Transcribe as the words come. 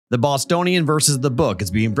The Bostonian versus the Book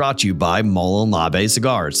is being brought to you by Labe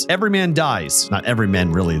Cigars. Every man dies, not every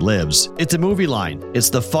man really lives. It's a movie line. It's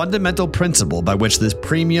the fundamental principle by which this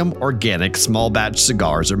premium, organic, small batch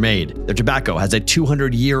cigars are made. Their tobacco has a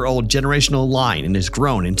 200-year-old generational line and is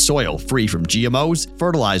grown in soil free from GMOs,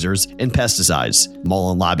 fertilizers, and pesticides.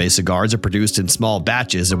 Labe cigars are produced in small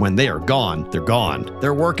batches, and when they are gone, they're gone.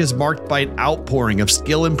 Their work is marked by an outpouring of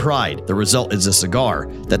skill and pride. The result is a cigar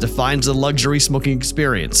that defines the luxury smoking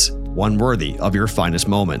experience. One worthy of your finest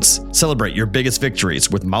moments. Celebrate your biggest victories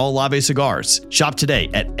with Labe Cigars. Shop today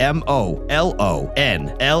at MOLONLABE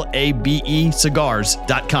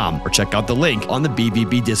cigars.com or check out the link on the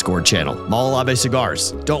BVB Discord channel. Labe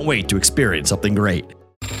Cigars. Don't wait to experience something great.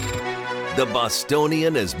 The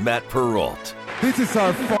Bostonian is Matt Perrault. This is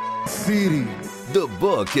our city. The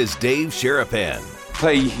Book is Dave Sharapan.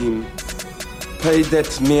 Pay him. Pay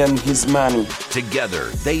that man his money. Together,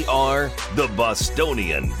 they are the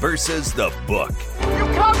Bostonian versus the Book. You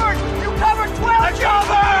covered 12! I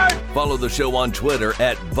covered! Follow the show on Twitter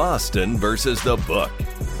at Boston versus the Book.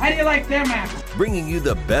 How do you like them apples? Bringing you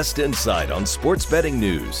the best insight on sports betting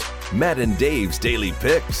news, Matt and Dave's daily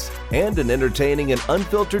picks, and an entertaining and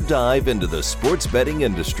unfiltered dive into the sports betting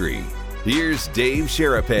industry. Here's Dave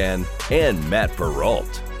Sharapan and Matt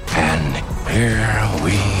Perrault. And here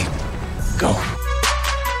we go.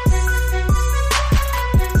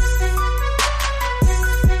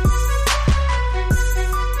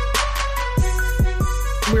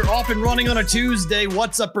 We're off and running on a Tuesday.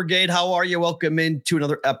 What's up, Brigade? How are you? Welcome into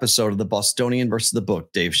another episode of the Bostonian versus the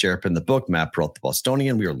Book. Dave Sharapan, the Book, Matt Perrault, the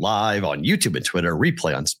Bostonian. We are live on YouTube and Twitter,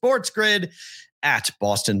 replay on Sports Grid at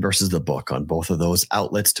Boston versus the Book on both of those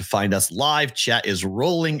outlets to find us live. Chat is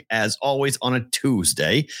rolling as always on a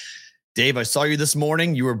Tuesday. Dave, I saw you this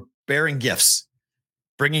morning. You were bearing gifts,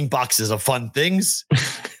 bringing boxes of fun things.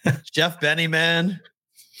 Jeff Benny, man.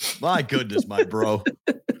 My goodness, my bro.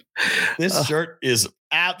 This shirt is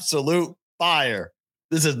absolute fire.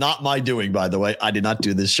 This is not my doing, by the way. I did not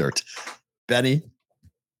do this shirt. Benny,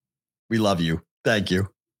 we love you. Thank you.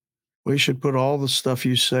 We should put all the stuff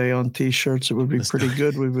you say on t-shirts. It would be pretty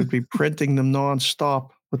good. We would be printing them nonstop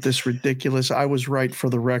with this ridiculous. I was right for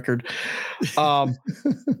the record.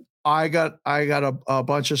 I got a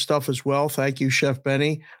bunch of stuff as well. Thank you, Chef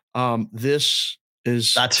Benny. That's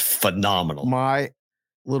phenomenal. My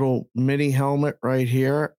little mini helmet right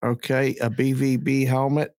here. Okay. A BVB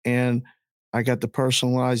helmet. And I got the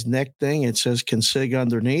personalized neck thing. It says Consig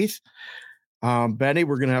underneath. Benny,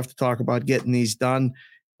 we're going to have to talk about getting these done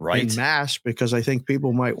in mass because I think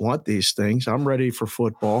people might want these things. I'm ready for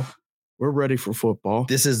football. We're ready for football.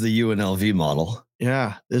 This is the UNLV model.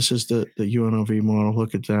 Yeah, this is the UNLV model.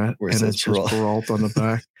 Look at that. Where and it says Perrault? Perrault on the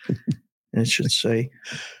back. It should say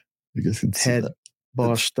head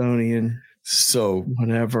Bostonian. So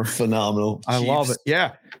whatever. Phenomenal. I love it.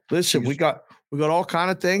 Yeah. Listen, we got all kind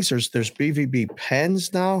of things. There's BVB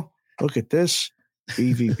pens now. Look at this.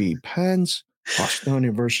 BVB pens.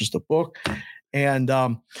 Bostonian versus the Book. And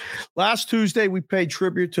last Tuesday, we paid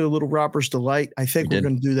tribute to Little Rapper's Delight. I think we're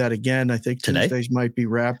going to do that again. I think today? Tuesdays might be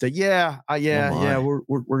wrapped. Yeah. We're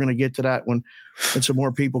going to get to that when some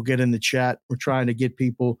more people get in the chat. We're trying to get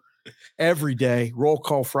people every day. Roll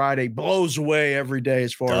Call Friday blows away every day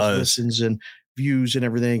as far as listens and views and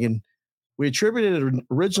everything. And we attributed it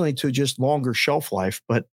originally to just longer shelf life,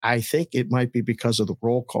 but I think it might be because of the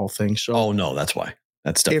roll call thing. So, no, that's why.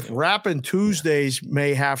 That's if Rappin' Tuesdays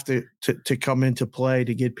may have to come into play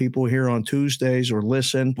to get people here on Tuesdays or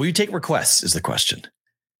listen. Will you take requests is the question.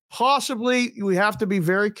 Possibly. We have to be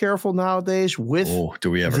very careful nowadays with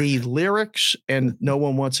the lyrics, and no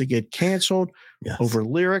one wants to get canceled over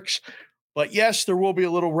lyrics. But yes, there will be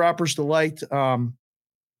a little Rapper's Delight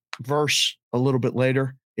verse a little bit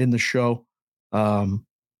later in the show. We're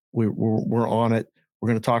on it. We're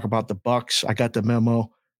going to talk about the Bucks. I got the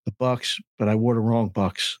memo. The Bucks, but I wore the wrong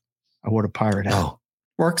Bucks. I wore the Pirate hat. Oh,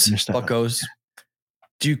 works. Buccos.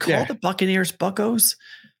 Do you call the Buccaneers Buccos?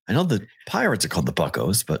 I know the Pirates are called the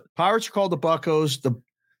Buccos, but Pirates are called the Buccos. The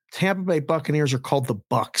Tampa Bay Buccaneers are called the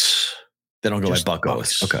Bucks. They don't go by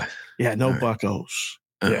Buccos. Okay. Yeah, no Buccos.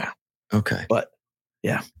 Yeah. Okay. But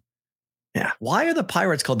yeah. Why are the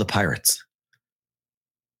Pirates called the Pirates?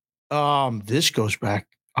 This goes back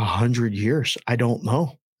 100 years. I don't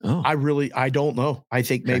know. Oh. I don't know. I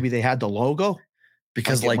think maybe they had the logo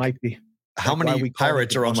because it might be. How many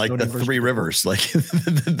pirates are on like the Three Rivers, like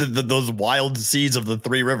those wild seas of the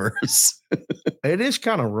Three Rivers? It is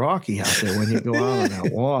kind of rocky out there when you go out in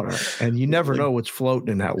that water, and you never know what's floating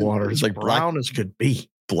in that water. It's like brown as could be.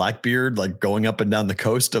 Blackbeard, like going up and down the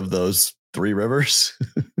coast of those Three Rivers,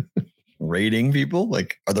 raiding people.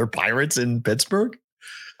 Like, are there pirates in Pittsburgh?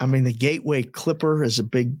 I mean, the Gateway Clipper is a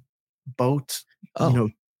big boat,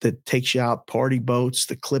 that takes you out, party boats,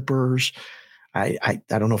 the Clippers. I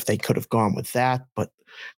don't know if they could have gone with that, but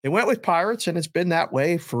they went with Pirates, and it's been that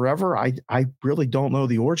way forever. I really don't know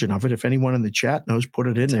the origin of it. If anyone in the chat knows, put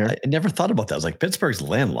it in there. I never thought about that. I was like, Pittsburgh's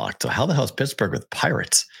landlocked. So how the hell is Pittsburgh with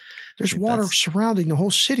Pirates? There's water surrounding the whole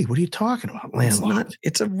city. What are you talking about? Landlocked.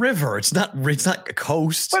 It's a river. It's not a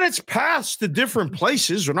coast. But it's past the different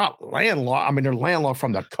places. They're not landlocked. I mean, they're landlocked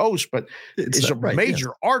from the coast, but it's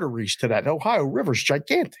major arteries to that. Ohio River's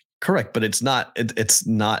gigantic. Correct, but it's not.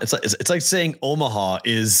 It's like saying Omaha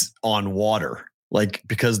is on water, like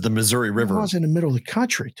because the Missouri River Omaha's in the middle of the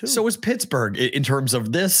country too. So is Pittsburgh in terms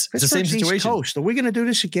of this. It's the same situation. East Coast. Are we going to do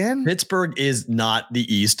this again? Pittsburgh is not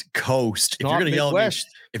the East Coast.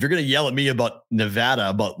 If you're going to yell at me about Nevada,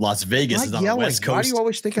 about Las Vegas, is on the West Coast. Why do you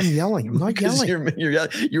always think I'm yelling? I'm not yelling.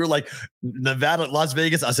 You were like Nevada, Las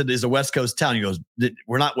Vegas. I said is a West Coast town. He goes,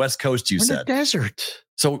 we're not West Coast. We're in the desert.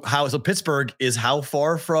 So Pittsburgh is how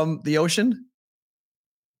far from the ocean?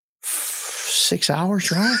 6 hours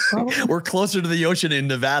drive. Probably. We're closer to the ocean in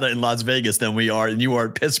Nevada and Las Vegas than we are, and you are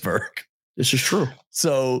in Pittsburgh. This is true.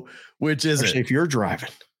 So which is it? If you're driving.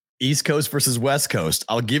 East Coast versus West Coast.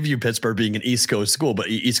 I'll give you Pittsburgh being an East Coast school, but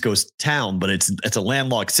East Coast town, but it's a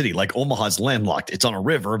landlocked city. Like Omaha's landlocked. It's on a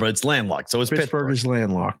river, but it's landlocked. So it's Pittsburgh is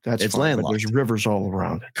landlocked. It's fine, landlocked. There's rivers all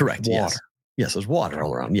around it. Correct. Water. Yes, there's water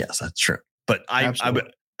all around. Yes, that's true. But I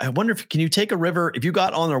wonder can you take a river, if you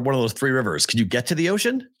got on one of those three rivers, could you get to the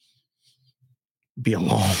ocean? Be a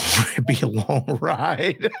long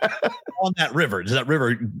ride on that river. Does that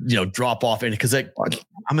river, drop off in? Because don't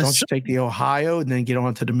you take the Ohio and then get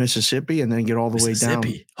onto the Mississippi and then get all the way down.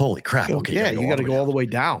 Holy crap! Okay, you got to go all the way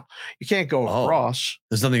down. You can't go across.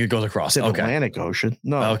 There's nothing that goes across the Atlantic Ocean.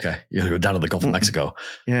 No. Okay, you got to go down to the Gulf of Mexico.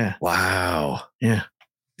 Yeah. Wow. Yeah.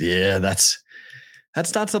 Yeah. That's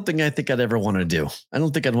not something I think I'd ever want to do. I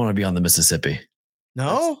don't think I'd want to be on the Mississippi.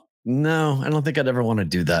 No. I don't think I'd ever want to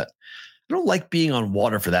do that. I don't like being on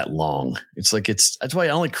water for that long. That's why I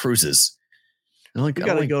don't like cruises. We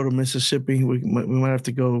got to go to Mississippi. We might have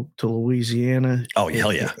to go to Louisiana. Oh,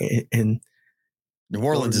 hell yeah. And New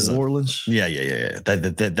Orleans New Orleans. Yeah.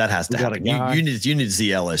 That has to happen. You need to see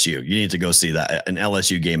LSU. You need to go see that an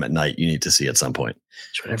LSU game at night. You need to see at some point.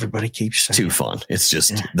 That's what everybody keeps saying. Too fun. It's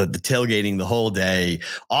just the tailgating the whole day.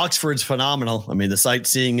 Oxford's phenomenal. I mean, the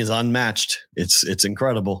sightseeing is unmatched. It's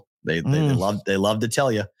incredible. They love to tell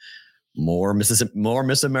you. More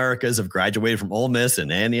Miss Americas have graduated from Ole Miss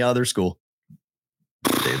and any other school.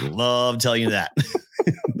 They love telling you that.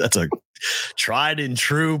 That's a tried and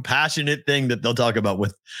true, passionate thing that they'll talk about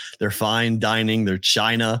with their fine dining, their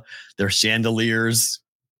china, their chandeliers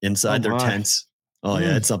inside their tents. Oh,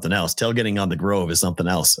 yeah, it's something else. Tailgating on the Grove is something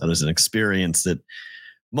else. That is an experience that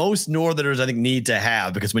most Northerners, I think, need to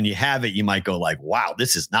have, because when you have it, you might go like, wow,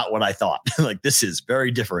 this is not what I thought. Like, this is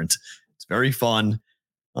very different. It's very fun.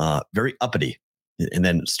 Very uppity. And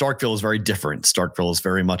then Starkville is very different. Starkville is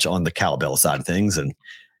very much on the cowbell side of things. And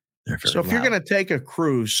they're very if you're going to take a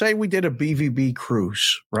cruise, say we did a BVB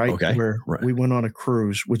cruise, right? Okay. Where we went on a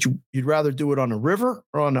cruise, you'd rather do it on a river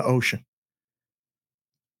or on the ocean?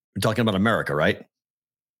 We're talking about America, right?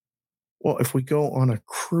 Well, if we go on a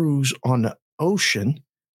cruise on the ocean,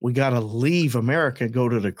 we got to leave America, go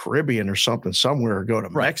to the Caribbean or something somewhere, or go to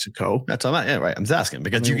Mexico. That's what right. I'm just asking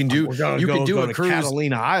because you can do a cruise,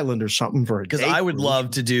 Catalina Island or something for a day. Because I would love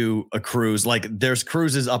to do a cruise. Like there's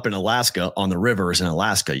cruises up in Alaska on the rivers in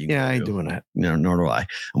Alaska. I ain't doing that. Nor do I.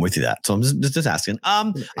 I'm with you that. So I'm just asking.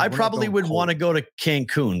 I probably would want to go to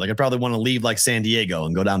Cancun. Like I probably want to leave like San Diego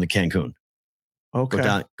and go down to Cancun.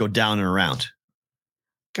 Okay. Go down and around.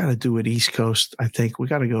 Got to do it East Coast. I think we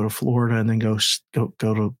got to go to Florida and then go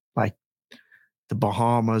to like the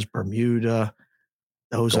Bahamas, Bermuda,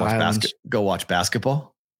 those islands. Go watch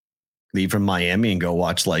basketball. Leave from Miami and go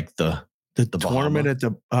watch like the tournament at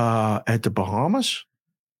the Bahamas.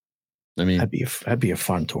 I mean, that'd be a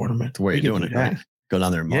fun tournament. The way you're doing it, right? Go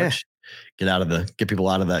down there in March. Yeah. Get people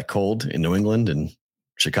out of that cold in New England and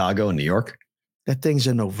Chicago and New York. That thing's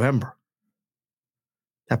in November.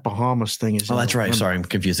 That Bahamas thing is. Oh, that's right. Sorry, I'm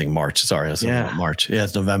confusing March. Sorry, that's March. Yeah,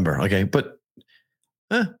 it's November. Okay, but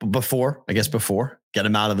before, get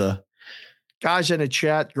them out of the. Guys in the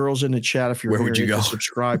chat, girls in the chat. If you're where would you go? Hit the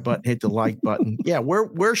subscribe button, hit the like button. Yeah,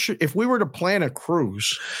 where should if we were to plan a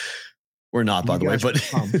cruise? We're not, by the way, but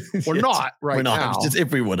we're not right we're not, now. Just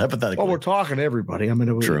if we would, hypothetically. Well, we're talking to everybody. I mean,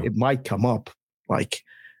 it might come up. Like,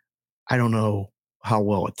 I don't know how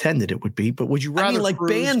well attended it would be, but would you rather? I mean, like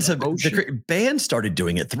bands started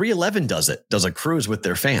doing it. 311 does a cruise with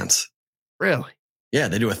their fans. Really? Yeah,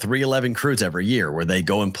 they do a 311 cruise every year where they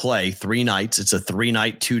go and play 3 nights. It's a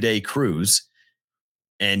 3-night, 2-day cruise.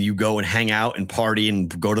 And you go and hang out and party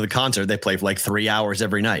and go to the concert. They play for like 3 hours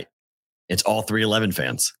every night. It's all 311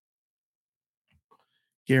 fans.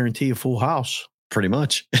 Guarantee a full house. Pretty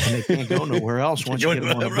much. And they can't go nowhere else. Once you get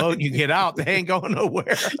them on a boat, you get out. They ain't going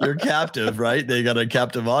nowhere. You're captive, right? They got a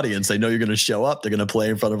captive audience. They know you're going to show up. They're going to play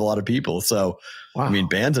in front of a lot of people. So, wow. I mean,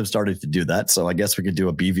 bands have started to do that. So I guess we could do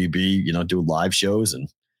a BVB, do live shows. And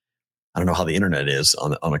I don't know how the internet is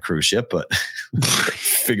on a cruise ship, but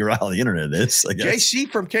figure out how the internet is. I guess.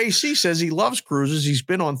 JC from KC says he loves cruises. He's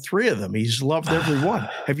been on 3 of them. He's loved every one.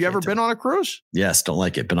 Have you ever been on a cruise? Yes. Don't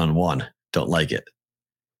like it. Been on 1. Don't like it.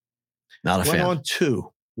 Not a fan. Went on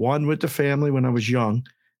 2. 1 with the family when I was young.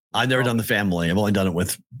 I've never done the family. I've only done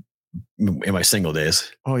it in my single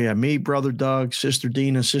days. Oh yeah. Me, brother Doug, sister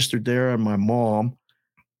Dina, sister Dara, and my mom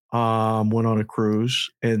went on a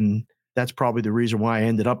cruise. And that's probably the reason why I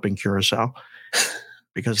ended up in Curacao,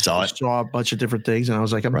 because I saw a bunch of different things. And I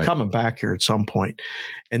was like, I'm coming back here at some point.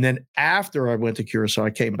 And then after I went to Curacao,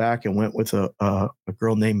 I came back and went with a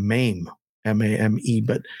girl named Mame, M-A-M-E,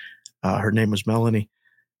 but her name was Melanie.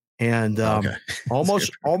 And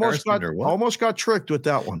almost got tricked with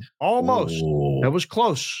that one. Almost. Ooh. That was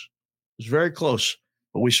close. It was very close,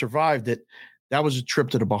 but we survived it. That was a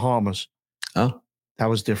trip to the Bahamas. Oh, that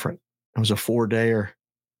was different. It was a 4-dayer.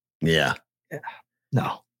 Yeah.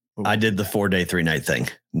 No. I did the 4-day, 3-night thing.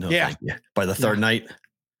 No, thank you. By the 3rd night,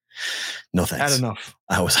 no thanks. Had enough.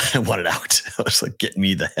 I wanted out. I was like, get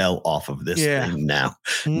me the hell off of this thing now.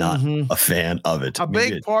 Not a fan of it. A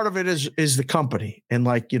big part of it is the company. And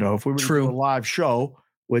if we were to do a live show,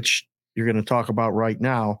 which you're going to talk about right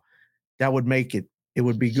now, that would make it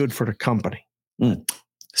would be good for the company.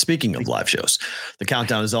 Speaking of live shows, the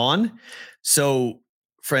countdown is on. So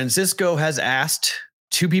Francisco has asked,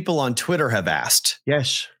 2 people on Twitter have asked.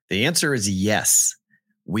 Yes. The answer is yes.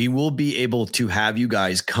 We will be able to have you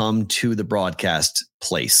guys come to the broadcast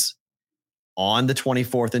place on the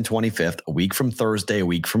 24th and 25th, a week from Thursday, a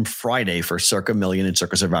week from Friday for Circa Million and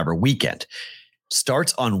Circa Survivor weekend.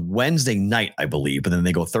 Starts on Wednesday night, I believe, but then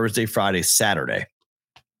they go Thursday, Friday, Saturday.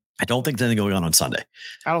 I don't think there's anything going on Sunday.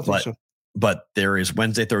 I don't think so. But there is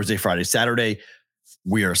Wednesday, Thursday, Friday, Saturday.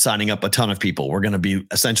 We are signing up a ton of people. We're going to be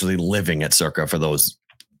essentially living at Circa for those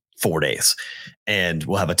 4 days, and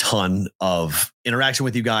we'll have a ton of interaction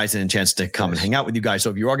with you guys and a chance to come and hang out with you guys.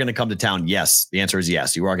 So if you are going to come to town, yes, the answer is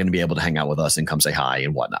yes. You are going to be able to hang out with us and come say hi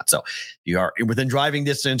and whatnot. So if you are within driving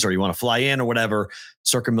distance or you want to fly in or whatever,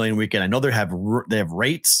 Circa Million weekend. I know they have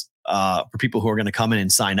rates for people who are going to come in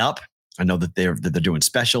and sign up. I know that they're doing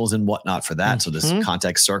specials and whatnot for that. So just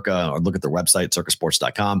contact Circa or look at their website,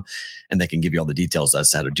 circasports.com, and they can give you all the details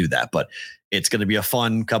as to how to do that. But it's going to be a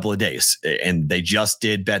fun couple of days. And they just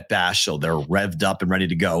did Bet Bash, so they're revved up and ready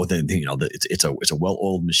to go. It's a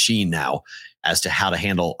well-oiled machine now as to how to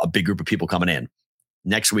handle a big group of people coming in.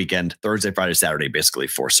 Next weekend, Thursday, Friday, Saturday, basically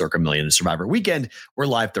for Circa Million and Survivor weekend. We're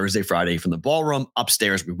live Thursday, Friday from the ballroom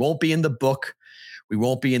upstairs. We won't be in the book. We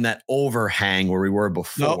won't be in that overhang where we were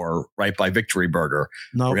before, right by Victory Burger.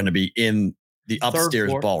 No. We're going to be in the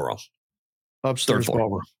upstairs ballroom. Upstairs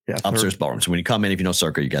ballroom. Yeah, upstairs ballroom. So when you come in, if you know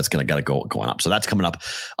Circa, you guys got to go going up. So that's coming up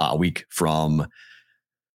a week from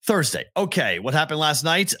Thursday. Okay, what happened last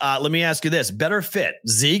night? Let me ask you this. Better fit,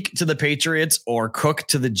 Zeke to the Patriots or Cook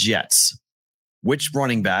to the Jets? Which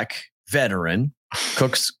running back, veteran,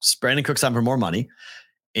 Brandon Cooks time for more money?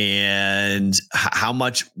 And how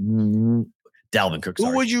much... Dalvin Cook.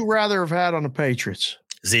 Who would you rather have had on the Patriots?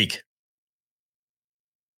 Zeke.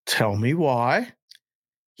 Tell me why.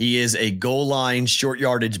 He is a goal line short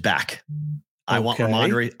yardage back.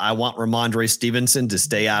 Okay. I want Ramondre Stevenson to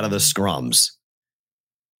stay out of the scrums.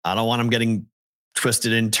 I don't want him getting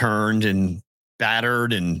twisted and turned and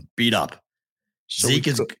battered and beat up. So we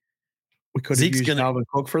could have used Dalvin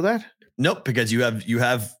Cook for that? Nope, because you have.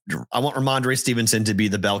 I want Ramondre Stevenson to be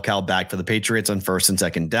the bell cow back for the Patriots on 1st and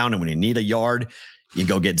 2nd down, and when you need a yard, you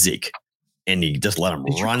go get Zeke, and you just let him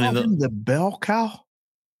run into the bell cow.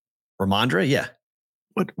 Ramondre, yeah.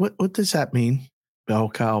 What does that mean? Bell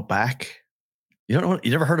cow back? You don't know?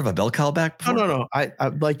 You never heard of a bell cow back before? No.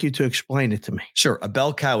 I'd like you to explain it to me. Sure. A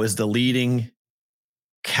bell cow is the leading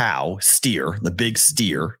steer, the big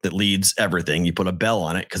steer that leads everything. You put a bell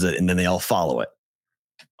on it and then they all follow it.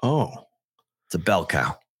 Oh, it's a bell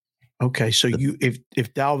cow. Okay. So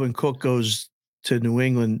if Dalvin Cook goes to New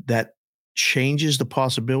England, that changes the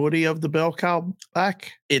possibility of the bell cow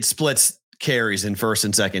back? It splits carries in 1st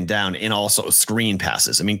and 2nd down and also screen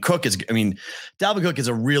passes. Dalvin Cook is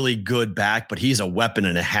a really good back, but he's a weapon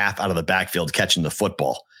and a half out of the backfield catching the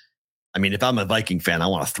football. I mean, if I'm a Viking fan, I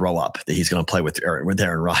want to throw up that he's going to play with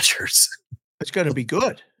Aaron Rodgers. It's going to be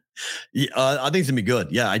good. Yeah, I think it's going to be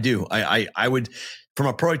good. Yeah, I do. I would, from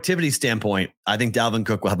a productivity standpoint, I think Dalvin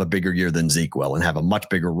Cook will have a bigger year than Zeke will and have a much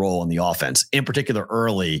bigger role in the offense, in particular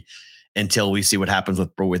early, until we see what happens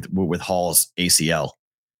with Hall's ACL.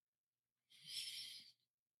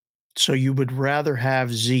 So you would rather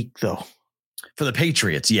have Zeke, though? For the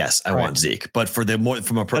Patriots, yes, I want Zeke. But for the more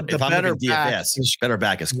from a if I'm looking DFS, better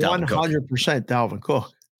back is 100% Dalvin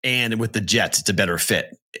Cook. And with the Jets, it's a better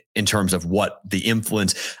fit in terms of what the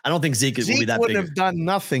influence. I don't think Zeke will be that big. Zeke would have done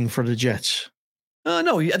nothing for the Jets.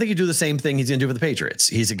 No, I think he'd do the same thing he's going to do for the Patriots.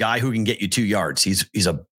 He's a guy who can get you 2 yards. He's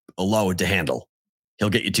a load to handle. He'll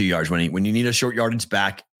get you 2 yards when you need a short yardage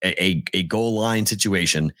back, a goal line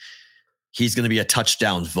situation. He's going to be a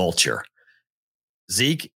touchdown vulture.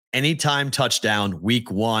 Zeke, anytime touchdown, week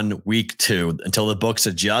 1, week 2, until the books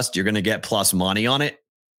adjust, you're going to get plus money on it.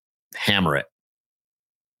 Hammer it.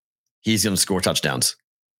 He's going to score touchdowns.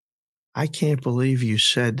 I can't believe you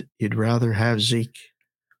said you'd rather have Zeke.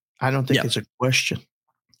 I don't think it's a question.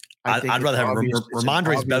 I'd rather have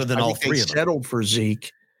Ramondre's better than all three of them. Settled for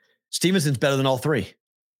Zeke. Stevenson's better than all three.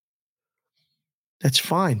 That's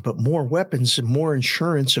fine, but more weapons and more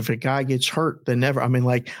insurance if a guy gets hurt than ever. I mean,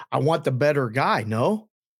 I want the better guy. No,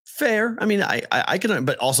 fair. I mean, I can,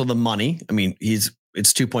 but also the money. I mean, it's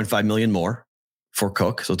 $2.5 million more for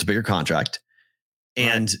Cook, so it's a bigger contract.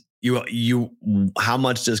 And how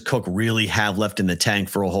much does Cook really have left in the tank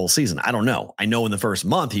for a whole season? I don't know. I know in the first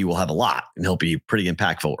month he will have a lot, and he'll be pretty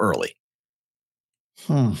impactful early.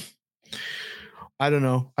 I don't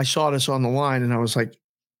know. I saw this on the line, and I was like,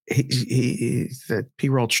 that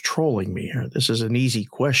P-Roll's trolling me here. This is an easy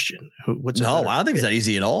question. I don't think it's that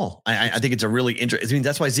easy at all. I think it's a really interesting. I mean,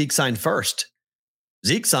 that's why Zeke signed first.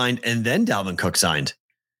 Zeke signed, and then Dalvin Cook signed.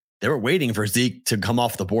 They were waiting for Zeke to come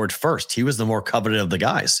off the board first. He was the more coveted of the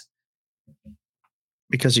guys.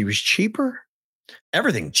 Because he was cheaper?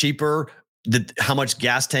 Everything cheaper. How much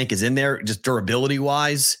gas tank is in there, just durability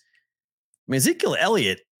wise. I mean, Ezekiel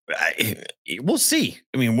Elliott, we'll see.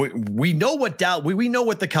 I mean, we know we know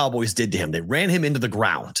what the Cowboys did to him. They ran him into the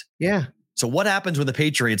ground. Yeah. So what happens when the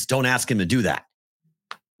Patriots don't ask him to do that?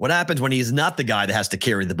 What happens when he's not the guy that has to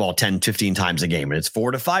carry the ball 10, 15 times a game, and it's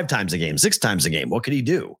 4 to 5 times a game, 6 times a game? What could he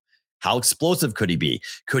do? How explosive could he be?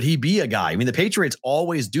 Could he be a guy? I mean, the Patriots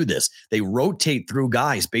always do this. They rotate through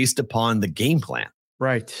guys based upon the game plan.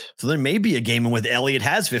 Right. So there may be a game in which Elliott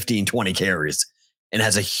has 15, 20 carries and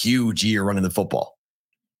has a huge year running the football.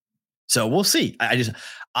 So we'll see.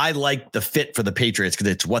 I like the fit for the Patriots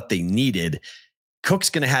because it's what they needed. Cook's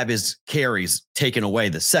going to have his carries taken away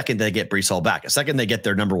the second they get Breece Hall back. The second they get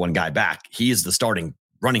their number one guy back, he is the starting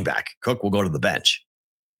running back. Cook will go to the bench.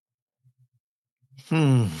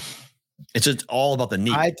 It's just all about the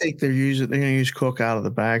need. I think they're going to use Cook out of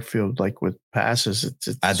the backfield, like with passes.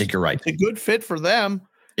 I think you're right. It's a good fit for them.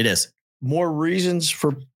 It is. More reasons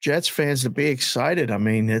for Jets fans to be excited. I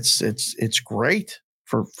mean, it's great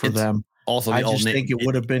for them. Also, I just think it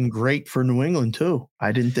would have been great for New England too.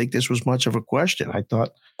 I didn't think this was much of a question. I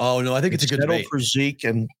thought, I think it's a good debate for Zeke,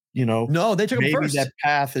 and no, they took him first. Maybe that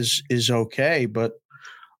path is okay, but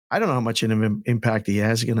I don't know how much impact he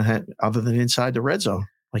has going to have other than inside the red zone.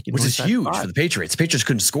 Which is huge for the Patriots. The Patriots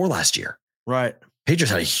couldn't score last year. Right.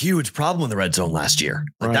 Patriots had a huge problem in the red zone last year.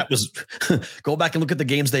 That was go back and look at the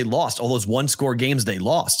games they lost. All those 1-score games they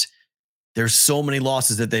lost. There's so many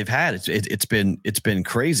losses that they've had. It's been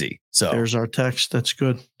crazy. So there's our text. That's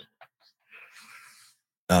good.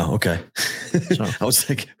 Oh, okay. So, I was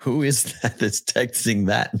like, who is that that's texting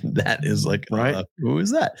that? That is like, right. Who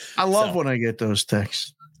is that? I love when I get those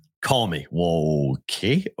texts. Call me. Whoa,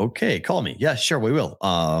 okay. Call me. Yeah, sure. We will.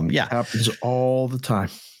 Yeah. Happens all the time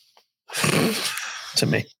to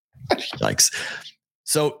me. Yikes.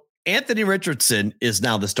 So Anthony Richardson is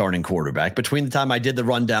now the starting quarterback. Between the time I did the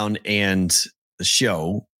rundown and the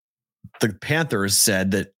show, the Panthers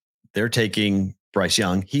said that they're taking Bryce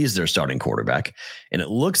Young. He's their starting quarterback. And it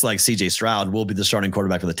looks like CJ Stroud will be the starting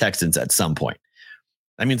quarterback for the Texans at some point.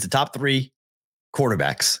 That means the top 3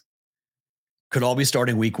 quarterbacks could all be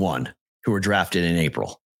starting week 1 who were drafted in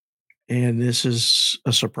April. And this is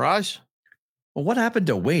a surprise. Well, what happened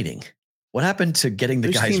to waiting? What happened to getting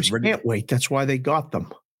the guys teams ready? Can't wait. That's why they got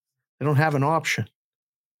them. They don't have an option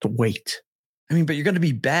to wait. I mean, but you're going to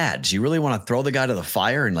be bad. Do you really want to throw the guy to the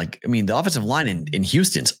fire? And the offensive line in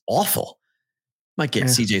Houston's awful. Might get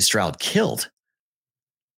CJ Stroud killed.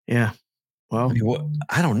 Yeah. Well,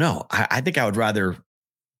 I don't know. I think I would rather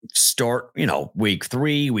start, week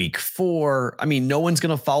 3, week 4. I mean, no one's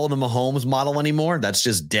going to follow the Mahomes model anymore. That's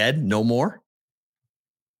just dead. No more.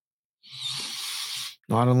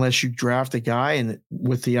 Not unless you draft a guy and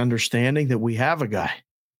with the understanding that we have a guy.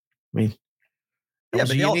 I mean, yeah, but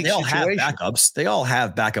they all have backups. They all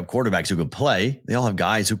have backup quarterbacks who could play. They all have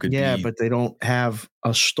guys who could be. But they don't have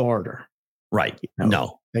a starter. Right.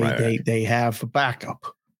 They have a backup.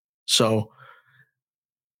 So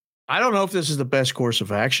I don't know if this is the best course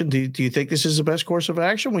of action. Do you think this is the best course of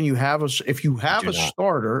action when you have if you have a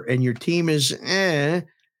starter and your team is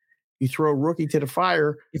you throw a rookie to the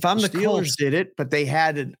fire? If I'm the Steelers Colts, did it, but they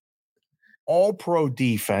had an all-pro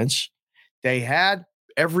defense. They had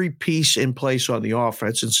every piece in place on the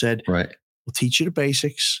offense and said, right, we'll teach you the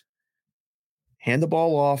basics, hand the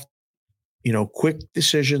ball off, quick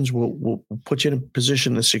decisions. We'll put you in a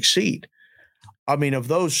position to succeed. I mean, of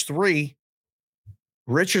those three,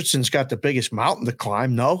 Richardson's got the biggest mountain to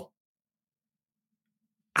climb. No,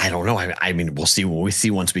 I don't know. I mean, we'll see what we see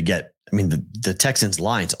once we get. I mean, the Texans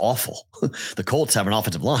line's awful. The Colts have an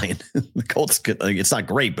offensive line. The Colts, it's not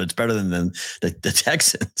great, but it's better than the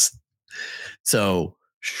Texans. So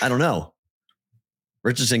I don't know.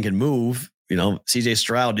 Richardson can move. CJ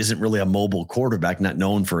Stroud isn't really a mobile quarterback, not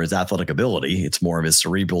known for his athletic ability. It's more of his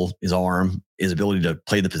cerebral, his arm, his ability to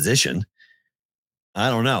play the position. I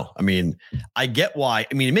don't know. I mean, I get why.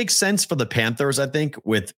 I mean, it makes sense for the Panthers, I think,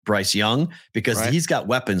 with Bryce Young, because he's got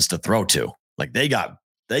weapons to throw to. Like they got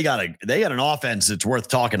an offense that's worth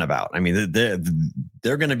talking about. I mean,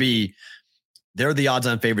 they're the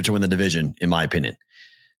odds-on favorite to win the division, in my opinion.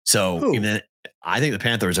 So I think the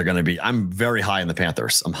Panthers are going to be. I'm very high on the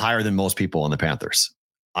Panthers. I'm higher than most people on the Panthers.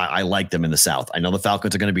 I like them in the South. I know the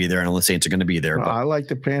Falcons are going to be there. I know the Saints are going to be there. But I like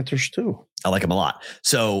the Panthers too. I like them a lot.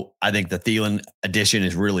 So I think the Thielen addition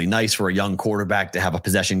is really nice for a young quarterback to have a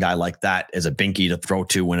possession guy like that as a binky to throw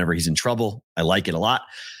to whenever he's in trouble. I like it a lot.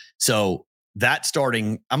 So that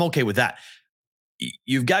starting, I'm okay with that.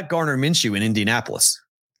 You've got Gardner Minshew in Indianapolis.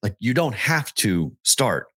 Like you don't have to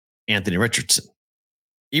start Anthony Richardson.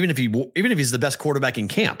 Even if he's the best quarterback in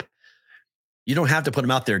camp, you don't have to put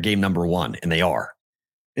him out there game number one, and they are.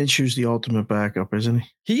 Minshew's the ultimate backup, isn't he?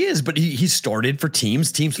 He is, but he started for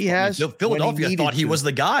teams. He has. Philadelphia thought he was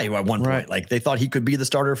the guy at one point. Like they thought he could be the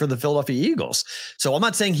starter for the Philadelphia Eagles. So I'm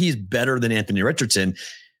not saying he's better than Anthony Richardson.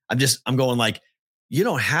 I'm going like, you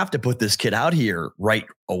don't have to put this kid out here right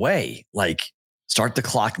away. Like start the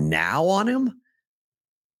clock now on him.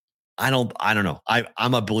 I don't know.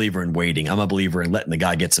 I'm a believer in waiting. I'm a believer in letting the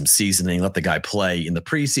guy get some seasoning, let the guy play in the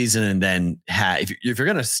preseason, and then if you're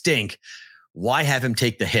going to stink, why have him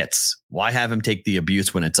take the hits? Why have him take the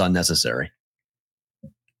abuse when it's unnecessary?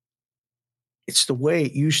 It's the way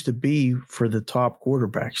it used to be for the top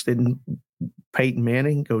quarterbacks. Didn't Peyton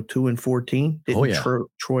Manning go 2-14? Didn't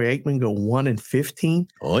Troy Aikman go 1-15?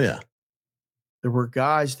 Oh yeah. There were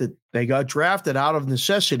guys that they got drafted out of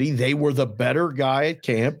necessity. They were the better guy at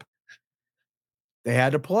camp. They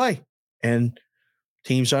had to play, and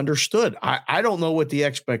teams understood. I don't know what the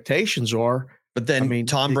expectations are. But then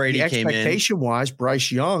Tom Brady came in. Expectation-wise, Bryce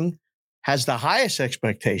Young has the highest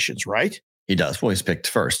expectations, right? He does. Well, he's picked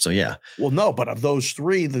first, so yeah. Well, no, but of those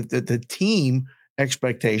three, the team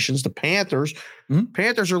expectations, the Panthers,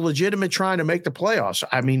 Panthers are legitimate trying to make the playoffs.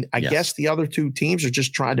 I mean, I guess the other two teams are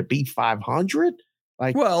just trying to beat 500.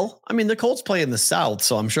 The Colts play in the South,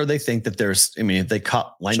 so I'm sure they think that if they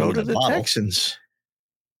cut lightning in the bottle. Texans.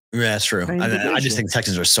 Yeah, that's true. I just think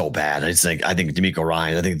Texans are so bad. I think DeMeco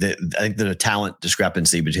Ryan. I think the talent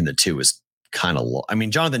discrepancy between the two is kind of low. I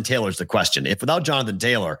mean, Jonathan Taylor's the question. If without Jonathan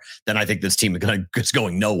Taylor, then I think this team is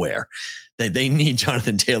going nowhere. They need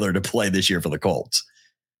Jonathan Taylor to play this year for the Colts.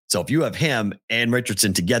 So if you have him and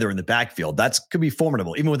Richardson together in the backfield, that could be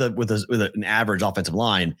formidable. Even with an average offensive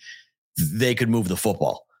line, they could move the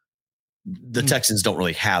football. The Texans don't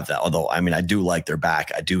really have that. Although, I do like their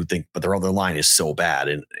back. I do think, but their other line is so bad.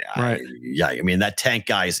 And that Tank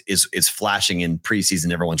guy is flashing in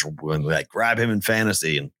preseason. Everyone's like, grab him in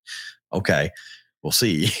fantasy. And okay, we'll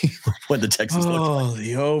see when the Texans look like.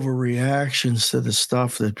 The overreactions to the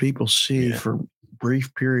stuff that people see for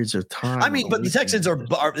brief periods of time. But the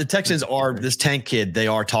Texans are this Tank kid. They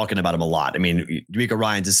are talking about him a lot. DeMeco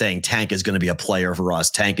Ryans is saying Tank is going to be a player for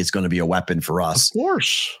us. Tank is going to be a weapon for us. Of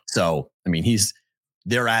course. So,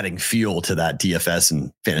 they're adding fuel to that DFS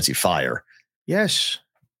and fantasy fire. Yes.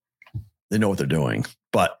 They know what they're doing,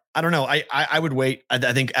 but I don't know. I would wait.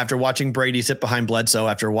 I think after watching Brady sit behind Bledsoe,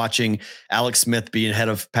 after watching Alex Smith be ahead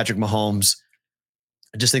of Patrick Mahomes,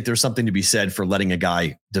 I just think there's something to be said for letting a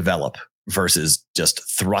guy develop versus just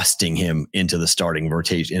thrusting him into the starting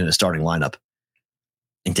rotation, in the starting lineup,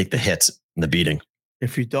 and take the hits and the beating.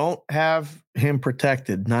 If you don't have him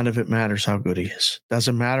protected, none of it matters how good he is.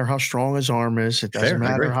 Doesn't matter how strong his arm is. It doesn't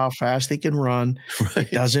matter how fast he can run. Right.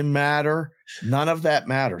 It doesn't matter. None of that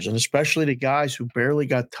matters. And especially the guys who barely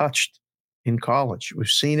got touched in college. We've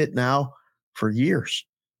seen it now for years,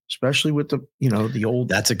 especially with the old.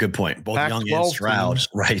 That's a good point. Both Young and Stroud. Teams.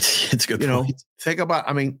 Right. It's a good point. Think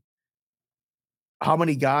about, how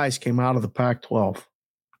many guys came out of the Pac-12,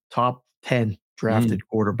 top 10 drafted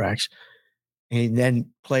quarterbacks, and then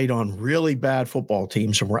played on really bad football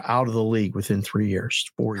teams and were out of the league within 3 years,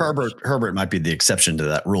 4 years. Herbert might be the exception to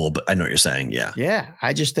that rule, but I know what you're saying. Yeah. Yeah.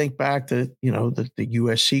 I just think back to, the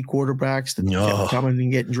USC quarterbacks that kept coming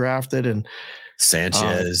and getting drafted, and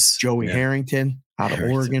Sanchez, Joey Harrington out of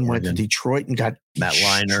Oregon, went to Detroit and got Matt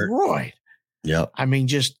Leinart. Destroyed. Yep.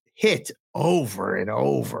 Just hit over and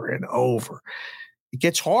over and over. It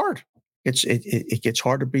gets hard. It gets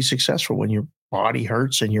hard to be successful when your body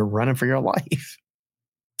hurts and you're running for your life.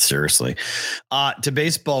 Seriously. To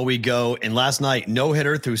baseball we go. And last night,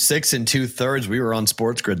 no-hitter through 6 2/3. We were on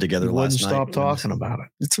Sports Grid together last night. Stop talking about it.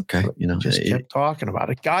 It's okay. Just kept talking about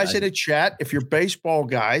it. Guys in the chat, if you're baseball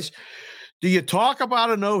guys, do you talk about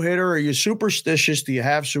a no-hitter? Are you superstitious? Do you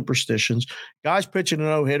have superstitions? Guys pitching a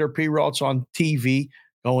no-hitter. P-Ralt's on TV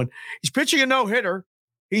going, he's pitching a no-hitter.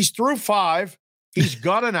 He's through 5. He's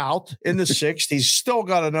got an out in the 6th. He's still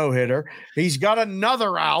got a no-hitter. He's got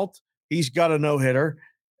another out. He's got a no-hitter.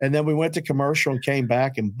 And then we went to commercial and came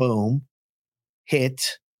back and boom, hit,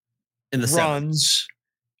 in the runs,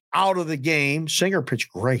 out of the game. Singer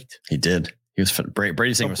pitched great. He did. He was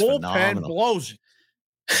Brady Singer was phenomenal. The bullpen blows it.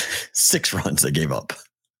 6 runs they gave up.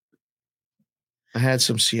 I had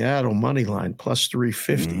some Seattle money line plus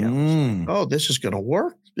 350. Oh, this is going to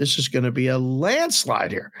work. This is going to be a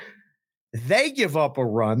landslide here. They give up a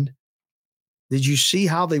run. Did you see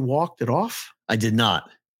how they walked it off? I did not.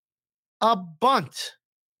 A bunt.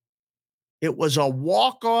 It was a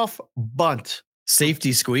walk-off bunt.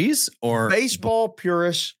 Safety squeeze or baseball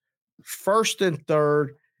purists, 1st and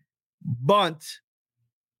 3rd bunt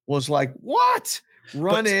was like, what?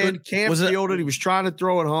 Run in, Cam fielded. He was trying to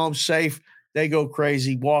throw it home, safe. They go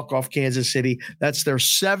crazy. Walk off Kansas City. That's their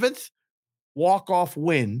 7th walk-off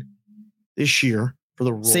win this year. For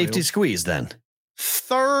the Royals. Safety squeeze then.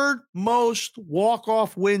 3rd most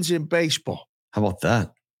walk-off wins in baseball. How about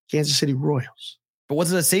that? Kansas City Royals. But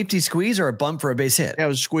was it a safety squeeze or a bump for a base hit? Yeah, it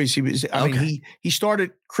was a squeeze. He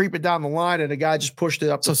started creeping down the line and the guy just pushed it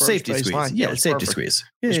up to first safety base squeeze. line. Yeah, safety squeeze.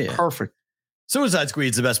 It was perfect. Suicide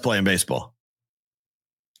squeeze, the best play in baseball.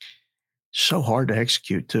 So hard to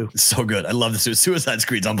execute too. It's so good. I love the suicide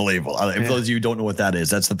screen's unbelievable. For those of you who don't know what that is,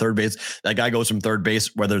 that's the third base. That guy goes from third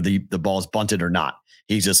base, whether the ball is bunted or not.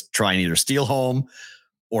 He's just trying to either steal home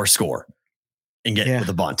or score and get with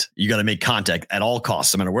the bunt. You got to make contact at all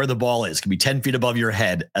costs, no matter where the ball is. It can be 10 feet above your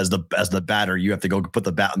head as the batter. You have to go put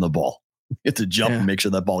the bat on the ball. You have to jump and make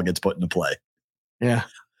sure that ball gets put into play. Yeah.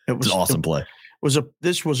 It was an awesome play.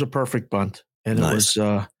 This was a perfect bunt. And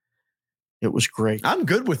it was great. I'm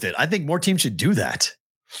good with it. I think more teams should do that.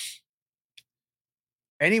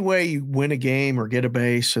 Any way you win a game or get a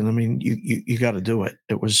base, and you got to do it.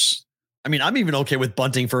 It was. I'm even okay with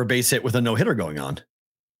bunting for a base hit with a no-hitter going on.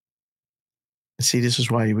 See, this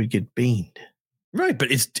is why you would get beaned. Right,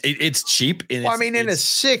 but it's cheap. In a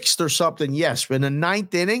 6th or something, yes. But in the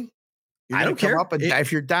 9th inning, I don't care.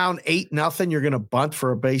 If you're down 8-0, you're going to bunt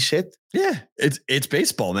for a base hit. Yeah, it's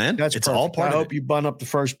baseball, man. It's perfect. All part. I hope you bunt up the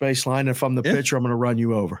first base line. If I'm the pitcher, I'm going to run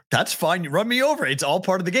you over. That's fine. You run me over. It's all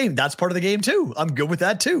part of the game. That's part of the game too. I'm good with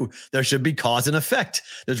that too. There should be cause and effect.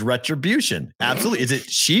 There's retribution. Absolutely. Is it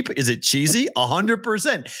cheap? Is it cheesy?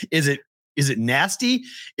 100%. Is it nasty?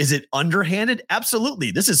 Is it underhanded?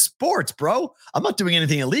 Absolutely. This is sports, bro. I'm not doing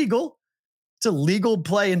anything illegal. It's a legal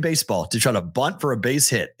play in baseball to try to bunt for a base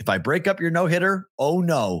hit. If I break up your no-hitter, oh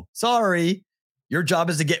no, sorry. Your job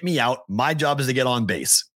is to get me out. My job is to get on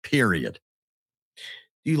base, period.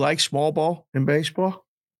 Do you like small ball in baseball?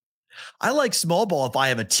 I like small ball if I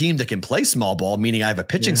have a team that can play small ball, meaning I have a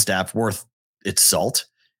pitching staff worth its salt.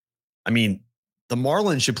 The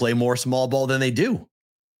Marlins should play more small ball than they do.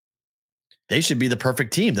 They should be the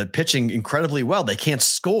perfect team. They're pitching incredibly well. They can't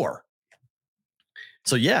score.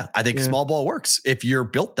 So, I think small ball works. If you're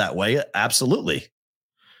built that way, absolutely.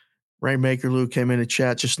 Rainmaker Lou came in the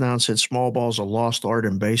chat just now and said small ball's a lost art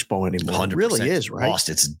in baseball anymore. It really is, right? Lost.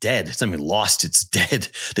 It's dead. It's not even lost. It's dead.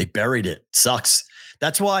 They buried it. Sucks.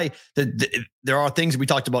 That's why there are things we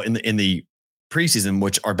talked about in the preseason,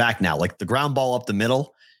 which are back now, like the ground ball up the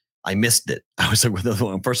middle. I missed it. I was like,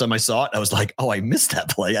 the first time I saw it, I was like, oh, I missed that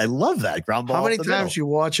play. I love that ground ball. How many times you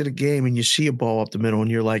watch at a game and you see a ball up the middle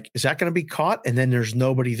and you're like, is that going to be caught? And then there's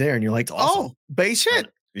nobody there. And you're like, awesome. Oh, base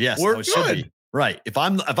hit. Yes. We're it should good. be. Right. If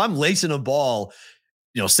I'm lacing a ball,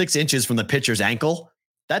 6 inches from the pitcher's ankle,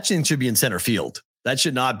 that should be in center field. That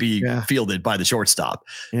should not be fielded by the shortstop.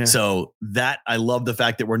 Yeah. So that I love the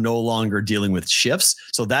fact that we're no longer dealing with shifts.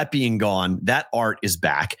 So that being gone, that art is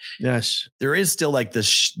back. Yes. There is still like the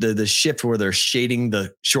shift where they're shading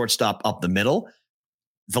the shortstop up the middle.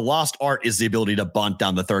 The lost art is the ability to bunt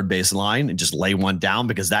down the third base line and just lay one down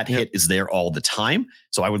because that hit is there all the time.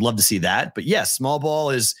 So I would love to see that. But yes, small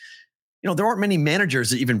ball is, there aren't many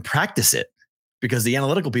managers that even practice it. Because the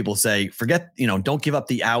analytical people say, forget, don't give up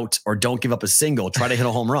the out or don't give up a single. Try to hit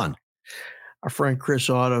a home run. Our friend Chris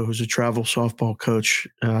Otto, who's a travel softball coach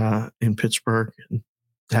in Pittsburgh,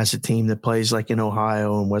 has a team that plays like in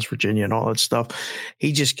Ohio and West Virginia and all that stuff.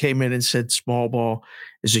 He just came in and said small ball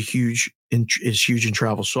is huge in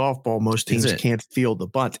travel softball. Most teams can't field the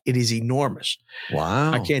bunt. It is enormous.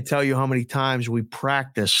 Wow. I can't tell you how many times we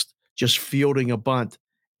practiced just fielding a bunt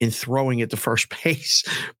and throwing it to first base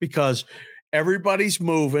because everybody's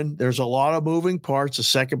moving. There's a lot of moving parts.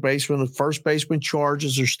 The first baseman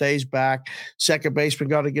charges or stays back. Second baseman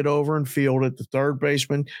got to get over and field it. The third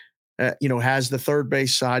baseman, has the third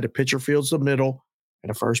base side. The pitcher fields the middle, and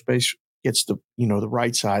the first base gets the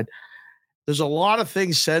right side. There's a lot of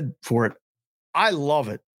things said for it. I love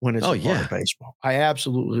it when it's part of baseball. I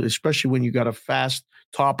absolutely, especially when you got a fast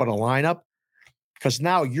top of the lineup, because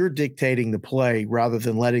now you're dictating the play rather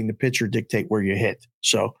than letting the pitcher dictate where you hit.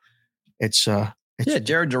 So. It's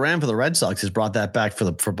Jared Duran for the Red Sox has brought that back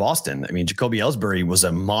for Boston. I mean, Jacoby Ellsbury was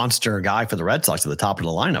a monster guy for the Red Sox at the top of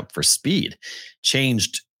the lineup for speed.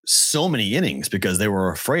 Changed so many innings because they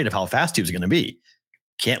were afraid of how fast he was going to be.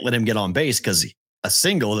 Can't let him get on base because a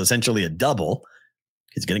single is essentially a double.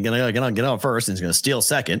 He's going to get on first and he's going to steal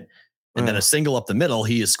second. And then a single up the middle,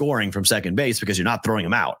 he is scoring from second base because you're not throwing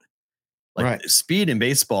him out. Speed in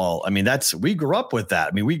baseball. I mean, we grew up with that.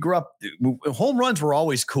 I mean, home runs were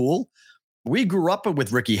always cool. We grew up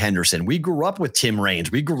with Ricky Henderson. We grew up with Tim Raines.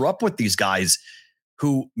 We grew up with these guys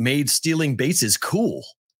who made stealing bases cool.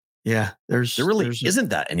 Yeah, there really isn't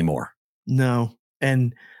that anymore. No,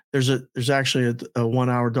 and there's actually a 1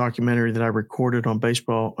 hour documentary that I recorded on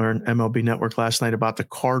baseball or an MLB Network last night about the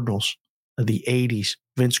Cardinals of the '80s.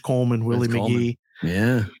 Vince Coleman, Willie McGee,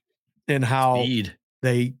 and how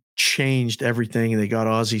they changed everything. They got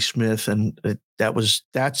Ozzie Smith, and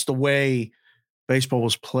that's the way baseball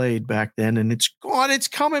was played back then, and it's gone. It's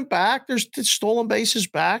coming back. There's stolen bases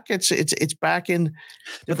back. It's back in.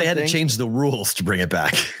 But they had to change the rules to bring it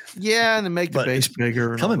back. Yeah, and to make the base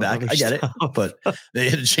bigger. Coming back, I get it. But they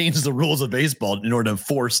had to change the rules of baseball in order to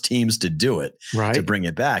force teams to do it, to bring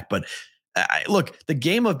it back. But look, the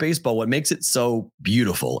game of baseball, what makes it so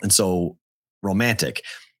beautiful and so romantic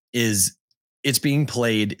is it's being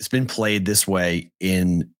played. It's been played this way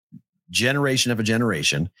in generation after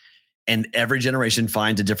generation. And every generation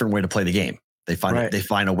finds a different way to play the game. They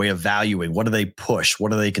find a way of valuing. What do they push?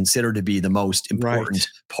 What do they consider to be the most important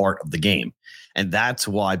part of the game? And that's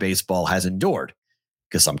why baseball has endured.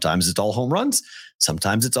 Because sometimes it's all home runs.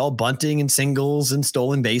 Sometimes it's all bunting and singles and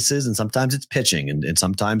stolen bases. And sometimes it's pitching. And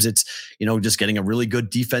sometimes it's, just getting a really good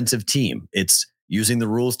defensive team. It's using the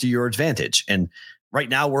rules to your advantage. And right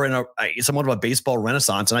now we're in somewhat of a baseball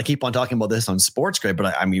renaissance. And I keep on talking about this on Sports Grid,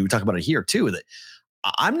 but I mean, we talk about it here too, that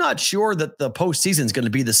I'm not sure that the postseason is going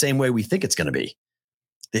to be the same way we think it's going to be.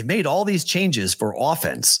 They've made all these changes for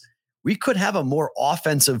offense. We could have a more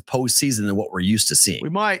offensive postseason than what we're used to seeing. We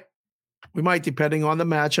might, depending on the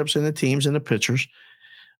matchups and the teams and the pitchers.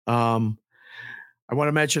 I want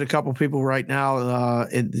to mention a couple of people right now.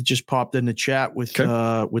 It just popped in the chat with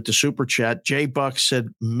the super chat. Jay Buck said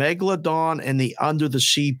Megalodon and the Under the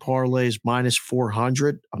Sea parlay is minus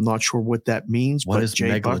 400. I'm not sure what that means. What is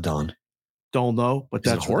Jay Megalodon? Buck, don't know, but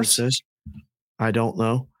that's what it says. I don't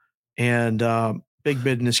know. And Big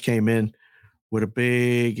Business came in with a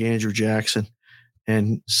big Andrew Jackson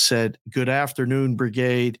and said, "Good afternoon,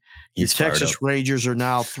 Brigade. The Texas Rangers are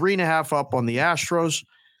now 3.5 up on the Astros.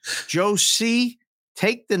 Joe C.,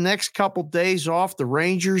 take the next couple days off. The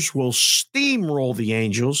Rangers will steamroll the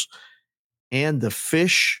Angels, and the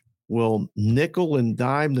Fish will nickel and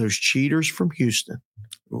dime those cheaters from Houston."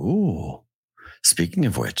 Ooh. Speaking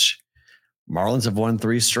of which, Marlins have won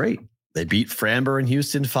 3 straight. They beat Framber in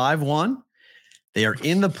Houston 5-1. They are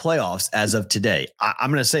in the playoffs as of today.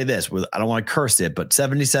 I'm going to say this. I don't want to curse it, but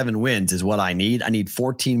 77 wins is what I need. I need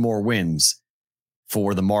 14 more wins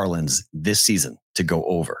for the Marlins this season to go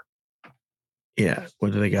over. Yeah.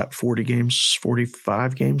 What do they got? 40 games,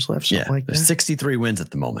 45 games left? Something like that. 63 wins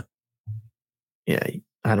at the moment. Yeah.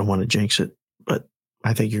 I don't want to jinx it, but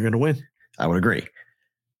I think you're going to win. I would agree.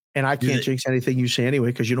 And I can't jinx anything you say anyway,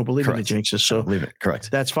 because you don't believe in the jinxes. So believe it.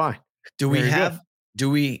 Correct. That's fine.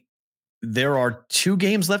 There are 2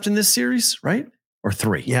 games left in this series, right? Or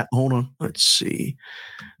 3? Yeah. Hold on. Let's see.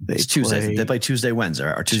 It's Tuesday. They play Tuesday, Wednesday,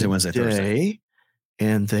 or Tuesday, Wednesday, Thursday.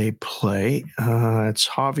 And they play, it's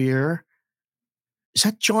Javier. Is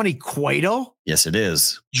that Johnny Cueto? Yes, it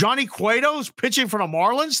is. Johnny Cueto's pitching for the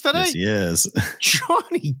Marlins today? Yes, he is.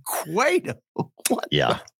 Johnny Cueto. What?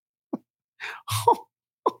 Yeah.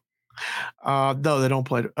 No, they don't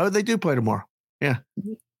play. Oh, they do play tomorrow. Yeah.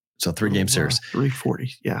 So 3-game series.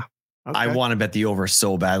 340. Yeah. Okay. I want to bet the over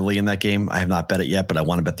so badly in that game. I have not bet it yet, but I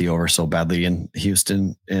want to bet the over so badly in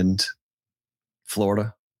Houston and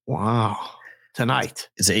Florida. Wow. Tonight.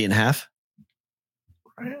 Is it 8.5?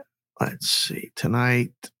 Let's see.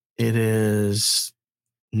 Tonight it is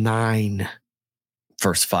 9.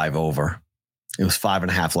 First 5 over. It was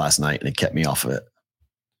 5.5 last night, and it kept me off of it.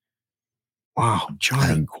 Wow.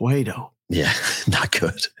 Johnny Cueto. Yeah, not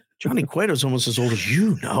good. Johnny Cueto's almost as old as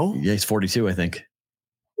you, no? Yeah, he's 42, I think.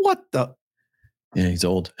 What the? Yeah, he's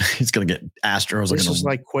old. He's going to get Astros. This is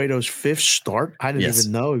like Cueto's 5th start. I didn't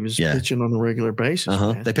even know he was pitching on a regular basis.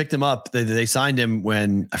 They picked him up. They signed him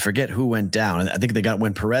when, I forget who went down. I think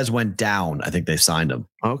when Perez went down, I think they signed him.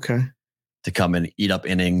 Okay. To come and eat up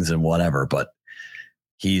innings and whatever, but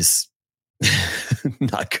he's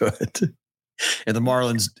not good. And the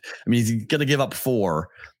Marlins, I mean, he's going to give up 4.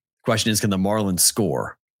 Question is, can the Marlins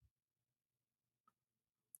score?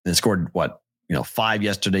 And they scored 5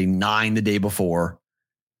 yesterday, 9 the day before.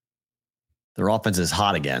 Their offense is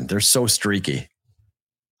hot again. They're so streaky.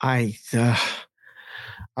 I'm going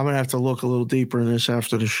to have to look a little deeper in this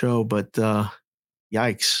after the show, but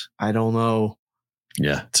yikes. I don't know.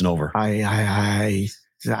 Yeah, it's an over.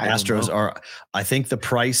 Astros are, I think the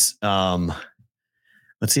price,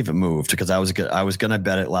 let's see if it moved, because I was going to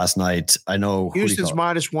bet it last night. I know Houston's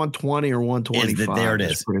minus 120 or 125. There it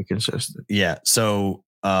is. It's pretty consistent. Yeah. So,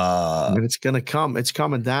 it's going to come. It's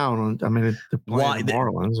coming down. The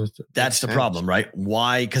Marlins. That's the problem, right?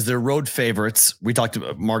 Why? Because they're road favorites. We talked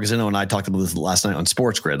about Margazino and I talked about this last night on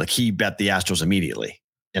Sports Grid. Like, he bet the Astros immediately,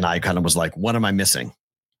 and I kind of was like, "What am I missing?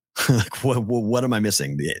 Like, what am I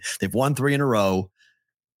missing? They've won 3 in a row.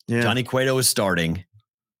 Yeah. Johnny Cueto is starting.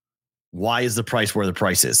 Why is the price where the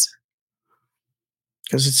price is?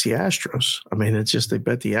 Because it's the Astros. It's just they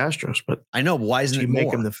bet the Astros, but I know. Why isn't it more?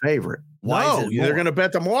 Make them the favorite? Why is it more? They're going to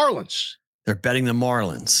bet the Marlins. They're betting the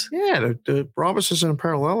Marlins. Yeah, the Robinsons and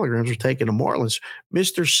parallelograms are taking the Marlins.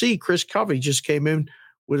 Mr. C, Chris Covey, just came in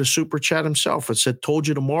with a super chat himself and said, "Told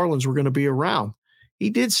you the Marlins were going to be around." He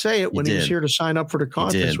did say it when he was here to sign up for the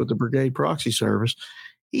contest with the Brigade Proxy Service.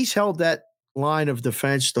 He's held that line of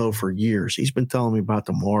defense, though, for years. He's been telling me about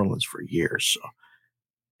the Marlins for years, so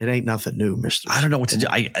it ain't nothing new, Mr. I don't know what to do.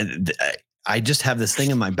 I just have this thing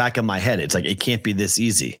in my back of my head. It's like, it can't be this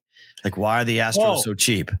easy. Like, why are the Astros so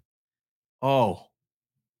cheap? Oh.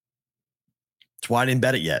 That's why I didn't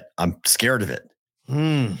bet it yet. I'm scared of it.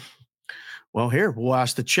 Well, here, we'll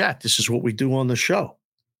ask the chat. This is what we do on the show.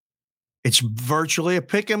 It's virtually a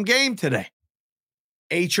pick'em game today.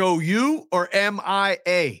 HOU or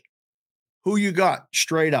MIA? Who you got?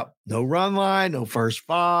 Straight up. No run line, no first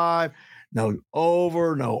 5, no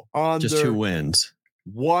over, no under. Just 2 wins.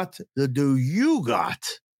 What do you got,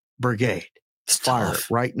 Brigade? Fire it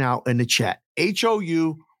right now in the chat.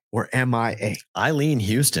 HOU or MIA? I lean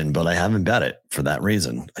Houston, but I haven't bet it for that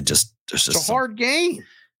reason. It's a hard game.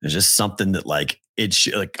 There's just something that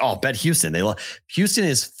bet Houston. Houston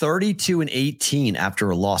is 32-18 after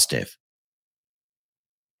a loss, Dave.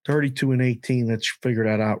 32-18. Let's figure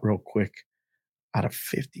that out real quick. Out of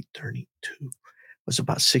 50, 32 was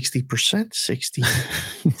about 60%. 60,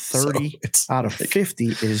 30 out of 50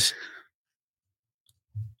 is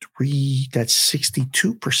 3. That's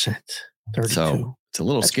 62%. 32. So it's a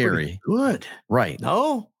little scary. Good. Right.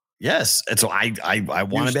 No. Yes. And so I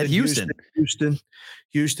want to bet Houston.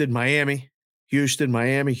 Houston, Miami. Houston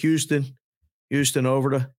over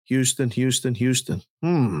to Houston. Houston.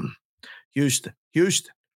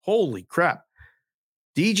 Holy crap.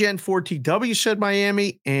 DGen4TW said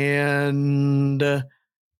Miami, and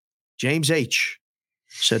James H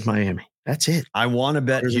said Miami. That's it. I want to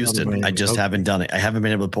bet Houston. I just haven't done it. I haven't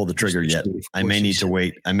been able to pull the trigger yet. I may need to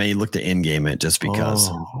wait. I may look to in-game it just because.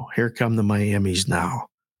 Oh, here come the Miamis now.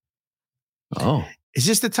 Oh. Is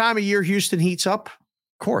this the time of year Houston heats up?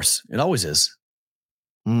 Of course. It always is.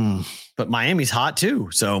 But Miami's hot too.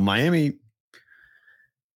 So Miami,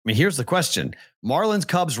 here's the question. Marlins,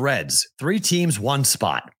 Cubs, Reds. 3 teams, 1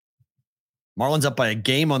 spot. Marlins up by a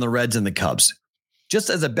game on the Reds and the Cubs. Just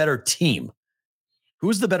as a better team.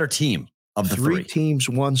 Who's the better team of the 3? 3 teams,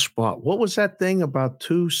 1 spot. What was that thing about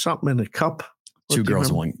 2 something in a cup? 2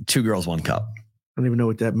 girls, 1 cup. I don't even know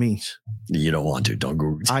what that means. You don't want to. Don't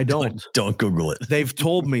Google it. I don't. Don't Google it. They've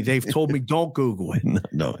told me don't Google it.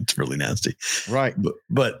 No, it's really nasty. Right.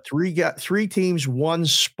 But 3 teams, 1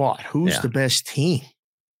 spot. Who's the best team?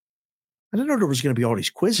 I didn't know there was going to be all these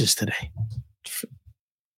quizzes today.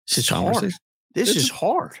 This is hard. This is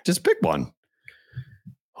hard. Just pick one.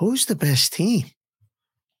 Who's the best team?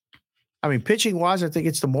 I mean, pitching wise, I think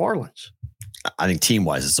it's the Marlins. I think team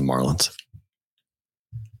wise, it's the Marlins.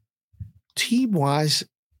 Team wise,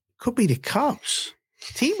 could be the Cubs.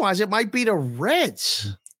 Team wise, it might be the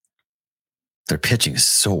Reds. Their pitching is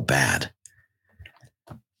so bad.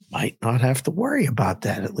 Might not have to worry about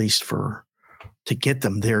that, at least to get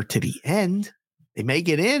them there to the end. They may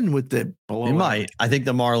get in with the below. They might. I think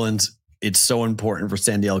the Marlins, it's so important for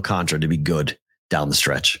Sandy Alcantara to be good down the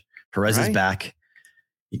stretch. Perez is back.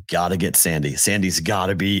 You got to get Sandy. Sandy's got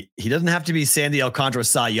to be, he doesn't have to be Sandy Alcantara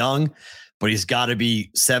Cy Young, but he's got to be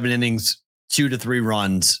 7 innings, 2 to 3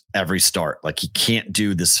 runs every start. Like he can't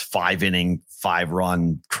do this 5 inning, 5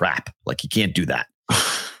 run crap. Like he can't do that.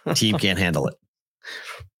 Team can't handle it.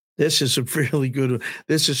 This is a really good.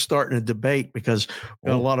 This is starting a debate because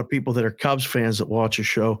we got a lot of people that are Cubs fans that watch a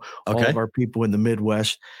show. All of our people in the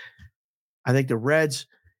Midwest. I think the Reds,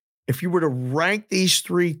 if you were to rank these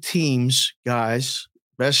 3 teams, guys,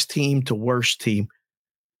 best team to worst team,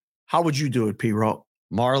 how would you do it, P-Rock?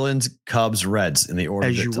 Marlins, Cubs, Reds in the order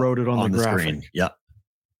as you wrote it on the graphic. Screen. Yep.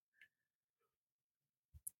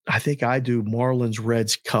 I think I do Marlins,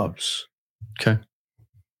 Reds, Cubs. Okay.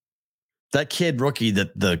 That kid rookie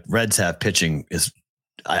that the Reds have pitching is,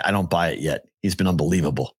 I don't buy it yet. He's been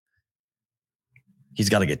unbelievable. He's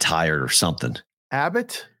got to get tired or something.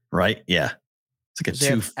 Abbott? Right? Yeah. It's like a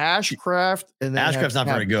 2. Ashcraft. And Ashcraft's not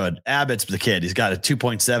very good. Abbott's the kid. He's got a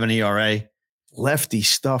 2.7 ERA. Lefty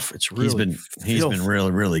stuff. It's really he's been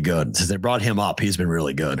really, really good. Since they brought him up, he's been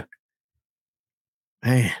really good.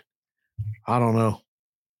 Man, I don't know.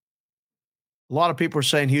 A lot of people are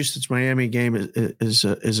saying Houston's Miami game is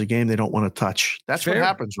a game they don't want to touch. That's what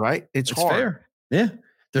happens, right? It's hard. Fair. Yeah.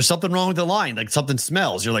 There's something wrong with the line. Like something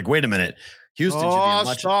smells. You're like, wait a minute. Houston should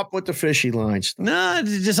be stop with the fishy lines. Nah,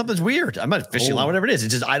 just something's weird. I'm not a fishy line, whatever it is.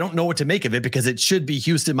 It's just I don't know what to make of it because it should be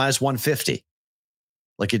Houston minus 150.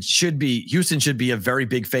 Like it should be, Houston should be a very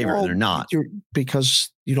big favorite. And they're not. Because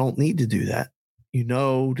you don't need to do that. You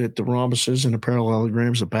know that the rhombuses and the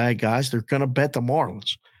parallelograms, the bad guys, they're going to bet the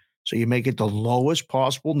Marlins. So you make it the lowest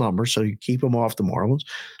possible number. So you keep them off the Marlins.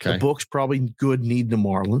 Okay. The book's probably good need the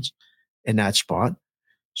Marlins in that spot.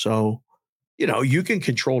 So, you can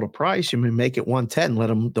control the price. You may make it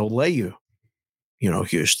 110, they'll lay you,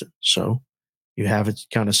 Houston. So you have it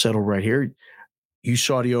kind of settled right here. You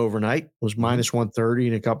saw the overnight was minus 130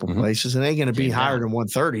 in a couple places, and it ain't going to be higher than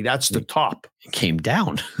 130. That's the top. It came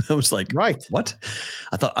down. I was like, right. What?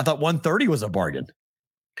 I thought 130 was a bargain.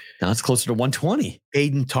 Now it's closer to 120.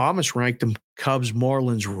 Aiden Thomas ranked them Cubs,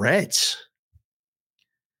 Marlins, Reds.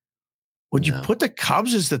 Would you put the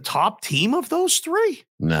Cubs as the top team of those 3?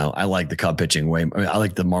 No, I like the Cub pitching I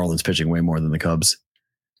like the Marlins pitching way more than the Cubs.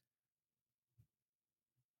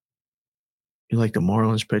 You like the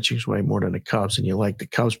Marlins pitching way more than the Cubs, and you like the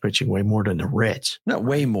Cubs pitching way more than the Reds. Not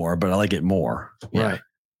way more, but I like it more. Yeah. Right.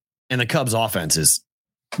 And the Cubs offense is,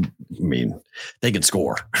 they can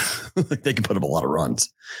score. They can put up a lot of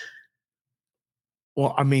runs.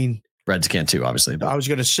 Well, Reds can too, obviously. I was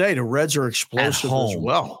going to say the Reds are explosive as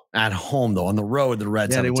well. At home, though, on the road, the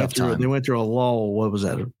Reds have a tough time. They went through a lull. What was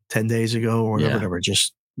that? 10 days ago or whatever. They were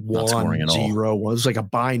just 1-0. Well, it was like a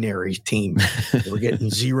binary team. They were getting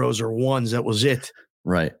zeros or ones. That was it.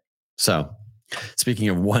 Right. So, speaking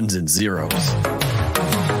of ones and zeros.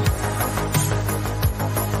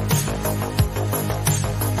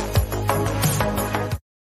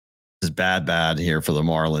 This is bad here for the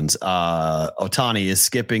Marlins. Ohtani is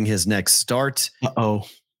skipping his next start. Uh-oh.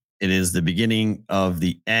 It is the beginning of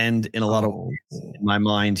the end in a lot of ways in my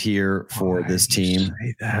mind here for this team.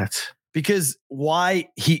 Say that. Because why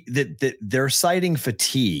they're citing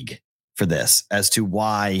fatigue for this as to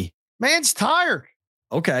why man's tired.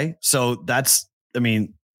 Okay. So that's,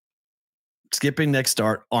 skipping next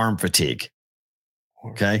start, arm fatigue.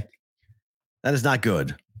 Okay. That is not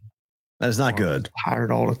good. That is not good.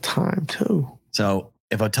 Tired all the time too. So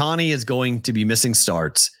if Ohtani is going to be missing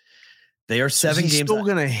starts, they are 7 games. He's still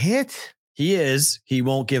going to hit. He is. He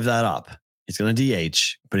won't give that up. He's going to DH,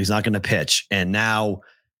 but he's not going to pitch. And now,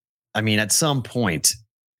 at some point,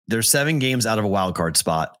 they're 7 games out of a wild card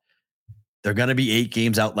spot. They're going to be 8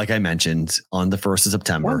 games out, like I mentioned, on the 1st of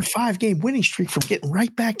September. 1 5-game winning streak from getting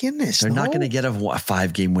right back in this. They're not going to get a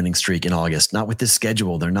 5-game winning streak in August. Not with this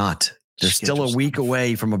schedule. They're not. They're still a week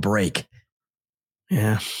away from a break.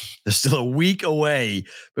 Yeah. They're still a week away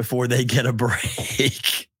before they get a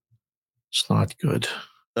break. It's not good.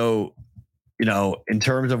 So, in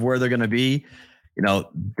terms of where they're going to be,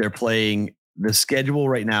 they're playing the schedule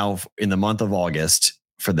right now in the month of August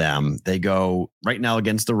for them. They go right now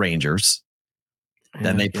against the Rangers.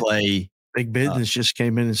 Then they play. Big Business just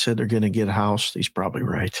came in and said they're going to get housed. He's probably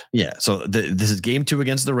right. Yeah. So this is game 2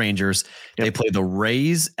 against the Rangers. Yep. They play the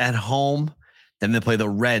Rays at home. Then they play the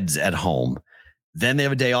Reds at home. Then they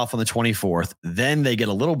have a day off on the 24th. Then they get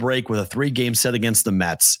a little break with a 3-game set against the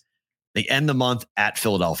Mets. They end the month at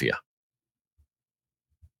Philadelphia.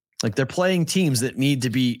 Like, they're playing teams that need to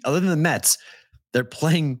be, other than the Mets, they're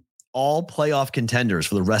playing all playoff contenders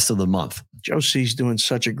for the rest of the month. Joe C's doing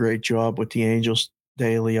such a great job with the Angels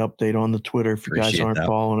daily update on the Twitter. If you guys aren't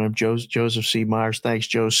following him, Joseph C. Myers. Thanks,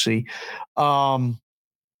 Joe C.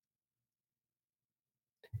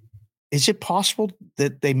 Is it possible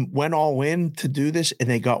that they went all in to do this and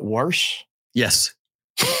they got worse? Yes.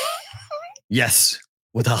 Yes.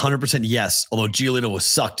 With 100% yes. Although Giolito was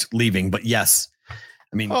sucked leaving, but yes.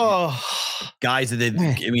 I mean, guys that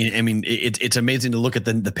it's amazing to look at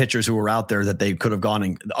the pitchers who were out there that they could have gone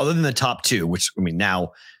in, other than the top 2, which,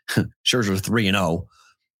 now Scherzer 3-0.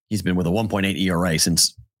 He's been with a 1.8 ERA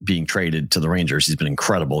since being traded to the Rangers. He's been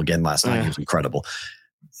incredible. Again, last night he was incredible.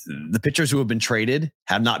 The pitchers who have been traded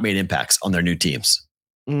have not made impacts on their new teams.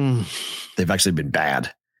 They've actually been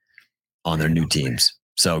bad on their new teams.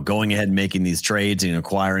 So going ahead and making these trades and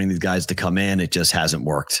acquiring these guys to come in, it just hasn't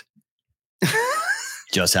worked.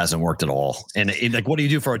 Just hasn't worked at all. And like, what do you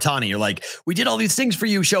do for Ohtani? You're like, we did all these things for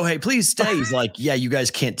you, Shohei. Please stay. He's like, yeah, you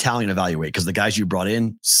guys can't talent evaluate because the guys you brought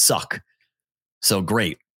in suck. So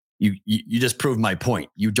great. You just proved my point.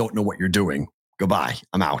 You don't know what you're doing. Goodbye.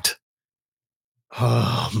 I'm out.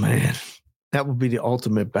 Oh, man. That would be the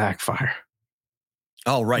ultimate backfire.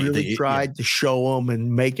 Oh, right. Really tried to show them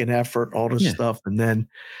and make an effort, all this stuff. And then,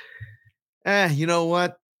 you know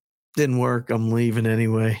what? Didn't work. I'm leaving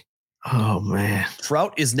anyway. Oh, man.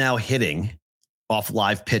 Trout is now hitting off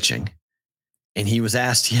live pitching. And he was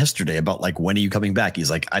asked yesterday about, like, when are you coming back? He's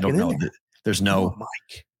like, I don't know.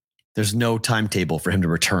 There's no timetable for him to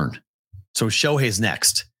return. So Shohei's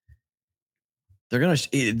next. They're going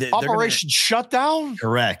to Operation Shutdown.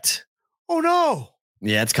 Correct. Oh no.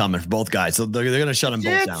 Yeah, it's coming for both guys. So they're going to shut them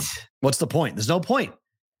both down. What's the point? There's no point.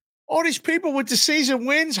 All these people with the season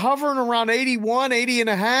wins hovering around 81, 80 and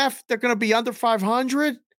a half. They're going to be under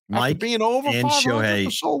 500. Mike after being over and 500 Shohei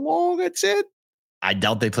for so long. That's it. I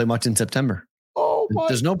doubt they play much in September. Oh my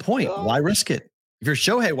There's no point. God. Why risk it? If you're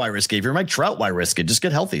Shohei, why risk it? If you're Mike Trout, why risk it? Just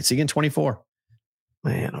get healthy. See you in 24.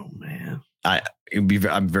 Man, oh man.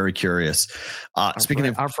 I'm very curious. Speaking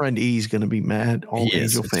of our friend E is going to be mad. All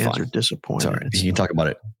Angel fans are disappointed. Sorry. He can talk about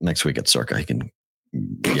it next week at Circa. He can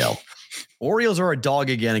yell. Orioles are a dog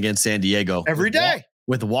again against San Diego. Every day.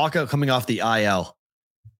 With Waka coming off the IL.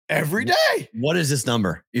 Every day. What is this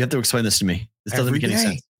number? You have to explain this to me. This doesn't make any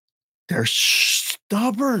sense. They're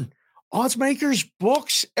stubborn. Odds makers,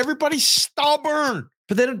 books, everybody's stubborn.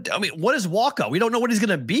 But they don't. I mean, what is Waka? We don't know what he's going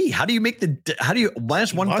to be. How do you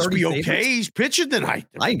minus 130? Must be okay. He's pitching tonight.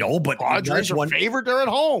 I know, but Padres are favored. They're at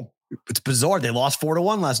home. It's bizarre. They lost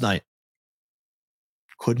 4-1 last night.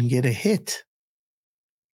 Couldn't get a hit.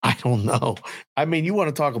 I don't know. I mean, you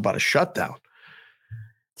want to talk about a shutdown.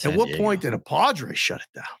 At what point did a Padres shut it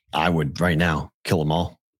down? I would right now kill them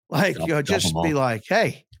all. Like, just be like,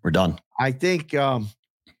 hey, we're done. I think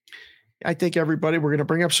everybody, we're going to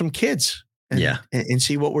bring up some kids and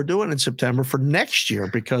see what we're doing in September for next year,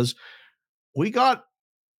 because we got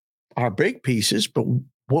our big pieces, but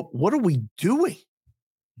what are we doing?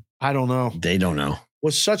 I don't know. They don't know.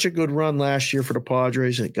 Was such a good run last year for the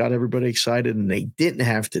Padres, and it got everybody excited, and they didn't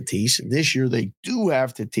have Tatis. And this year they do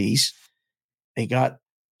have Tatis. They got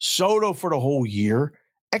Soto for the whole year.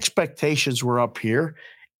 Expectations were up here.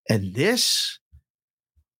 And this,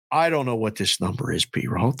 I don't know what this number is,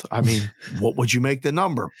 P-Roth. I mean, what would you make the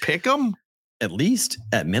number? Pick 'em? At least,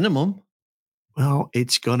 at minimum. Well,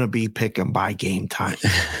 it's going to be pick 'em by game time.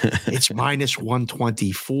 It's minus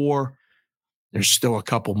 124. There's still a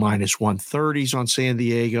couple minus 130s on San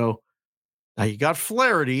Diego. Now, you got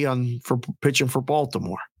Flaherty for pitching for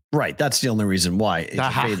Baltimore. Right. That's the only reason why.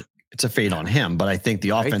 It's a fade on him. But I think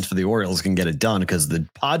the offense for the Orioles can get it done because the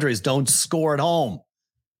Padres don't score at home.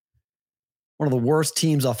 One of the worst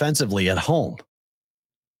teams offensively at home.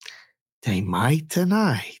 They might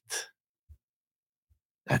tonight.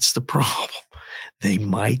 That's the problem. They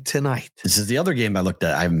might tonight. This is the other game I looked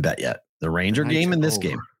at. I haven't bet yet. The Ranger game and this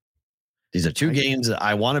game. These are two games that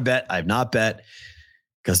I want to bet. I've not bet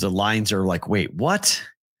because the lines are like, wait, what?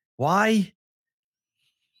 Why?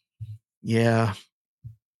 Yeah.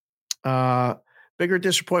 Bigger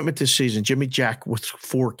disappointment this season. Jimmy Jack with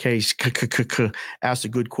 4Ks asked a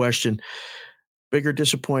good question. Bigger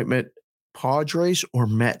disappointment, Padres or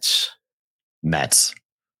Mets? Mets.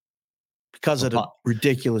 Because of the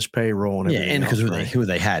ridiculous payroll and everything. Yeah, and because who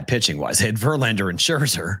they had pitching wise. They had Verlander and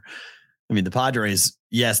Scherzer. I mean, the Padres,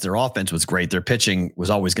 yes, their offense was great. Their pitching was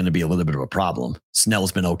always going to be a little bit of a problem.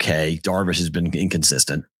 Snell's been okay. Darvish has been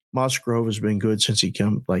inconsistent. Musgrove has been good since he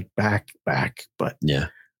came back. But yeah,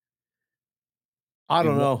 I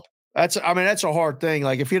don't know. That's a hard thing.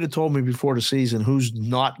 Like if you'd have told me before the season who's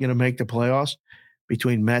not going to make the playoffs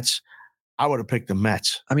between Mets, I would have picked the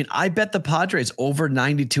Mets. I mean, I bet the Padres over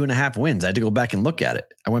 92.5 wins. I had to go back and look at it.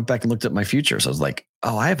 I went back and looked at my futures. I was like,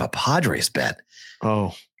 oh, I have a Padres bet.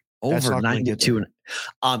 Oh, over 92.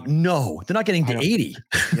 No, they're not getting to 80.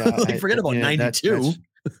 Yeah, forget about 92.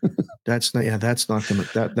 That's not going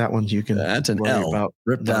to, that one you can. That's an L. About.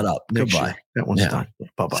 Rip that up. Goodbye. Year. That one's done.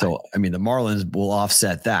 Bye-bye. So, I mean, the Marlins will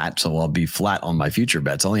offset that. So I'll be flat on my future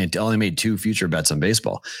bets. I only made 2 future bets on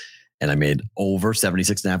baseball. And I made over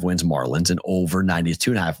 76.5 wins Marlins and over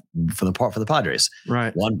 92.5 for the Padres.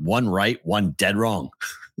 Right. One right, one dead wrong.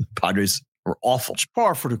 Padres were awful. It's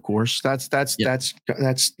par for the course. That's that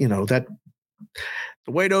the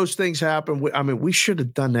way those things happen. I mean, we should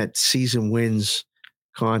have done that season wins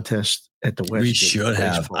contest at the West. We should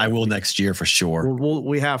have. I will next year for sure.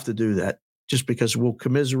 We have to do that. Just because we'll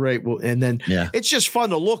commiserate, and then it's just fun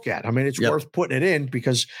to look at. I mean, it's worth putting it in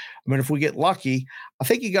because, I mean, if we get lucky, I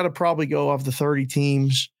think you got to probably go of the 30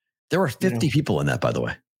 teams. There were 50 people in that, by the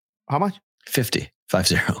way. How much? 50.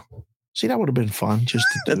 See, that would have been fun. Just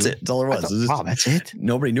to that's it. That's all there was. Wow, that's it.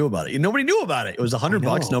 Nobody knew about it. Nobody knew about it. It was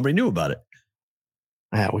 $100. Nobody knew about it.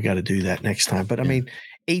 Yeah, we got to do that next time. But I mean,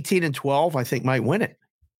 18 and 12, I think might win it.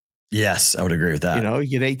 Yes, I would agree with that.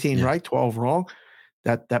 You get 18 right, 12 wrong.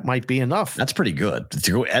 That might be enough. That's pretty good.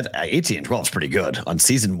 To go at 18 and 12 is pretty good. On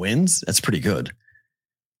season wins, that's pretty good.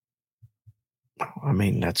 I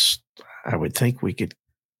mean, I would think we could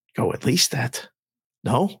go at least that.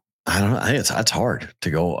 No? I don't know. I think that's hard to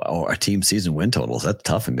go a team season win totals. That's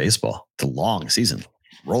tough in baseball. It's a long season.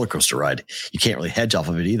 Roller coaster ride. You can't really hedge off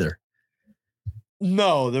of it either.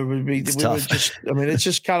 No, there would be. It's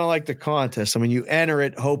just kind of like the contest. I mean, you enter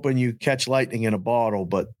it hoping you catch lightning in a bottle,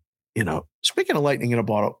 but speaking of lightning in a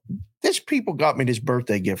bottle, this people got me this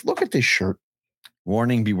birthday gift. Look at this shirt.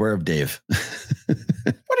 Warning, beware of Dave.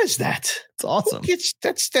 What is that? It's awesome.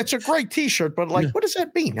 That's a great t-shirt, but what does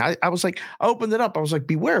that mean? I was like, I opened it up. I was like,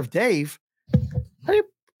 beware of Dave. How do you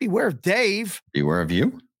beware of Dave? Beware of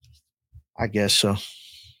you? I guess so.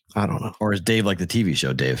 I don't know. Or is Dave like the TV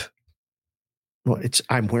show Dave? Well,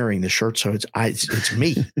 I'm wearing the shirt, so it's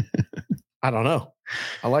me. I don't know.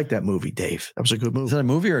 I like that movie, Dave. That was a good movie. Is that a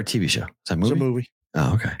movie or a TV show? Is that a movie? It's a movie.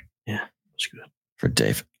 Oh, okay. Yeah, it's good. For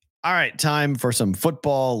Dave. All right, time for some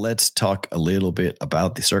football. Let's talk a little bit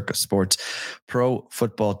about the Circa Sports Pro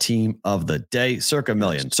Football Team of the Day. Circa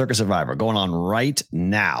Million, Circa Survivor, going on right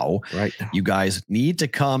now. Right now. You guys need to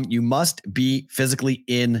come. You must be physically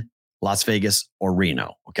in Las Vegas or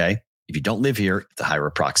Reno, okay? If you don't live here, it's a hire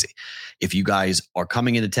a proxy. If you guys are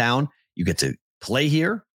coming into town, you get to play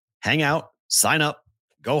here, hang out, sign up,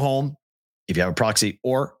 go home if you have a proxy,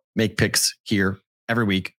 or make picks here every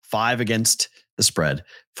week. 5 against the spread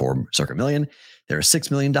for Circa Million. There are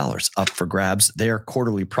 $6 million up for grabs. There are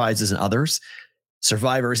quarterly prizes and others.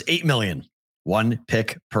 Survivor is $8 million. 1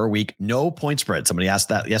 pick per week. No point spread. Somebody asked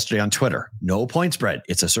that yesterday on Twitter. No point spread.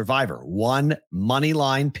 It's a Survivor. 1 money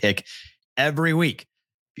line pick every week.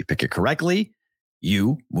 If you pick it correctly,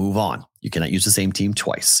 you move on. You cannot use the same team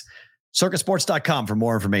twice. Circasports.com for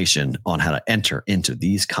more information on how to enter into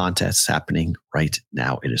these contests happening right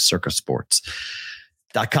now. It is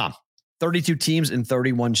circasports.com. 32 teams in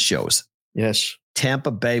 31 shows. Yes.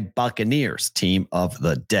 Tampa Bay Buccaneers, team of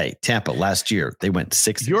the day. Tampa last year, they went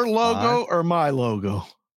 6. Your logo or my logo?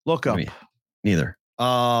 Look up. Neither.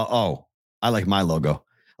 I like my logo.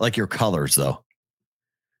 I like your colors though.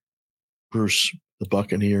 Bruce, the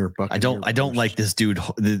Buccaneer. I don't like this dude.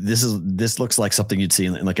 This looks like something you'd see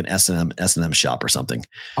in like an S&M shop or something.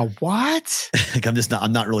 A what? Like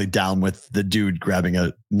I'm not really down with the dude grabbing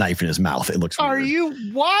a knife in his mouth. It looks Are weird.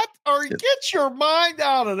 You what? Or get your mind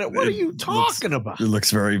out of it. What are you talking about? It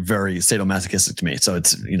looks very, very sadomasochistic to me. So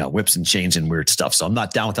it's, whips and chains and weird stuff. So I'm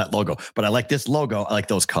not down with that logo, but I like this logo. I like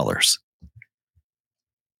those colors.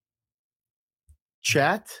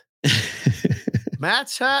 Chat.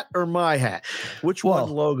 Matt's hat or my hat? Which one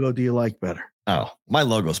logo do you like better? Oh, my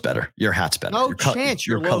logo's better. Your hat's better. No chance.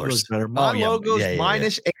 Your logo's better. My logo's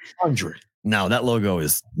minus 800. No, that logo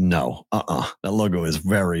is no. That logo is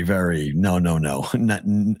very, very no. I'm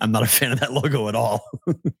not a fan of that logo at all.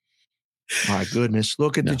 My goodness.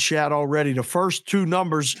 Look at the chat already. The first two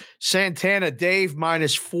numbers, Santana Dave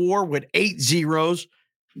 -4 with 8 zeros.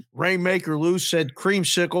 Rainmaker Lou said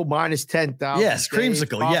creamsicle minus 10,000. Yes,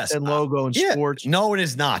 creamsicle. Yes. And logo in sports. No, it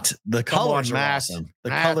is not. The colors are awesome.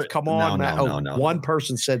 The color. Come on, Matt. No. One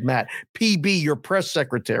person said, Matt, PB, your press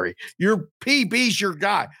secretary. Your PB's your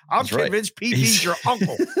guy. I'm convinced PB's your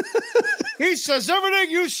uncle. He says everything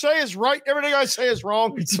you say is right. Everything I say is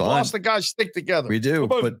wrong. It's you boss the guys stick together. We do.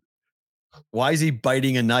 But why is he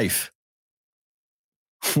biting a knife?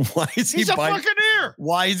 Why is He's a buccaneer.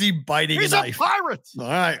 Why is he biting a knife? He's a pirate. All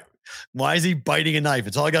right. Why is he biting a knife?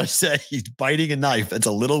 It's all I gotta say. He's biting a knife. It's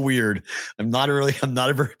a little weird. I'm not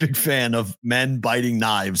a very big fan of men biting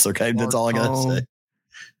knives. Okay, that's all I gotta say.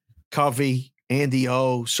 Covey, Andy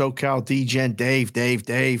O, SoCal DGen, Dave,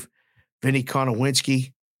 Vinny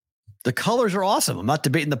Konowinski. The colors are awesome. I'm not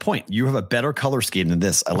debating the point. You have a better color scheme than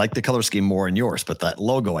this. I like the color scheme more in yours, but that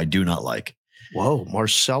logo I do not like. Whoa,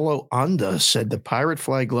 Marcelo Anda said the pirate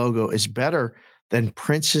flag logo is better than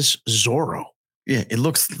Princess Zorro. Yeah, it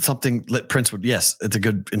looks something that Prince would. Yes, it's a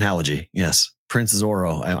good analogy. Yes, Prince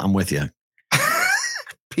Zorro. I'm with you.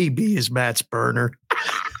 PB is Matt's burner.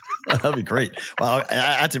 That'd be great. Well,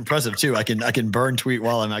 that's impressive too. I can burn tweet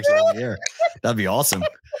while I'm actually on the air. That'd be awesome.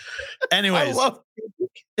 Anyways,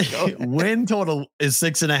 win total is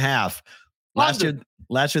 6.5. Last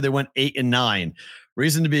year they went 8 and 9.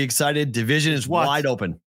 Reason to be excited. Division is wide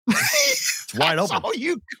open. It's wide open. That's all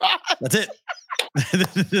you got. That's it.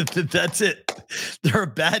 That's it. They're a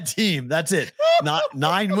bad team. That's it. Not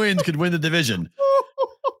 9 wins could win the division.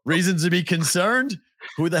 Reasons to be concerned.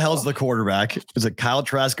 Who the hell's the quarterback? Is it Kyle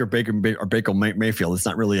Trask or Baker Mayfield? It's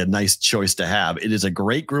not really a nice choice to have. It is a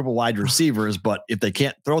great group of wide receivers, but if they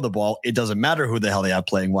can't throw the ball, it doesn't matter who the hell they have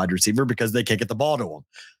playing wide receiver because they can't get the ball to them.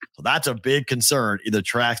 So that's a big concern, either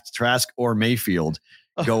Trask or Mayfield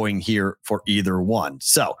going here for either one.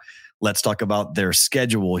 So let's talk about their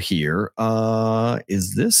schedule here. Did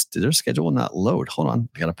their schedule not load? Hold on.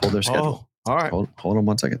 I got to pull their schedule. All right. Hold on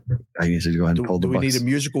 1 second. I need to go ahead and pull the Do we need a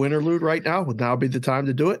musical interlude right now? Would now be the time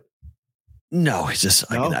to do it? No, it's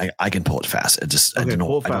just I can pull it fast. It just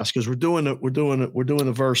pull it fast because we're doing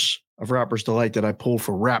the verse of Rapper's Delight that I pulled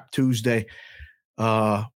for Rap Tuesday.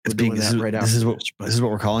 We're doing that right after. This is what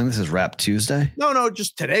we're calling this. Is Rap Tuesday? No,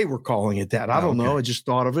 just today we're calling it that. I don't know. I just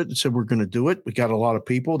thought of it and said we're going to do it. We got a lot of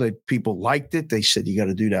people. People liked it. They said you got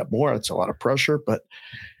to do that more. It's a lot of pressure, but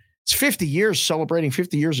it's 50 years, celebrating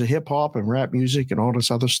 50 years of hip hop and rap music and all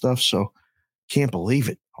this other stuff. So can't believe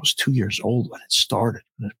it. I was 2 years old when it started.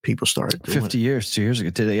 And people started doing 50 years, 2 years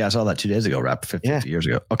ago. Today, I saw that 2 days ago. Rap 50 years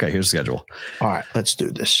ago. Okay, here's the schedule. All right, let's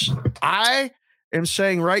do this. I am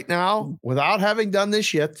saying right now, without having done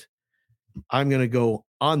this yet, I'm going to go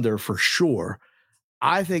under for sure.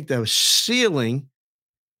 I think the ceiling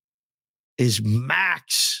is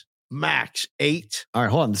max 8. All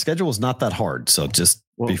right, hold on. The schedule is not that hard. So just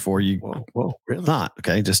before you, really? Not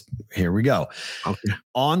okay. Just here we go. Okay.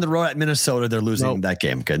 On the road at Minnesota, they're losing that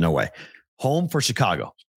game. Okay, no way. Home for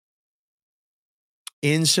Chicago.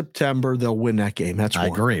 In September, they'll win that game. I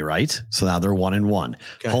agree, right? So now they're 1-1.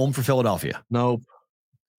 Okay. Home for Philadelphia. Nope.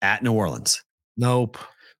 At New Orleans. Nope.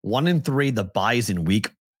 1-3. The bye's in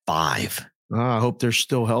week 5. I hope they're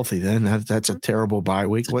still healthy then. That's a terrible bye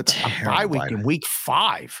week. What's a bye week in week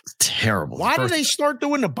 5? It's terrible. Why do they start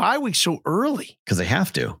doing the bye week so early? Because they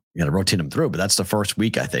have to. You got to rotate them through, but that's the first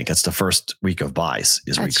week, I think. That's the first week of buys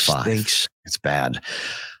is week 5. Stinks. It's bad.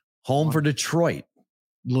 Home for Detroit.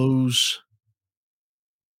 Lose.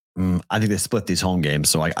 I think they split these home games,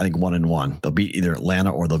 so I think 1-1. They'll beat either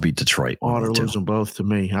Atlanta or they'll beat Detroit. They're losing both to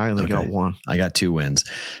me. I only got 1. I got 2 wins.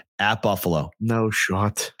 At Buffalo. No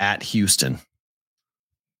shot. At Houston.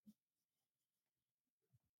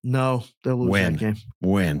 No, they'll lose that game.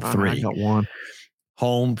 Win. 3. I got 1.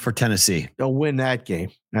 Home for Tennessee. They'll win that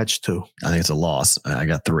game. That's 2. I think it's a loss. I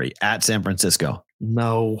got 3. At San Francisco.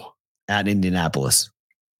 No. At Indianapolis.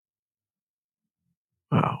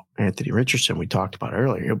 Oh, Anthony Richardson, we talked about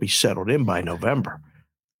earlier. He'll be settled in by November.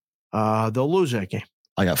 They'll lose that game.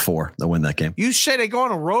 I got 4. They'll win that game. You say they go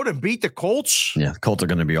on a road and beat the Colts? Yeah, the Colts are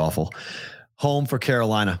going to be awful. Home for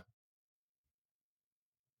Carolina.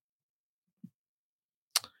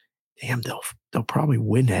 Damn, they'll probably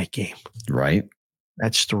win that game. Right.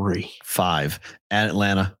 That's 3. 5. At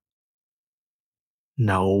Atlanta.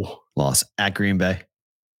 No. Loss. At Green Bay.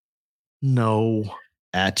 No.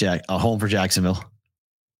 At home for Jacksonville.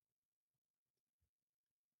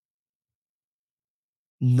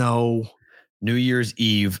 No. New Year's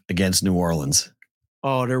Eve against New Orleans.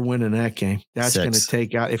 Oh, they're winning that game. That's going to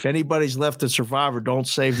take out. If anybody's left a Survivor, don't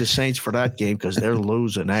save the Saints for that game because they're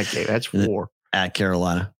losing that game. That's 4. At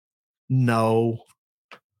Carolina. No.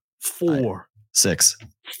 4. 6.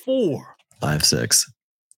 4. 5, 6.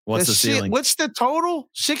 What's the ceiling? What's the total?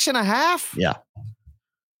 6.5? Yeah.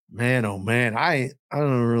 Man, oh man. I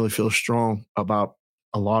don't really feel strong about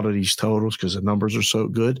a lot of these totals because the numbers are so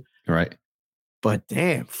good. Right. But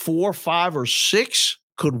damn, 4, 5, or 6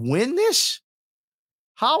 could win this?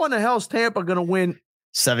 How in the hell is Tampa going to win?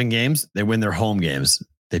 7 games. They win their home games.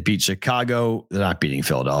 They beat Chicago. They're not beating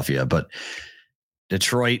Philadelphia, but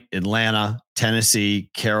Detroit, Atlanta, Tennessee,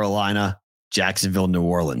 Carolina, Jacksonville, New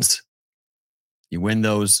Orleans. You win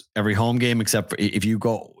those every home game, except for if you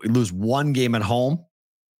lose one game at home,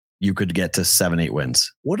 you could get to 7, 8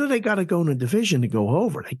 wins. What do they got to go in the division to go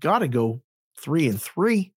over? They got to go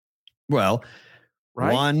 3-3. Well,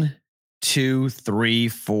 right? 1, 2, 3,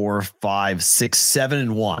 4, 5, 6,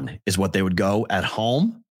 7, 1 is what they would go at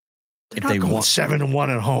home. If they won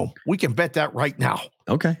 7-1 at home, we can bet that right now.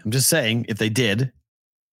 Okay, I'm just saying if they did,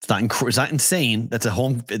 it's not insane. That's a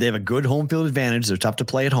home. They have a good home field advantage. They're tough to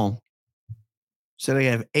play at home. So they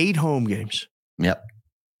have 8 home games. Yep.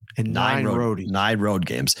 And 9 road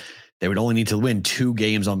games. They would only need to win 2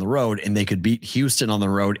 games on the road, and they could beat Houston on the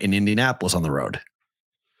road and Indianapolis on the road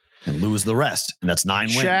and lose the rest. And that's 9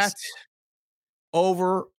 wins.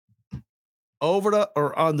 Over the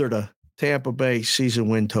or under the Tampa Bay season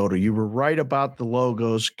win total. You were right about the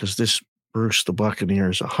logos because this Bruce the Buccaneer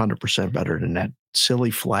is 100% better than that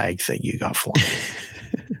silly flag thing you got flying.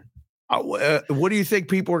 What do you think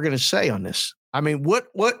people are going to say on this? I mean, what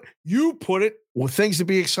you put it with things to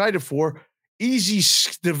be excited for? Easy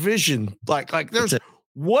division, like there's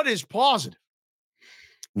what is positive?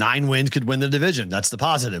 9 wins could win the division. That's the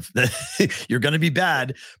positive. You're going to be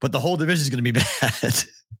bad, but the whole division is going to be bad.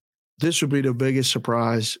 This would be the biggest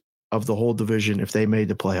surprise of the whole division if they made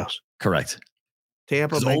the playoffs. Correct.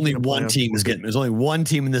 Tampa. There's only one team There's only one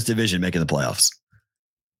team in this division making the playoffs.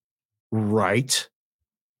 Right.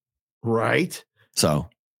 So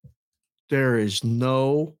there is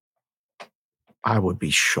no. I would be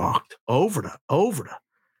shocked. Over the.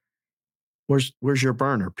 Where's your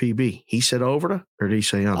burner? PB. He said over the, or did he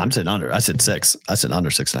say under? I'm saying under. I said 6. I said under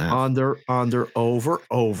 6.5. Under, over,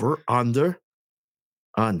 under.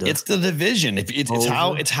 It's the division. It's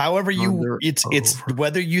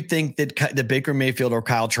whether you think that the Baker Mayfield or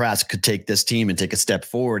Kyle Trask could take this team and take a step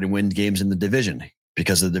forward and win games in the division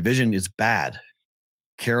because the division is bad.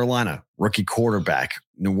 Carolina, rookie quarterback.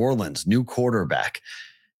 New Orleans, new quarterback.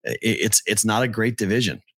 It's not a great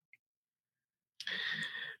division.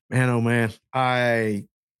 Man, oh man, I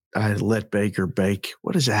let Baker bake.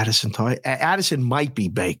 What is Addison talking? Addison might be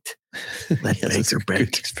baked. Let Baker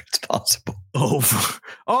bake. It's possible. Over.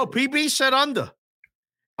 Oh, PB said under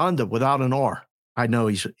without an R. I know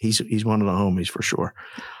he's one of the homies for sure.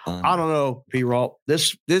 I don't know, P-Roll.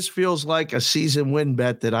 This feels like a season win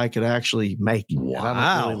bet that I could actually make. Wow.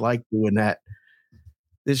 I don't really like doing that.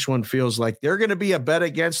 This one feels like they're going to be a bet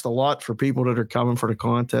against a lot for people that are coming for the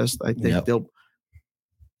contest. I think they'll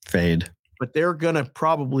fade, but they're going to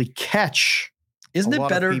probably catch. Isn't it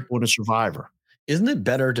better people in a Survivor? Isn't it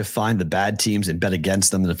better to find the bad teams and bet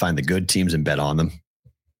against them than to find the good teams and bet on them?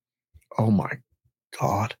 Oh my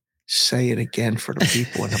God. Say it again for the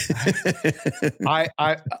people in the back.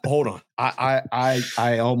 I hold on.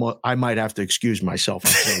 I might have to excuse myself.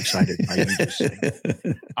 I'm so excited.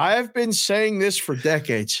 I have been saying this for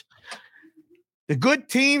decades. The good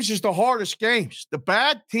teams is the hardest games. The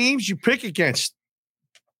bad teams you pick against.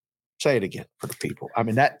 Say it again for the people. I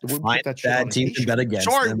mean, we'll put that shit on a t-shirt. Bet against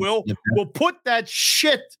Sorry, them. We'll put that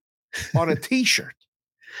shit on a t-shirt.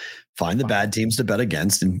 Find the bad teams to bet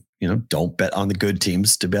against and, don't bet on the good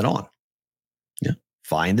teams to bet on. Yeah.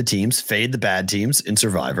 Find the teams, fade the bad teams in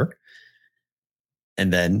Survivor,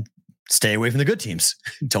 and then stay away from the good teams.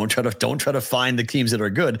 Don't try to find the teams that are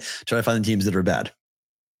good. Try to find the teams that are bad.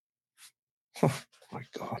 Oh my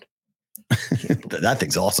God. That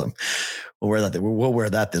thing's awesome. We'll wear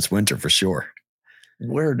that this winter for sure.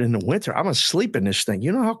 Wear it in the winter. I'm asleep in this thing.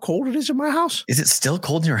 You know how cold it is in my house? Is it still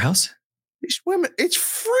cold in your house? These women, it's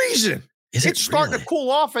freezing. It's starting to cool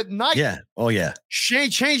off at night. Yeah. Oh, yeah.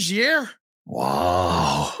 Change the air.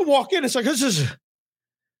 Wow. I walk in. It's like, this is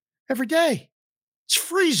every day. It's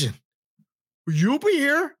freezing. You'll be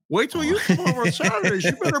here. Wait till you come over on Saturdays.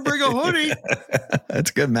 You better bring a hoodie. That's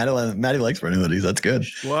good. Maddie likes wearing hoodies. That's good.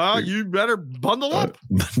 Well, you better bundle up.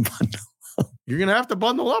 You're going to have to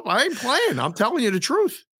bundle up. I ain't playing. I'm telling you the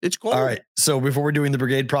truth. It's cold. All right. So before we're doing the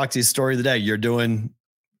Brigade Proxy story of the day, you're doing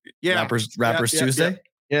Rappers Tuesday?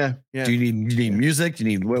 Yeah. Do you need music? Do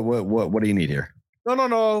you need what do you need here?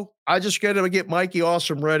 No. I just got to get Mikey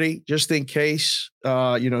Awesome ready just in case, he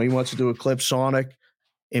wants to do a clip Sonic.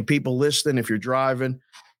 And people listening, if you're driving,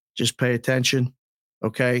 just pay attention.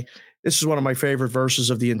 Okay. This is one of my favorite verses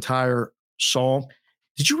of the entire song.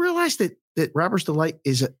 Did you realize that Rapper's Delight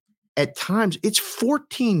is at times it's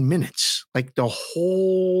 14 minutes, like the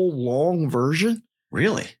whole long version?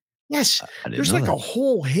 Really? Yes. There's like a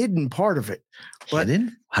whole hidden part of it. But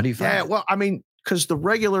hidden? How do you find it? Well, I mean, because the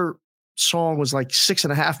regular song was like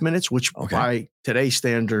 6.5 minutes, which by today's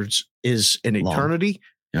standards is an eternity.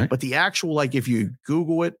 Right. But the actual, like, if you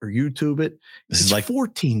Google it or YouTube it, this it's is like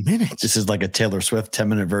 14 minutes. This is like a Taylor Swift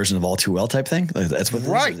 10-minute version of All Too Well type thing. That's what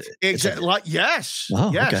right. Exactly. Like, yes.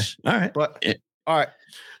 Oh, yes. Okay. All right. But all right.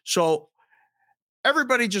 So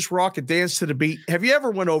everybody just rock and dance to the beat. Have you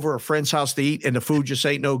ever went over a friend's house to eat and the food just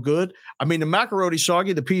ain't no good? I mean, the macaroni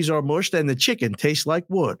soggy, the peas are mushed, and the chicken tastes like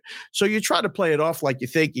wood. So you try to play it off like you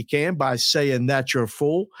think you can by saying that you're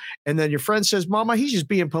full. And then your friend says, Mama, he's just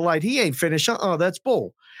being polite. He ain't finished. That's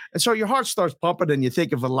bull. And so your heart starts pumping and you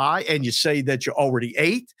think of a lie and you say that you already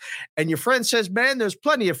ate. And your friend says, man, there's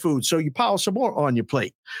plenty of food. So you pile some more on your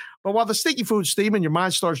plate. But while the sticky food's steaming, your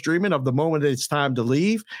mind starts dreaming of the moment that it's time to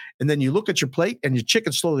leave. And then you look at your plate and your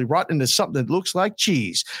chicken slowly rotten into something that looks like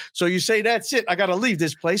cheese. So you say, that's it. I got to leave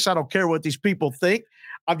this place. I don't care what these people think.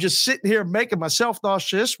 I'm just sitting here making myself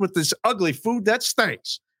nauseous with this ugly food that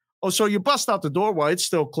stinks. Oh, so you bust out the door while it's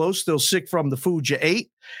still closed, still sick from the food you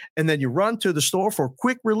ate. And then you run to the store for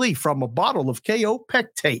quick relief from a bottle of KO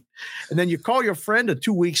Pectate. And then you call your friend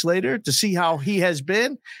 2 weeks later to see how he has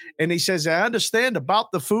been. And he says, I understand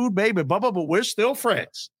about the food, baby, Bubba, but we're still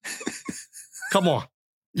friends. Come on.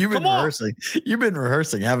 You've been rehearsing. You've been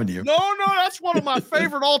rehearsing, haven't you? No, that's one of my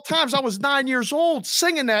favorite all times. I was 9 years old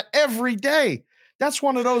singing that every day. That's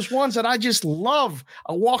one of those ones that I just love.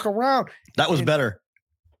 I walk around. That was better.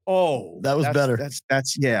 Oh, that was better.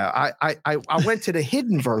 That's yeah. I went to the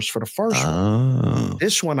hidden verse for the first one.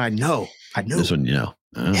 This one I knew. This one, yeah.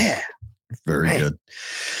 Very good.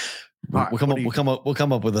 We'll come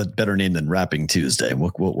up with a better name than Rapping Tuesday.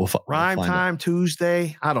 We'll Rhyme Time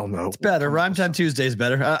Tuesday. I don't know. It's better. Rhyme Time Tuesday is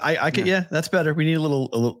better. I could. Yeah, that's better. We need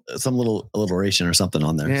some little alliteration or something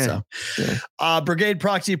on there. Yeah. So, Brigade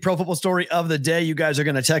Proxy Pro Football Story of the Day. You guys are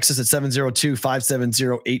going to text us at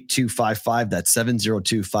 702-570-8255. That's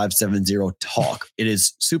 702-570-TALK. It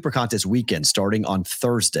is Super Contest weekend starting on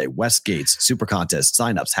Thursday. Westgate's Super Contest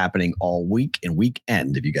signups happening all week and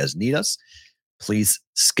weekend. If you guys need us, please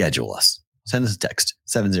schedule us. Send us a text,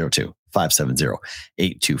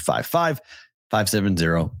 702-570-8255.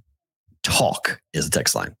 570-TALK is the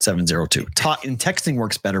text line, 702. Talk, and texting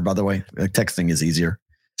works better, by the way. Texting is easier.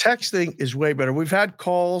 Texting is way better. We've had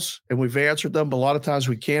calls and we've answered them, but a lot of times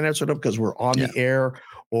we can't answer them because we're on the air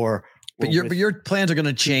or... But your plans are going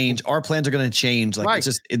to change. Our plans are going to change. Like, it's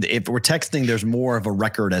just, if we're texting, there's more of a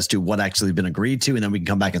record as to what actually been agreed to. And then we can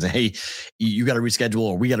come back and say, hey, you got to reschedule,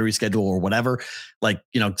 or we got to reschedule, or whatever. Like,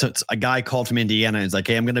 a guy called from Indiana and is like,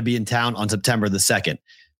 hey, I'm going to be in town on September the 2nd. I'm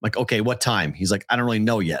like, okay, what time? He's like, I don't really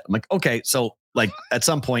know yet. I'm like, okay. So like at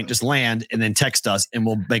some point just land and then text us and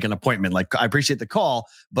we'll make an appointment. Like, I appreciate the call,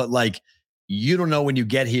 but like, you don't know when you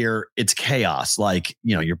get here, it's chaos. Like,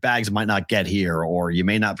 your bags might not get here, or you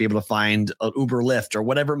may not be able to find an Uber Lyft or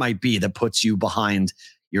whatever it might be that puts you behind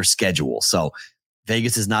your schedule. So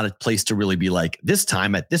Vegas is not a place to really be like, this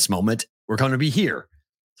time at this moment, we're going to be here.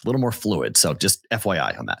 It's a little more fluid. So just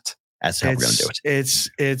FYI on that. That's how we're going to do it.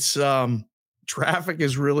 It's traffic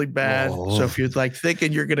is really bad. Whoa. So if you're like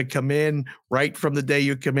thinking you're going to come in right from the day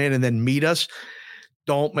you come in and then meet us,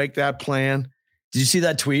 don't make that plan. Did you see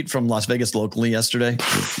that tweet from Las Vegas locally yesterday,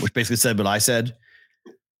 which basically said what I said?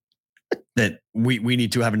 That we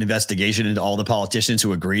need to have an investigation into all the politicians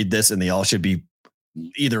who agreed this, and they all should be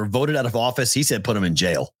either voted out of office. He said put them in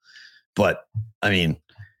jail. But I mean,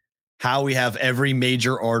 how we have every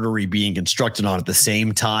major artery being constructed on at the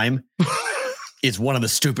same time is one of the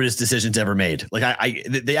stupidest decisions ever made. Like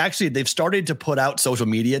they've started to put out social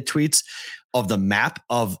media tweets of the map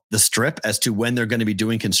of the strip as to when they're going to be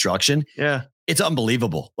doing construction. Yeah. It's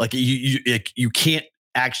unbelievable. Like you can't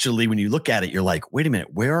actually, when you look at it, you're like, wait a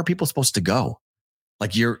minute, where are people supposed to go?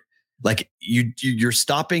 Like you're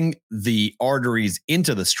stopping the arteries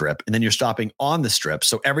into the strip, and then you're stopping on the strip.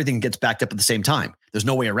 So everything gets backed up at the same time. There's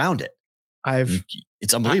no way around it.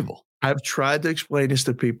 It's unbelievable. I've tried to explain this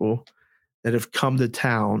to people that have come to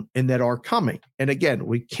town and that are coming. And again,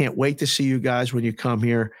 we can't wait to see you guys when you come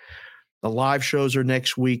here. The live shows are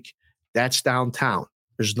next week. That's downtown.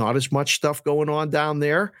 There's not as much stuff going on down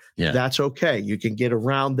there. Yeah. That's okay. You can get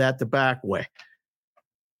around that the back way.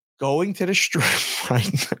 going to the strip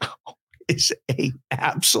right now is a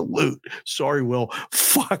absolute, sorry, Will,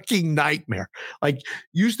 fucking nightmare. Like,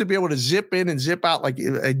 used to be able to zip in and zip out. Like,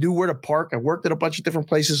 I knew where to park. I worked at a bunch of different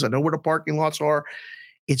places. I know where the parking lots are.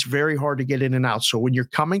 It's very hard to get in and out. So when you're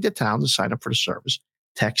coming to town to sign up for the service,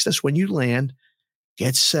 text us when you land,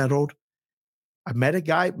 get settled. I met a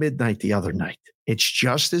guy at midnight the other night. It's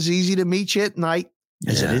just as easy to meet you at night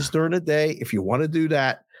as it is during the day if you want to do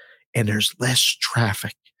that. And there's less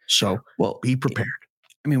traffic. So be prepared.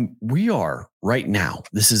 I mean, we are right now,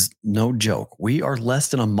 this is no joke. We are less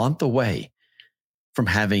than a month away from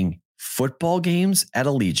having football games at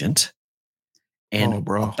Allegiant and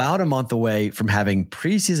about a month away from having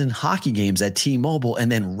preseason hockey games at T-Mobile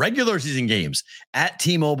and then regular season games at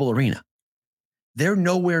T-Mobile Arena. They're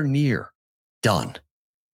nowhere near done.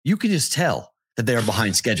 You can just tell that they are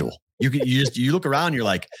behind schedule. You look around, you're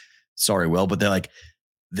like, sorry, Will, but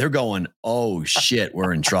they're going, oh shit,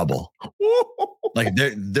 we're in trouble. Like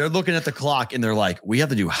they're looking at the clock and they're like, we have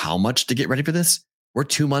to do how much to get ready for this? We're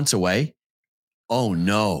 2 months away. Oh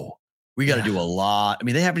no, we got to do a lot. I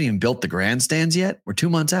mean, they haven't even built the grandstands yet. We're 2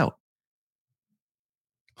 months out.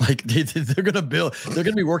 Like they're going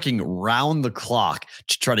to be working round the clock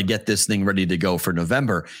to try to get this thing ready to go for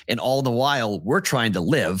November. And all the while we're trying to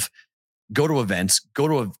live, go to events, go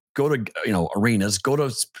to arenas, go to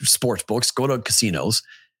sports books, go to casinos.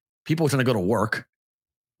 People are trying to go to work.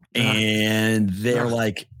 And they're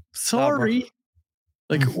like, sorry.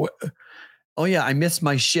 Like, what? Oh, yeah, I missed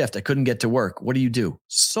my shift. I couldn't get to work. What do you do?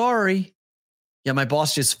 Sorry. Yeah, my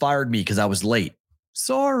boss just fired me because I was late.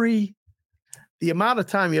 Sorry. The amount of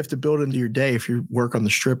time you have to build into your day if you work on the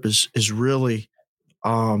strip is really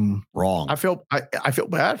wrong. I feel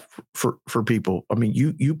bad for people. I mean,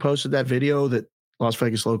 you posted that video that Las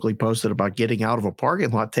Vegas Locally posted about getting out of a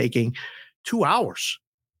parking lot, taking 2 hours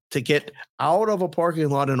to get out of a parking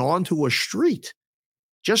lot and onto a street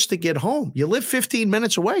just to get home. You live 15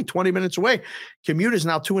 minutes away, 20 minutes away. Commute is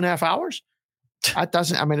now 2.5 hours.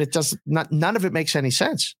 None of it makes any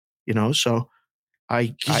sense, So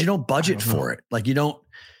you don't budget for it. Like you don't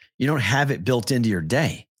have it built into your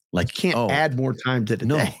day. Like you can't add more time to the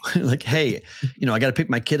day. Like, hey, I got to pick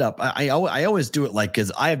my kid up. I always do it like,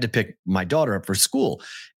 cause I have to pick my daughter up for school.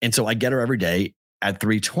 And so I get her every day at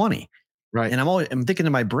 3:20. Right. And I'm thinking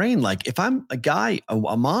in my brain, like if I'm a guy,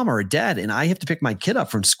 a mom or a dad, and I have to pick my kid up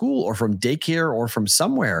from school or from daycare or from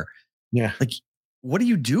somewhere. Yeah. Like, what do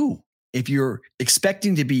you do if you're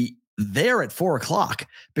expecting to be there at 4:00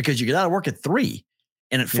 because you get out of work at 3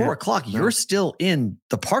 and at 4:00, you're still in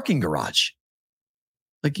the parking garage?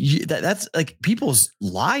 Like that's like people's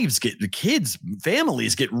lives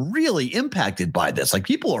families get really impacted by this. Like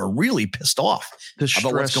people are really pissed off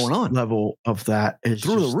about what's going on. Level of that is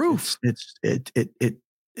through the roof. It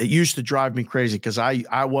used to drive me crazy because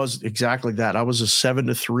I was exactly that. I was a 7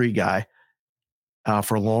 to 3 guy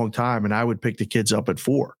for a long time, and I would pick the kids up at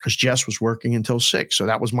 4 because Jess was working until 6, so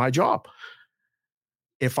that was my job.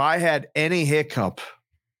 If I had any hiccup,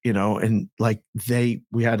 and like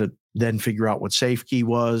we had to then figure out what safe key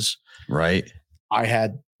was. Right. I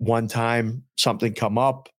had one time something come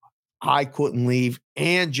up. I couldn't leave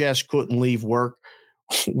and Jess couldn't leave work.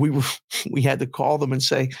 We had to call them and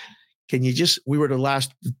say, can you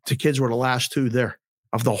the kids were the last 2 there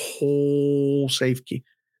of the whole safe key,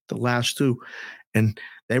 the last 2. And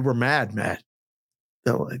they were mad.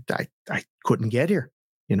 They're like, I couldn't get here.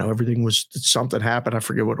 Everything was, something happened. I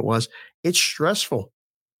forget what it was. It's stressful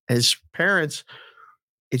as parents.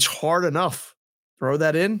 It's hard enough. Throw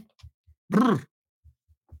that in. Brr.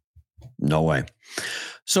 No way.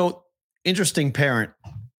 So interesting parent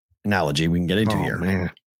analogy we can get into here. Man.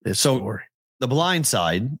 The Blind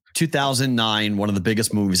Side, 2009, one of the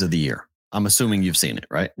biggest movies of the year. I'm assuming you've seen it,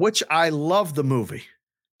 right? Which I love the movie.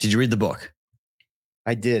 Did you read the book?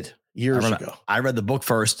 I did years ago. I read the book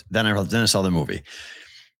first, then I saw the movie.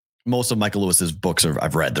 Most of Michael Lewis's books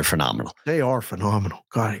I've read. They're phenomenal. They are phenomenal.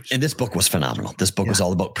 God. And this book was phenomenal. This book was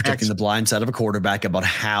all about protecting the blind side of a quarterback, about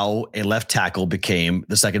how a left tackle became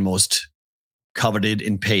the second most coveted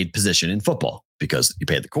and paid position in football because you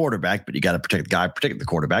pay the quarterback, but you got to protect the guy protecting the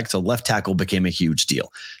quarterback. So left tackle became a huge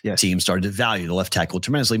deal. Yes. Teams started to value the left tackle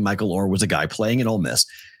tremendously. Michael Orr was a guy playing at Ole Miss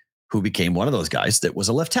who became one of those guys that was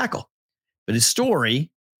a left tackle. But his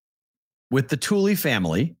story with the Tooley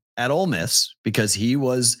family at Ole Miss, because he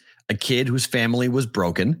was a kid whose family was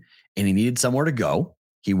broken and he needed somewhere to go.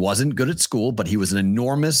 He wasn't good at school, but he was an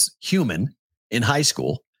enormous human in high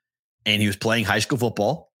school. And he was playing high school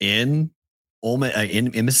football in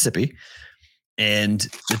Mississippi. And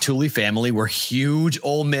the Tooley family were huge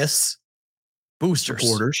Ole Miss boosters,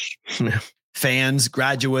 supporters, fans,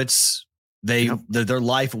 graduates, Their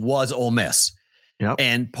life was Ole Miss. Yep.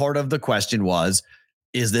 And part of the question was,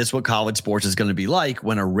 is this what college sports is going to be like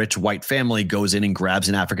when a rich white family goes in and grabs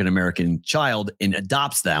an African-American child and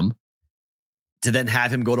adopts them to then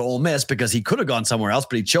have him go to Ole Miss because he could have gone somewhere else,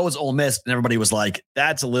 but he chose Ole Miss and everybody was like,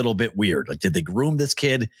 that's a little bit weird. Like, did they groom this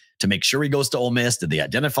kid to make sure he goes to Ole Miss? Did they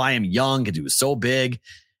identify him young because he was so big?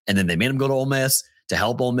 And then they made him go to Ole Miss to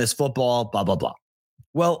help Ole Miss football, blah, blah, blah.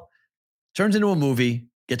 Well, turns into a movie,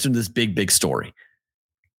 gets into this big, big story.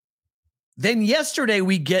 Then yesterday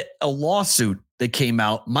we get a lawsuit that came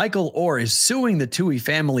out. Michael Orr is suing the Tui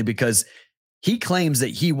family because he claims that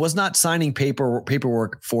he was not signing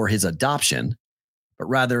paperwork for his adoption, but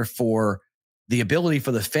rather for the ability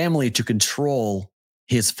for the family to control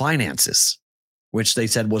his finances, which they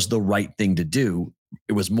said was the right thing to do.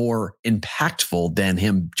 It was more impactful than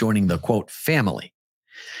him joining the, quote, family.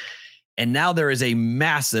 And now there is a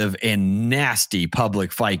massive and nasty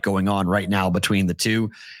public fight going on right now between the two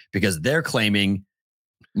because they're claiming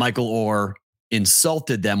Michael Orr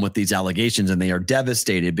insulted them with these allegations, and they are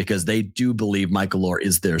devastated because they do believe Michael Orr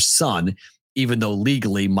is their son, even though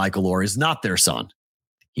legally Michael Orr is not their son.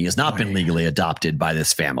 He has not been legally adopted by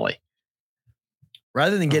this family.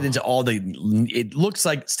 Rather than get into all it looks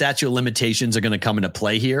like statute of limitations are going to come into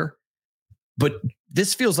play here, but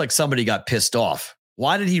this feels like somebody got pissed off.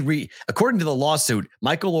 Why did he according to the lawsuit,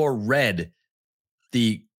 Michael Orr read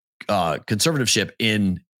the conservatorship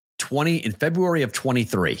in February of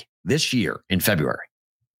 23, this year in February.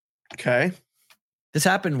 Okay. This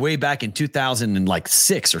happened way back in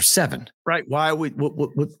 2006 or 7. Right. Why? What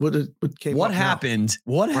came What up happened?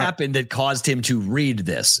 Now? What happened that caused him to read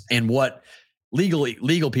this? And what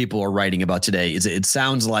legal people are writing about today is it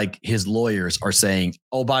sounds like his lawyers are saying,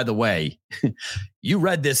 oh, by the way, you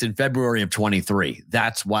read this in February of 23.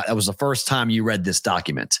 That's why that was the first time you read this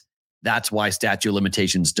document. That's why statute of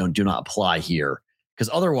limitations do not apply here. Because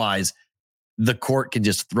otherwise, the court can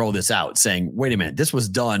just throw this out saying, wait a minute, this was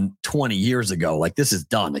done 20 years ago. Like, this is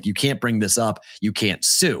done. Like, you can't bring this up. You can't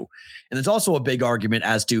sue. And there's also a big argument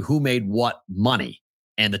as to who made what money.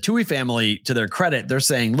 And the Tui family, to their credit, they're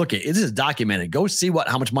saying, look, this is documented. Go see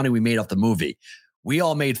how much money we made off the movie. We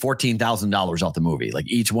all made $14,000 off the movie. Like,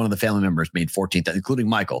 each one of the family members made $14,000, including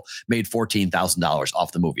Michael, made $14,000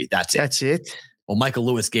 off the movie. That's it. That's it. Well, Michael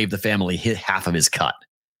Lewis gave the family half of his cut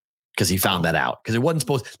because he found that out. Because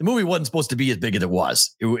the movie wasn't supposed to be as big as it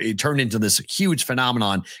was. It turned into this huge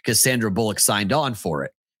phenomenon because Sandra Bullock signed on for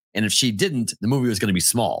it. And if she didn't, the movie was going to be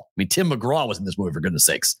small. I mean, Tim McGraw was in this movie, for goodness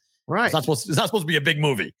sakes. Right. It's not supposed to be a big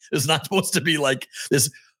movie. It's not supposed to be like this.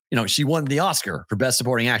 She won the Oscar for Best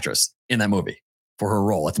Supporting Actress in that movie for her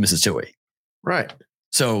role as Mrs. Tui. Right.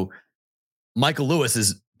 So Michael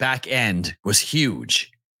Lewis's back end was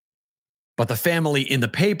huge. But the family in the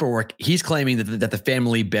paperwork, he's claiming that the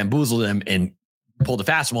family bamboozled him and pulled a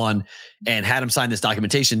fast one and had him sign this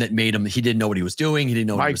documentation that made him, he didn't know what he was doing. He didn't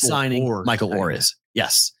know what he was signing. Michael Orr is.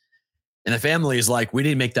 Yes. And the family is like, we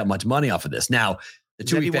didn't make that much money off of this. Now, the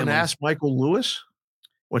Tui family asked Michael Lewis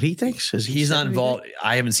what he thinks. He's not involved.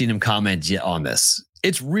 I haven't seen him comment yet on this.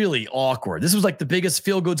 It's really awkward. This was like the biggest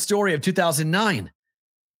feel-good story of 2009.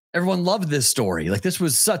 Everyone loved this story. Like, this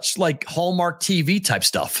was such like Hallmark TV type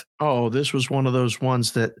stuff. Oh, this was one of those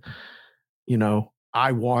ones that,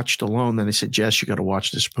 I watched alone. Then they said, Jess, you got to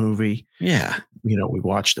watch this movie. Yeah. We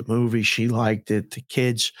watched the movie. She liked it. The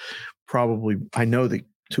kids probably, I know the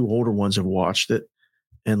two older ones have watched it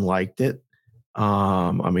and liked it.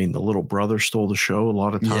 The little brother stole the show a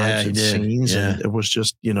lot of times in scenes. Yeah. And it was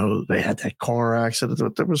just, they had that car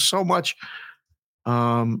accident. There was so much.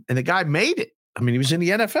 And the guy made it. He was in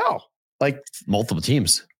the NFL, like multiple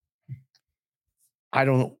teams. I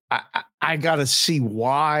don't know. I got to see,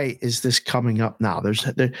 why is this coming up now?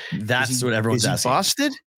 That's what everyone's asking.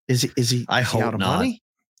 Busted? Is he? I hope out of not. Money?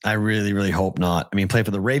 I really, really hope not. Play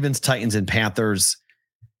for the Ravens, Titans, and Panthers.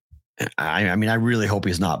 I really hope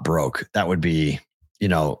he's not broke. That would be,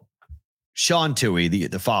 Sean Tui,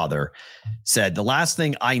 the father, said the last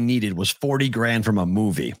thing I needed was $40,000 from a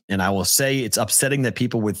movie. And I will say it's upsetting that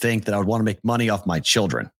people would think that I would want to make money off my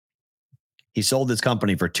children. He sold his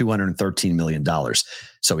company for $213 million.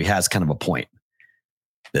 So he has kind of a point.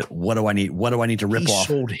 That what do I need to rip off?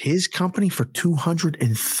 He sold his company for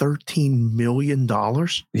 $213 million?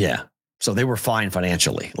 Yeah. So they were fine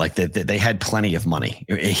financially. Like they had plenty of money.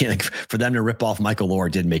 For them to rip off Michael Orr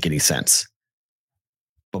didn't make any sense.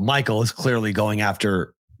 But Michael is clearly going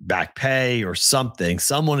after back pay or something.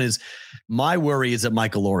 My worry is that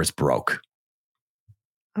Michael Orr is broke.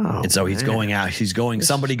 Oh, and so he's going out.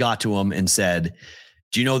 Somebody got to him and said,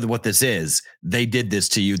 do you know what this is? They did this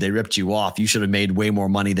to you. They ripped you off. You should have made way more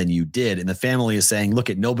money than you did. And the family is saying, look,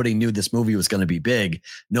 nobody knew this movie was going to be big.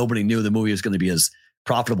 Nobody knew the movie was going to be as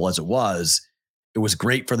profitable as it was. It was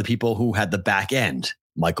great for the people who had the back end,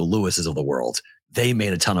 Michael Lewis's of the world. They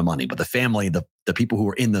made a ton of money, but the family, the people who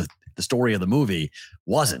were in the story of the movie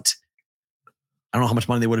wasn't. I don't know how much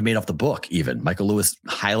money they would have made off the book even. Michael Lewis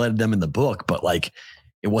highlighted them in the book, but like,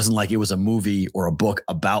 it wasn't like it was a movie or a book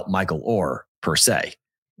about Michael Orr per se.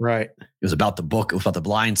 Right. It was about the book. It was about the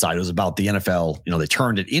blind side. It was about the NFL. They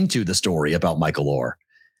turned it into the story about Michael Orr.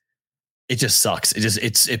 It just sucks.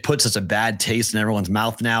 It puts such a bad taste in everyone's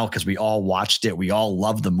mouth now because we all watched it. We all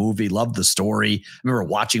loved the movie, loved the story. I remember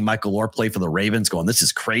watching Michael Orr play for the Ravens going, this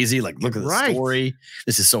is crazy. Like, look at the story.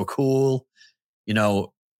 This is so cool. He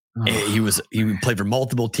played for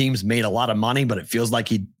multiple teams, made a lot of money, but it feels like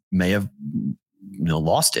he may have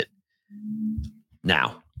lost it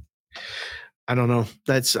now. I don't know.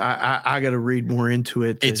 That's I got to read more into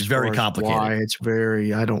it. It's very complicated. I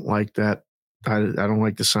don't like that. I don't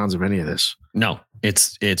like the sounds of any of this. No,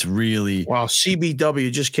 it's really. Well,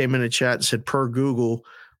 CBW just came in the chat and said, per Google,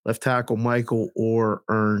 left tackle Michael Orr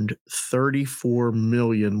earned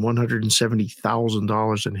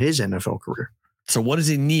 $34,170,000 in his NFL career. So what does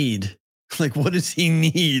he need? Like, what does he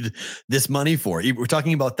need this money for? We're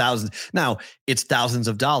talking about thousands. Now it's thousands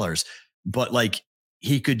of dollars, but like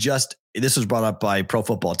he could just. This was brought up by Pro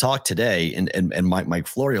Football Talk today, and Mike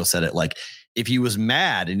Florio said it. Like, if he was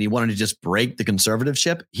mad and he wanted to just break the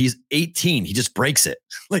conservatorship, he's 18. He just breaks it.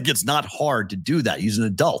 Like, it's not hard to do that. He's an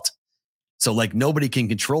adult, so like nobody can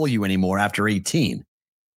control you anymore after 18.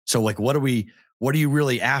 So like, what are you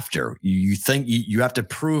really after? You think you have to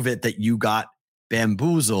prove it that you got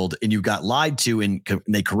bamboozled and you got lied to and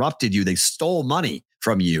they corrupted you. They stole money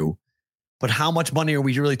from you. But how much money are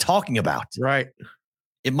we really talking about? Right.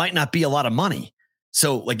 It might not be a lot of money.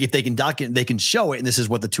 So like if they can document, they can show it. And this is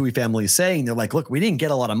what the Tui family is saying. They're like, look, we didn't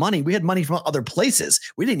get a lot of money. We had money from other places.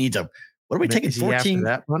 We didn't need to, what are we taking 14?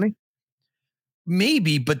 That money?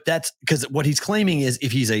 Maybe, but that's because what he's claiming is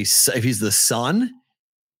if he's the son,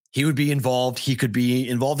 he would be involved. He could be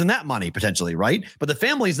involved in that money potentially. Right. But the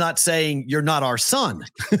family's not saying you're not our son.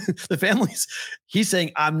 He's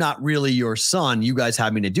saying, I'm not really your son. You guys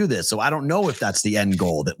have me to do this. So I don't know if that's the end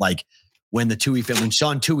goal that like, when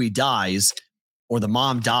Sean Tui dies or the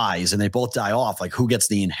mom dies and they both die off, like who gets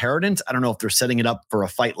the inheritance? I don't know if they're setting it up for a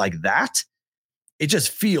fight like that. It just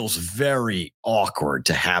feels very awkward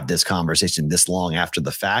to have this conversation this long after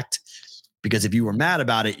the fact, because if you were mad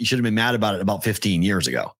about it, you should have been mad about it about 15 years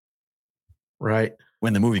ago. Right.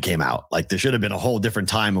 When the movie came out, like there should have been a whole different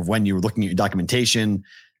time of when you were looking at your documentation,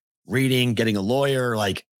 reading, getting a lawyer.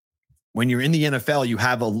 Like when you're in the NFL, you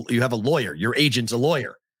have a lawyer, your agent's a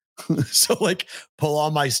lawyer. So like pull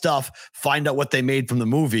all my stuff, find out what they made from the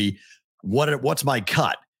movie. What's my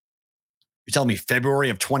cut? You're telling me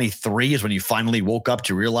February of 23 is when you finally woke up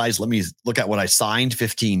to realize, let me look at what I signed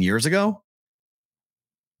 15 years ago.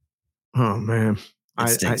 Oh man.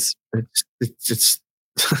 It's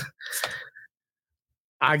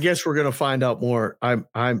I guess we're going to find out more.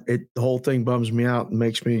 The whole thing bums me out and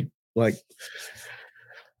makes me like,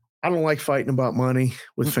 I don't like fighting about money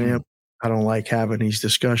with family. I don't like having these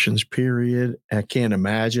discussions, period. I can't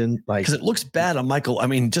imagine because it looks bad on Michael. I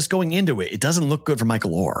mean, just going into it, it doesn't look good for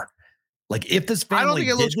Michael Orr. Like if this family, I don't think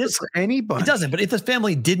it looks good for anybody. It doesn't. But if this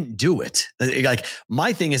family didn't do it, like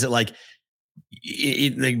my thing is that like,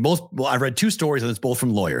 I've read two stories and it's both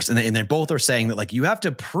from lawyers and they both are saying that like, you have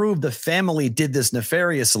to prove the family did this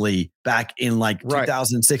nefariously back in like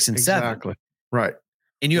 2006 and 7. Exactly. Right.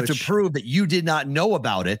 And you have to prove that you did not know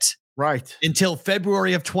about it. Right. Until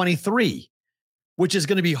February of 23, which is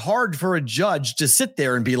going to be hard for a judge to sit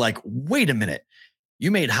there and be like, wait a minute, you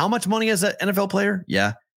made how much money as an NFL player?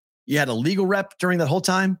 Yeah. You had a legal rep during that whole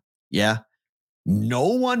time? Yeah. No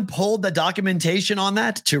one pulled the documentation on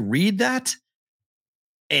that to read that.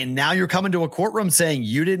 And now you're coming to a courtroom saying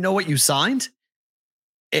you didn't know what you signed.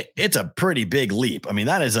 It's a pretty big leap. I mean,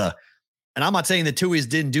 that is and I'm not saying the Tuies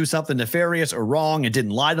didn't do something nefarious or wrong and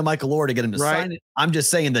didn't lie to Michael Orr to get him to sign it. I'm just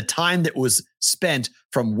saying the time that was spent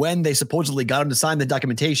from when they supposedly got him to sign the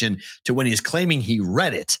documentation to when he's claiming he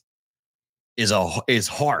read it is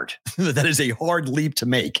hard. That is a hard leap to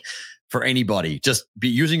make for anybody. Just be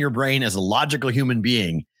using your brain as a logical human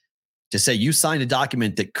being to say you signed a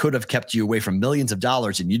document that could have kept you away from millions of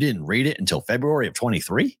dollars and you didn't read it until February of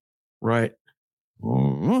 23. Right.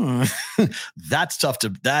 That's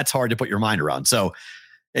hard to put your mind around. So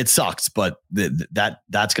it sucks, but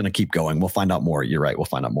that's going to keep going. We'll find out more. You're right. We'll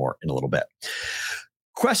find out more in a little bit.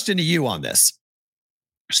 Question to you on this.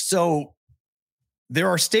 So there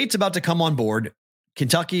are states about to come on board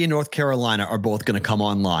Kentucky and North Carolina are both going to come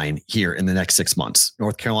online here in the next 6 months.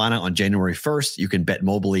 North Carolina on January 1st, you can bet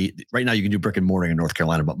mobily. Right now you can do brick and mortar in North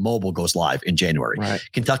Carolina, but mobile goes live in January. Right.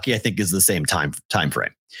 Kentucky, I think, is the same time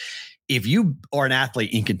frame. If you are an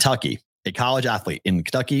athlete in Kentucky, a college athlete in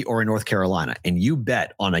Kentucky or in North Carolina, and you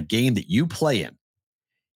bet on a game that you play in,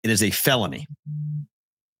 it is a felony.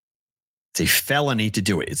 It's a felony to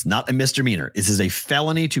do it. It's not a misdemeanor. This is a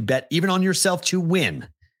felony to bet even on yourself to win.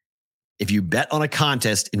 If you bet on a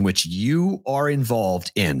contest in which you are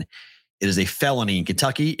involved in, it is a felony in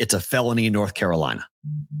Kentucky. It's a felony in North Carolina.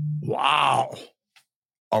 Wow.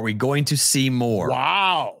 Are we going to see more?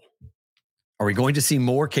 Wow. Are we going to see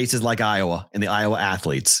more cases like Iowa and the Iowa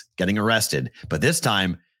athletes getting arrested? But this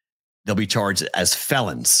time, they'll be charged as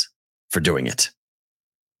felons for doing it.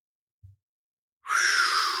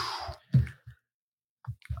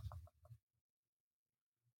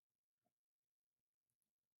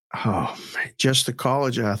 Oh, man. Just the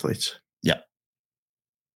college athletes. Yeah.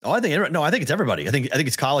 Oh, I think it's everybody. I think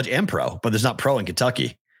it's college and pro, but there's not pro in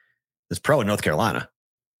Kentucky. There's pro in North Carolina.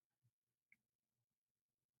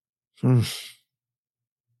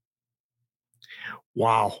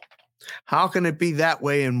 Wow. How can it be that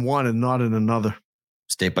way in one and not in another?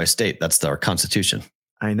 State by state. That's our constitution.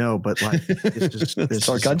 I know, but like this It's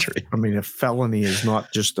our country. I mean, a felony is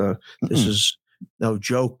not just this is no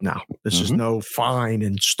joke now. This is no fine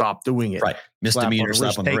and stop doing it. Right. Misdemeanor,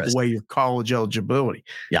 slap on the wrist. Take away your college eligibility.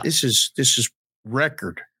 Yeah. This is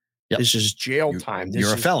record. Yep. This is jail time.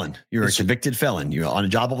 You're a felon. You're a convicted felon. You're on a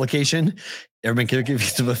job application. Everyone can give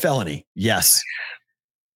you a felony. Yes.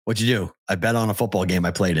 What'd you do? I bet on a football game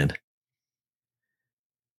I played in.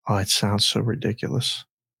 Oh, it sounds so ridiculous.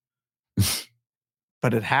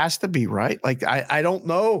 But it has to be, right? Like, I don't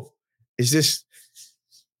know. Is this,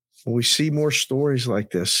 will we see more stories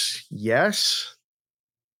like this? Yes.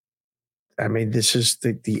 I mean, this is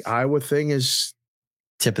the Iowa thing is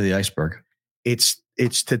tip of the iceberg. It's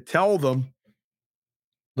to tell them,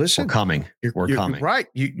 listen, we're coming. We're coming. Right.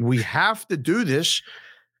 We have to do this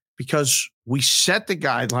because we set the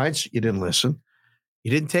guidelines. You didn't listen. You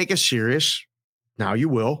didn't take us serious. Now you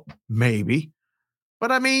will, maybe.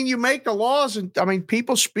 But I mean, you make the laws and I mean,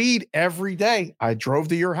 people speed every day. I drove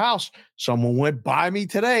to your house. Someone went by me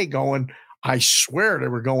today going, I swear they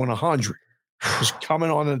were going 100. I was coming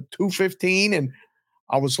on a 215 and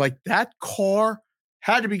I was like, that car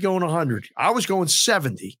had to be going 100. I was going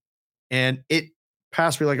 70 and it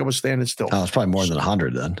passed me like I was standing still. Oh, it's probably more than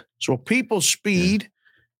 100 then. So people speed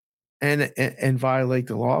and violate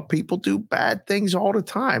the law. People do bad things all the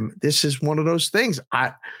time. This is one of those things.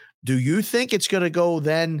 Do you think it's going to go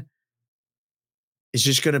then? Is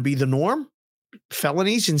this going to be the norm?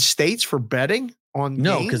 Felonies in states for betting on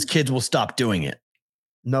No, because kids will stop doing it.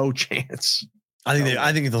 No chance. I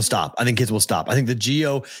think they'll stop. I think kids will stop. I think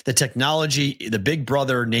the technology, the big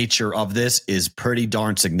brother nature of this is pretty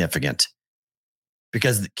darn significant.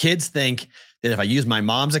 Because the kids think that if I use my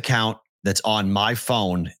mom's account that's on my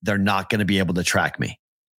phone, they're not going to be able to track me.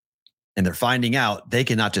 And they're finding out they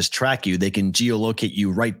can not just track you, they can geolocate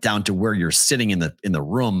you right down to where you're sitting in the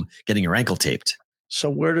room getting your ankle taped. So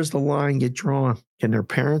where does the line get drawn? Can their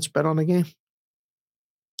parents bet on the game?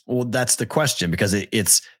 Well, that's the question, because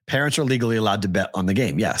it's parents are legally allowed to bet on the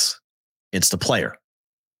game. Yes. It's the player.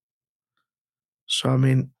 So, I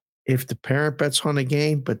mean, if the parent bets on the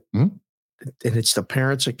game, but and it's the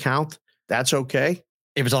parent's account, that's okay.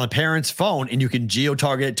 If it's on the parent's phone and you can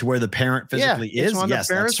geo-target it to where the parent physically is, yes,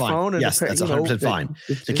 that's fine. Phone yes, that's 100% fine.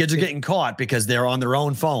 The kids are getting caught because they're on their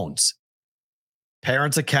own phones.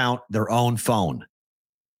 Parents' account, their own phone.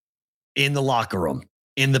 In the locker room,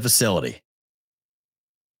 in the facility.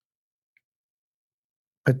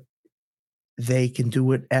 But they can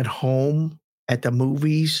do it at home, at the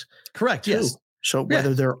movies. Correct, too. yes. So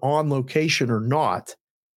whether they're on location or not,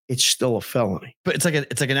 it's still a felony. But it's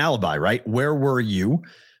like an alibi, right? Where were you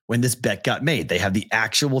when this bet got made? They have the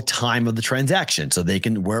actual time of the transaction. So they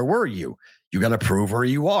can, where were you? You got to prove where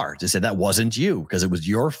you are to say that wasn't you because it was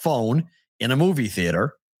your phone in a movie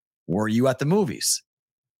theater. Were you at the movies?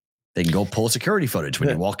 They can go pull security footage when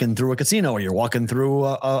you're walking through a casino or you're walking through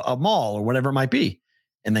a mall or whatever it might be.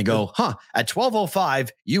 And they go, at 12:05,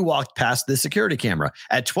 you walked past the security camera.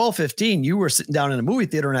 At 12:15, you were sitting down in a movie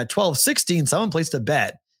theater. And at 12:16, someone placed a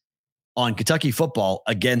bet on Kentucky football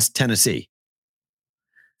against Tennessee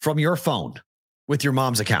from your phone with your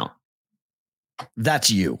mom's account. That's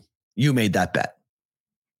you. You made that bet.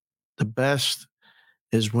 The best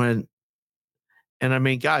is when, and I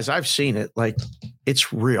mean, guys, I've seen it. Like,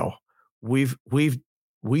 it's real. We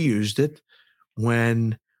used it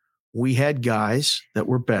when we had guys that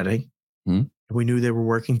were betting and we knew they were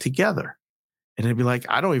working together. And they'd be like,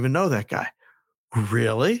 I don't even know that guy.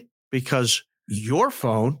 Really? Because your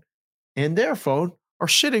phone and their phone are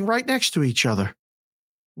sitting right next to each other.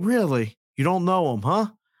 Really? You don't know them, huh?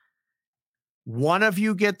 One of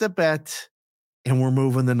you get the bet and we're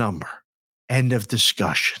moving the number. End of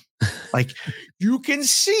discussion. Like, you can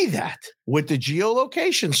see that with the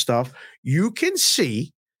geolocation stuff. You can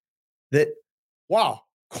see that, wow,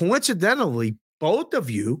 coincidentally, both of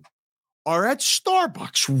you are at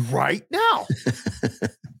Starbucks right now.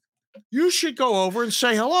 You should go over and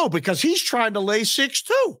say hello because he's trying to lay 6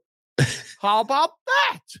 too. How about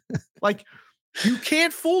that? Like, you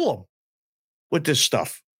can't fool him with this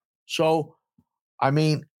stuff. So, I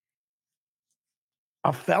mean,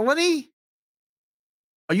 a felony?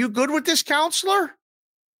 Are you good with this, counselor?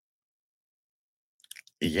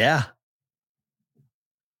 Yeah.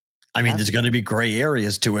 I mean, there's going to be gray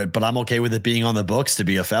areas to it, but I'm okay with it being on the books to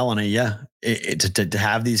be a felony. Yeah. To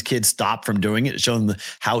have these kids stop from doing it, show them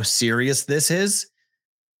how serious this is.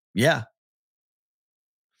 Yeah.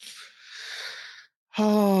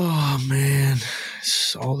 Oh, man.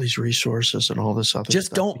 It's all these resources and all this other just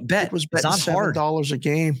stuff. Don't bet. It was it's not hard. $7 a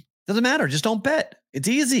game. Doesn't matter. Just don't bet. It's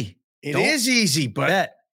easy. It is easy, but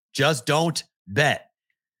bet. Just don't bet.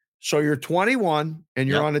 So you're 21 and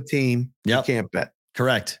you're on a team. You can't bet.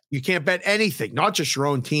 Correct. You can't bet anything, not just your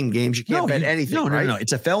own team games. You can't bet anything. No.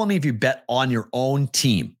 It's a felony if you bet on your own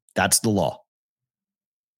team. That's the law.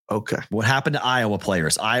 Okay. What happened to Iowa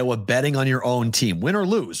players? Iowa betting on your own team, win or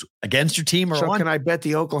lose, against your team or so can I bet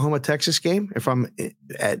the Oklahoma-Texas game if I'm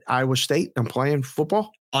at Iowa State and I'm playing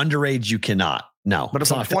football? Underage, you cannot. No. But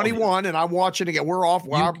if I'm 21 and I'm watching again, we're off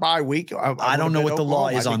our bye week. I don't know what the law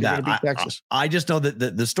is on that. I just know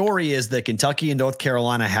that the story is that Kentucky and North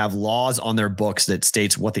Carolina have laws on their books that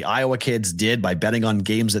states what the Iowa kids did by betting on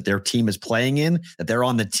games that their team is playing in, that they're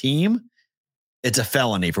on the team. It's a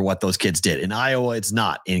felony for what those kids did. In Iowa, it's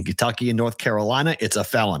not. In Kentucky and North Carolina, it's a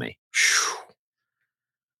felony.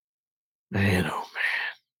 Man, oh man.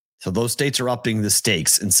 So those states are upping the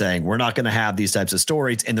stakes and saying, we're not going to have these types of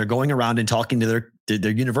stories. And they're going around and talking to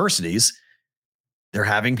their universities. They're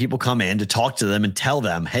having people come in to talk to them and tell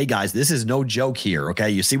them, hey guys, this is no joke here.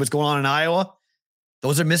 Okay. You see what's going on in Iowa?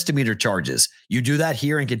 Those are misdemeanor charges. You do that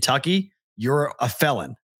here in Kentucky, you're a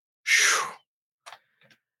felon.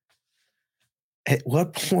 At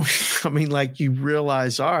what point? I mean, like, you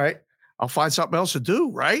realize, all right, I'll find something else to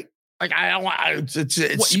do, right? Like, I don't want.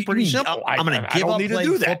 It's pretty simple. I'm going to give up playing to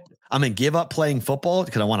do that. I'm going to give up playing football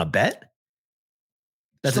because I want to bet.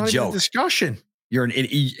 That's a joke. Discussion.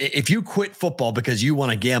 If you quit football because you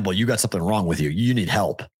want to gamble, you got something wrong with you. You need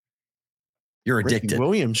help. You're addicted. Ricky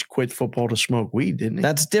Williams quit football to smoke weed, didn't he?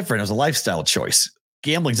 That's different. It was a lifestyle choice.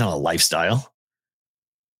 Gambling's not a lifestyle.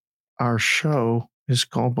 Our show is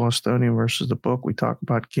called Bostonian versus the Book. We talk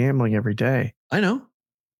about gambling every day. I know.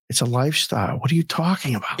 It's a lifestyle. What are you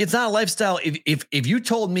talking about? It's not a lifestyle. If you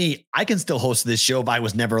told me I can still host this show if I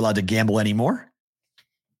was never allowed to gamble anymore,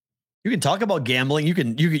 you can talk about gambling. You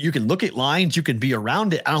can look at lines. You can be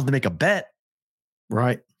around it. I don't have to make a bet.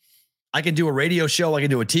 Right. I can do a radio show. I can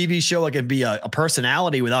do a TV show. I can be a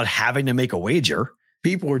personality without having to make a wager.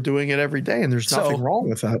 People are doing it every day, and there's nothing wrong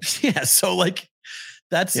with that. Yeah. So like,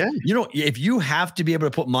 that's, if you have to be able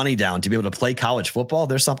to put money down to be able to play college football,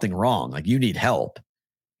 there's something wrong. Like, you need help.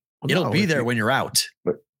 It'll be there when you're out.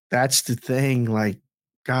 But that's the thing. Like,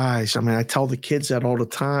 guys, I mean, I tell the kids that all the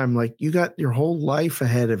time. Like, you got your whole life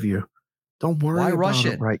ahead of you. Don't worry about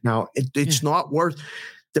it right now. It's not worth.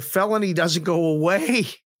 The felony doesn't go away.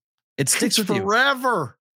 It sticks with you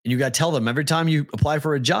forever. And you got to tell them every time you apply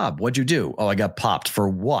for a job, what'd you do? Oh, I got popped. For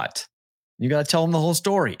what? You got to tell them the whole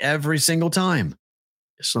story every single time.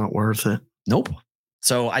 It's not worth it. Nope.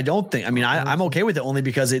 So I don't think, I'm okay with it only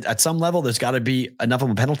because at some level, there's got to be enough of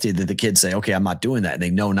a penalty that the kids say, okay, I'm not doing that. And they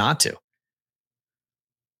know not to.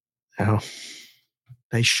 No,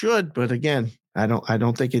 they should. But again, I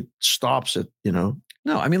don't think it stops it, No,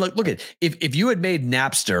 I mean, look at if you had made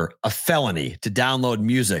Napster a felony to download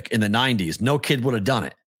music in the 90s, no kid would have done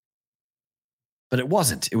it. But it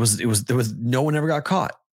wasn't. There was no one ever got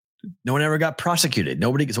caught. No one ever got prosecuted.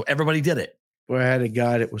 So everybody did it. Boy, I had a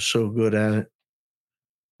guy that was so good at it.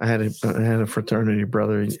 I had a fraternity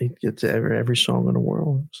brother. He'd get to every song in the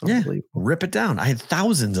world. Rip it down. I had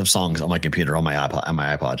thousands of songs on my computer, on my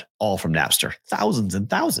iPod, all from Napster. Thousands and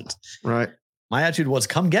thousands. Right. My attitude was,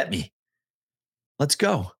 come get me. Let's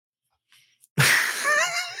go.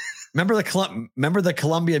 Remember the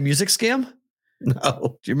Columbia music scam?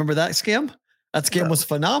 No. Do you remember that scam? That scam was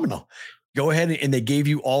phenomenal. Go ahead and they gave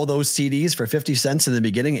you all those CDs for 50 cents in the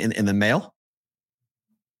beginning in the mail.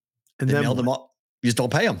 And they mailed them all. You just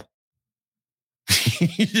don't pay them.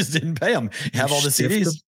 You just didn't pay them. You have all the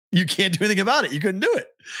CDs. You can't do anything about it. You couldn't do it.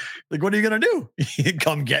 Like, what are you going to do?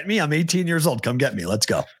 Come get me. I'm 18 years old. Come get me. Let's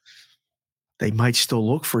go. They might still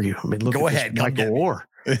look for you. I mean, look go at ahead. Michael Orr.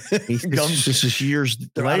 This is years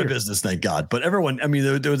They're later. out of business, thank God. But everyone, I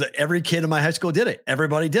mean, there was every kid in my high school did it.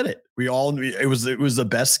 Everybody did it. It was the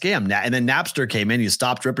best scam. And then Napster came in. You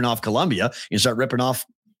stopped ripping off Columbia. You start ripping off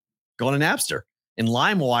going to Napster. And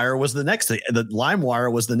LimeWire was the next thing. The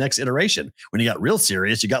LimeWire was the next iteration. When you got real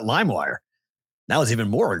serious, you got LimeWire. That was even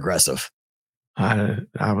more aggressive.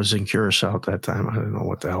 I was in Curacao at that time. I didn't know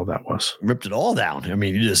what the hell that was. Ripped it all down. I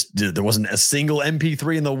mean, there wasn't a single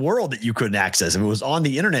MP3 in the world that you couldn't access. If it was on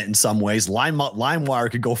the internet in some ways,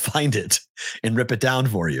 LimeWire could go find it and rip it down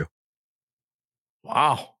for you.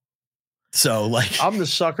 Wow. So, like, I'm the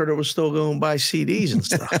sucker that was still going to buy CDs and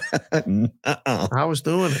stuff. I was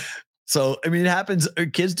doing it. So, I mean, it happens.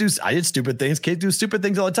 Kids do. I did stupid things. Kids do stupid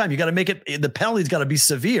things all the time. You got to make it. The penalty's got to be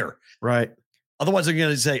severe, right? Otherwise, they're going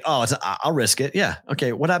to say, "Oh, I'll risk it." Yeah.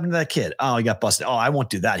 Okay. What happened to that kid? Oh, he got busted. Oh, I won't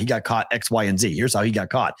do that. He got caught X, Y, and Z. Here's how he got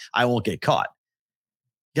caught. I won't get caught.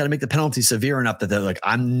 You got to make the penalty severe enough that they're like,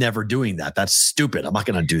 "I'm never doing that. That's stupid. I'm not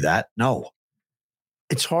going to do that." No.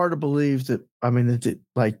 It's hard to believe that. I mean,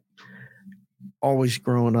 like always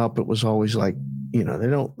growing up, it was always like, you know,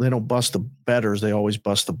 they don't bust the bettors. They always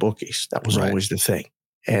bust the bookies. That was always the thing.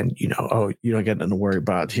 And, you know, oh, you don't get nothing to worry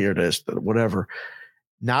about here, this, whatever.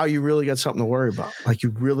 Now you really got something to worry about. Like, you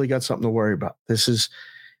really got something to worry about.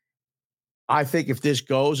 I think if this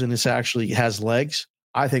goes and this actually has legs,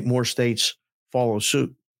 I think more states follow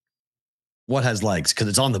suit. What has legs? Because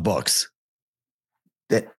it's on the books.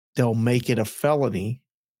 That they'll make it a felony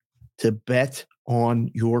to bet on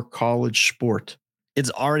your college sport. It's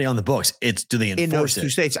already on the books. Do they enforce in those it? Two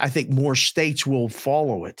states? I think more states will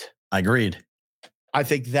follow it. I agreed. I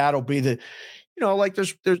think that'll be the, you know, like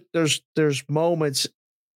there's moments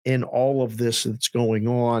in all of this that's going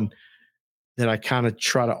on that I kind of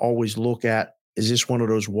try to always look at. Is this one of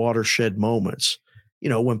those watershed moments? You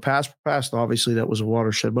know, when pass for pass, obviously that was a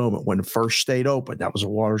watershed moment. When the first state opened, that was a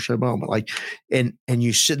watershed moment. Like, and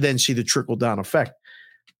you then see the trickle down effect.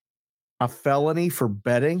 A felony for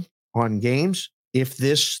betting on games. If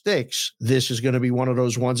this sticks, this is going to be one of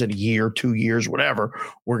those ones in a year, 2 years, whatever,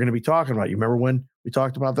 we're going to be talking about. You remember when we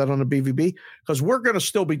talked about that on the BVB? Because we're going to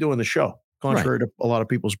still be doing the show, contrary to a lot of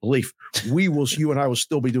people's belief. You and I will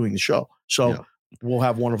still be doing the show. So we'll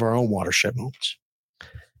have one of our own watershed moments.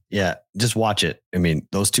 Yeah, just watch it. I mean,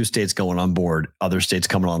 those two states going on board, other states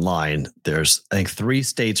coming online. There's, I think, 3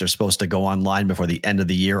 states are supposed to go online before the end of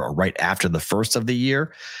the year or right after the first of the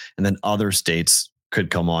year. And then other states could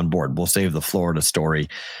come on board. We'll save the Florida story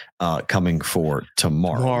coming for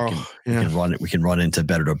tomorrow. We can run into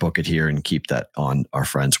Better to Book It here and keep that on our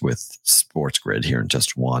friends with Sports Grid here in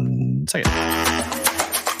just 1 second.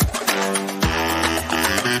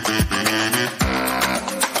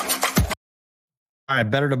 All right,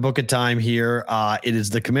 Better to Book It time here. It is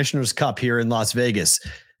the Commissioner's Cup here in Las Vegas.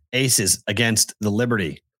 Aces against the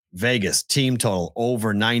Liberty. Vegas team total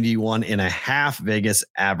over 91.5. Vegas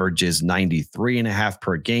averages 93.5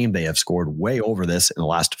 per game. They have scored way over this in the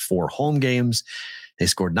last 4 home games. They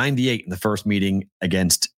scored 98 in the first meeting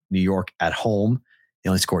against New York at home. They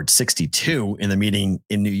only scored 62 in the meeting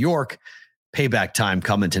in New York. Payback time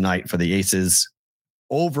coming tonight for the Aces.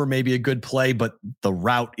 Over maybe a good play, but the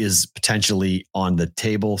route is potentially on the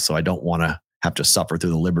table. So I don't want to have to suffer through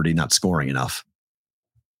the Liberty not scoring enough.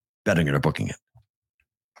 Betting it or booking it.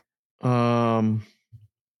 I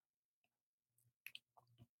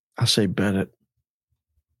say bet it.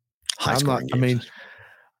 I'm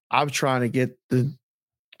trying to get the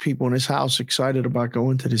people in this house excited about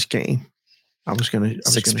going to this game. I was going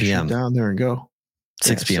to 6 p.m. shoot down there and go.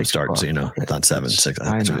 6 p.m. start, so you know, it's not 7, 6,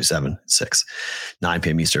 actually 7, 6, 9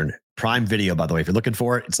 p.m. Eastern. Prime Video, by the way, if you're looking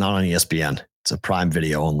for it, it's not on ESPN. It's a Prime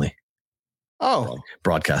Video only. Oh.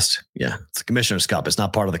 Broadcast. Yeah. It's the Commissioner's Cup. It's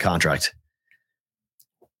not part of the contract.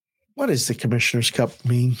 What does the Commissioner's Cup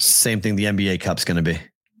mean? Same thing the NBA Cup's going to be.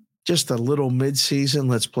 Just a little mid-season.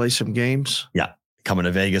 Let's play some games. Yeah. Coming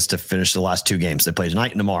to Vegas to finish the last 2 games. They play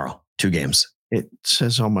tonight and tomorrow. 2 games. It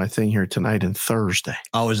says on my thing here tonight and Thursday.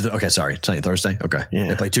 Oh, is it? Okay. Sorry. Tonight and Thursday. Okay. Yeah.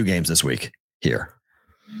 They play 2 games this week here,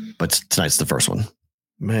 but tonight's the first one.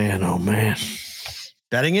 Man, oh man.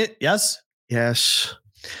 Betting it? Yes. Yes.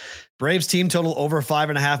 Braves team total over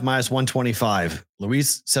 5.5 minus 125.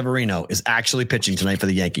 Luis Severino is actually pitching tonight for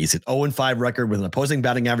the Yankees. An 0-5 record with an opposing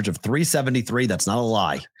batting average of 373. That's not a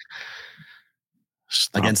lie.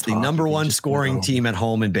 Against the number 1 scoring team at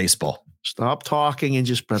home in baseball. Stop talking and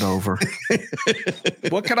just bet over.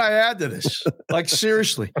 What can I add to this? Like,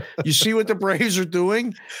 seriously, you see what the Braves are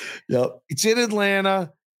doing? Yep. It's in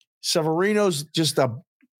Atlanta. Severino's just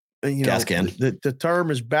Gas can. The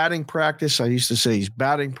term is batting practice. I used to say he's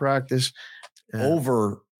batting practice.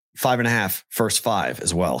 Over 5.5, first 5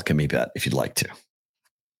 as well can be bet if you'd like to.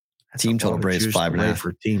 Team total Braves 5.5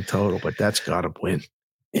 for team total, but that's got to win.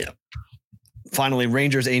 Yeah. Finally,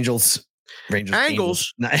 Rangers, Angels. Rangers,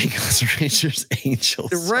 Angles. Not Angles, Rangers, Angels.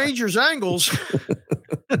 The Rangers, angles.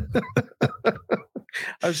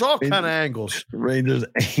 There's all kind of angles. Rangers,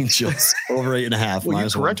 Angels. Over 8.5. Well, you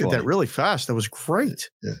corrected that really fast. That was great.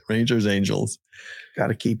 Yeah. Rangers, Angels. Got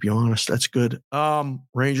to keep you honest. That's good.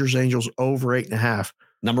 Rangers, Angels over 8.5.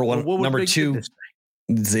 Number one, number 2.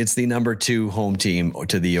 It's the number 2 home team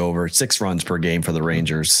to the over. 6 runs per game for the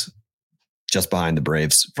Rangers, just behind the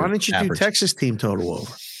Braves. Why don't you do Texas team total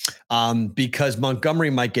over? Because Montgomery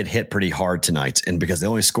might get hit pretty hard tonight, and because they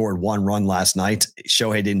only scored 1 run last night,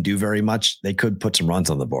 Shohei didn't do very much. They could put some runs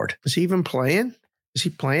on the board. Is he even playing? Is he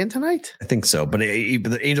playing tonight? I think so, but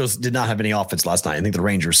the Angels did not have any offense last night. I think the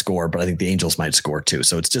Rangers scored, but I think the Angels might score too.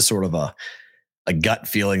 So it's just sort of a gut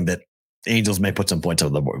feeling that the Angels may put some points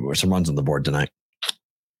on the board or some runs on the board tonight.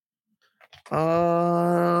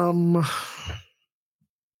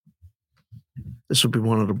 This will be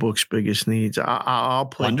one of the book's biggest needs. I'll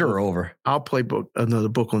play under book. Or over. I'll play book. Another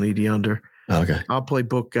book will need the under. Okay. I'll play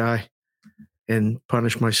book guy and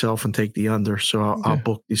punish myself and take the under. So I'll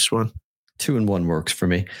book this one. 2-1 works for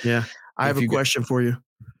me. Yeah. I have a question for you.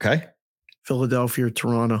 Okay. Philadelphia or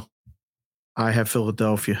Toronto? I have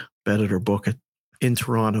Philadelphia. Bet it or book it. In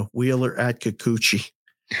Toronto. Wheeler at Kikuchi.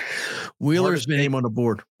 Wheeler's name on the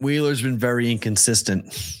board. Wheeler's been very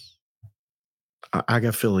inconsistent. I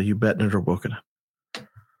got Philly. You betting it or booking it?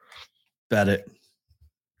 Bet it.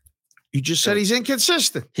 You just said he's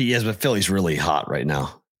inconsistent. He is, but Philly's really hot right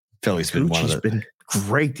now. Philly's been been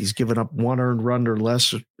great. He's given up 1 earned run or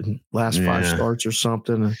less in last 5 starts or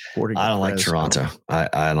something. I don't like Toronto.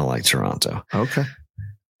 I don't like Toronto. Okay.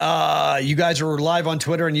 You guys are live on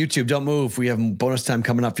Twitter and YouTube. Don't move. We have bonus time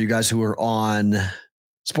coming up for you guys who are on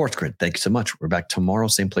Sports Grid. Thank you so much. We're back tomorrow,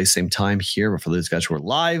 same place, same time here. But for those guys who are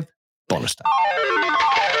live, bonus time.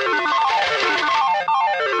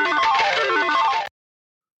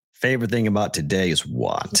 Favorite thing about today is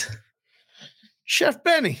what? Chef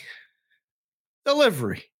Benny.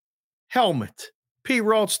 Delivery. Helmet. P.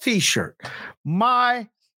 Ralt's t-shirt. My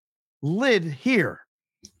lid here.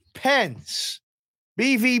 Pens.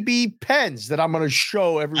 BVB pens that I'm going to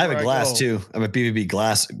show everybody. I have a glass too. I have a BVB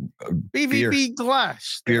glass. BVB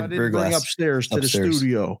glass. Beer I didn't bring glass upstairs to the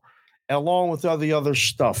studio, along with all the other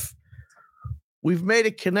stuff. We've made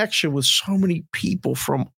a connection with so many people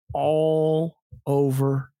from all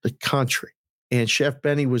over the country. And Chef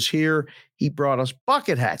Benny was here. He brought us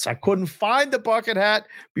bucket hats. I couldn't find the bucket hat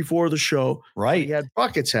before the show. Right. He had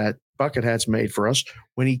bucket hats made for us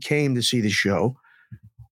when he came to see the show.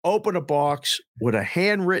 Open a box with a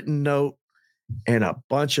handwritten note and a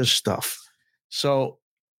bunch of stuff. So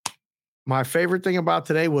my favorite thing about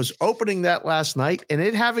today was opening that last night and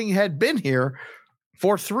it had been here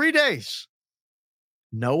for 3 days.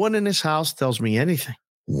 No one in this house tells me anything.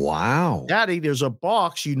 Wow. Daddy, there's a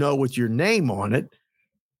box, with your name on it.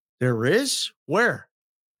 There is? Where?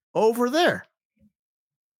 Over there.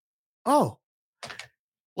 Oh.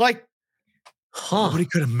 Like, nobody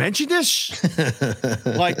could have mentioned this?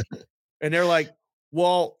 And they're like,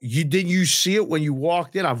 well, didn't you see it when you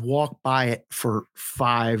walked in? I've walked by it for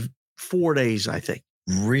 4 days, I think.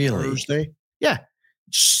 Really? Thursday? Yeah.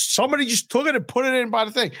 Somebody just took it and put it in by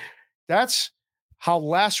the thing. That's how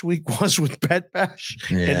last week was with Bet Bash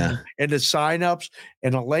and the signups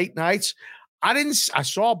and the late nights. I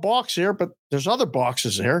saw a box there, but there's other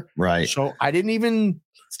boxes there. Right. So I didn't even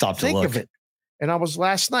stop to think look of it. And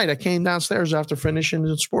last night, I came downstairs after finishing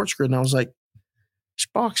the Sports Grid and I was like, this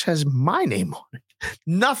box has my name on it.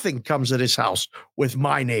 Nothing comes to this house with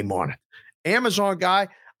my name on it. Amazon guy,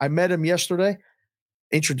 I met him yesterday,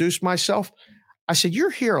 introduced myself. I said,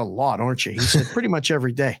 you're here a lot, aren't you? He said, pretty much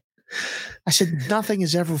every day. I said, nothing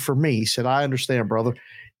is ever for me. He said, I understand, brother.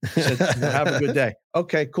 He said, have a good day.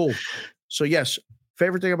 Okay, cool. So yes,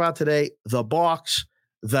 favorite thing about today, the box,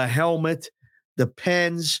 the helmet, the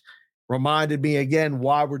pens, reminded me again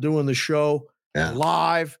why we're doing the show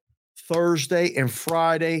live Thursday and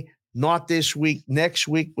Friday, not this week, next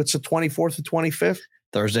week. What's the 24th and 25th?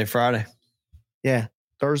 Thursday, Friday. Yeah,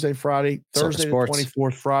 Thursday, Friday, Thursday the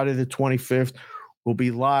 24th, Friday the 25th. We'll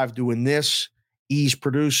be live doing this. E's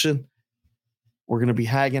producing. We're going to be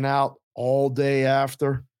hanging out all day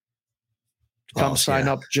after. Come sign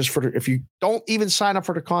up just if you don't even sign up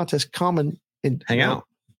for the contest, come and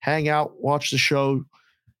hang out, watch the show,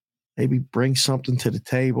 maybe bring something to the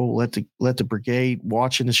table. Let the brigade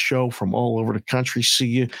watching the show from all over the country see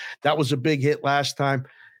you. That was a big hit last time.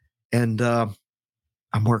 And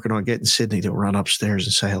I'm working on getting Sydney to run upstairs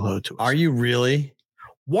and say hello to us. Are you really?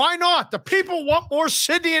 Why not? The people want more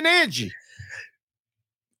Sydney and Angie.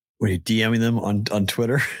 Were you DMing them on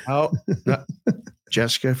Twitter? Oh, no.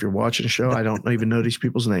 Jessica, if you're watching the show, I don't even know these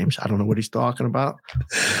people's names. I don't know what he's talking about.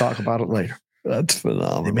 We'll talk about it later. That's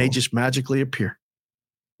phenomenal. They may just magically appear.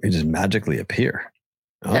 They just magically appear.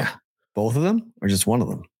 Oh, yeah. Both of them or just one of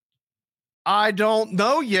them? I don't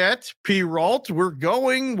know yet, P. Ralt.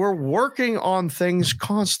 We're working on things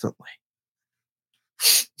constantly.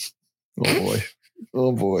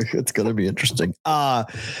 Oh boy. It's going to be interesting. My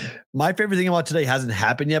favorite thing about today hasn't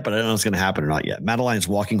happened yet, but I don't know if it's going to happen or not yet. Madeline is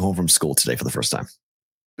walking home from school today for the first time.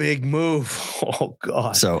 Big move. Oh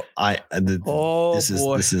God. So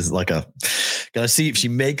this is like gotta see if she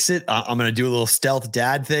makes it. I'm going to do a little stealth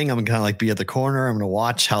dad thing. I'm going to kind of like be at the corner. I'm going to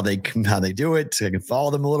watch how they do it. So I can follow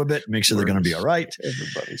them a little bit, make sure they're going to be all right.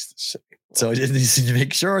 Everybody's the same. So I just need to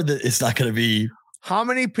make sure that it's not going to be. How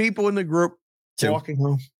many people in the group walking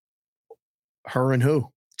home? Her and who?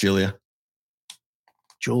 Julia's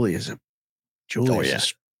a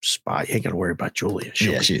spy. You ain't got to worry about Julia.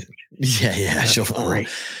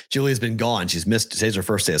 Julia's been gone. She's missed. Today's her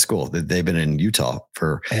first day of school. They've been in Utah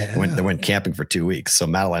they went camping for 2 weeks. So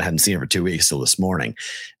Madeline hadn't seen her for 2 weeks till this morning.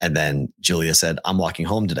 And then Julia said, I'm walking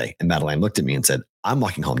home today. And Madeline looked at me and said, I'm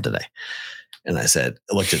walking home today. And I said,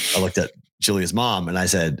 I looked at Julia's mom and I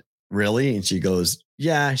said, really? And she goes,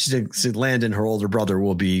 yeah. She said, Landon, her older brother,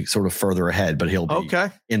 will be sort of further ahead, but he'll be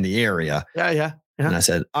in the area. Yeah. And I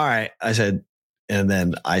said, all right. And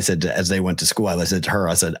then I said, as they went to school, I said to her,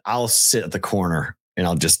 I said, I'll sit at the corner and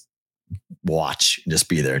I'll just watch and just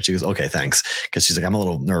be there. And she goes, okay, thanks. Cause she's like, I'm a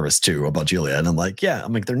little nervous too about Julia. And I'm like, yeah,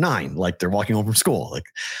 they're 9, like they're walking home from school. Like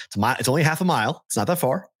it's only half a mile. It's not that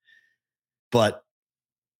far, but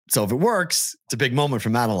so if it works, it's a big moment for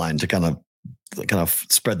Madeline to kind of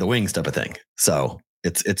spread the wings type of thing. So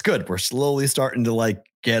it's good. We're slowly starting to like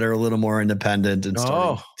get her a little more independent and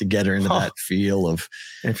starting to get her into that feel of.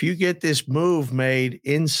 If you get this move made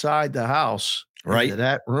inside the house, into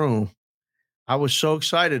that room, I was so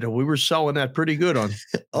excited. We were selling that pretty good on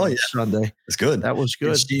Sunday. It's good. That was good.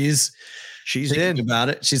 And she's thinking about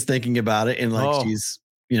it. She's thinking about it, and like she's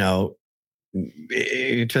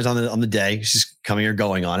it depends on the day she's coming or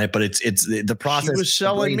going on it, but it's the process. She was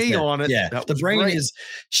selling me on it. Yeah, the brain is.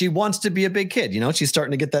 She wants to be a big kid. She's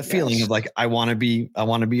starting to get that feeling of like I want to be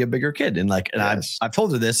a bigger kid, and I've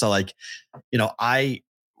told her this. So like,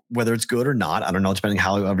 whether it's good or not, I don't know, depending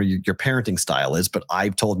however your parenting style is. But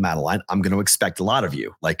I've told Madeline, I'm going to expect a lot of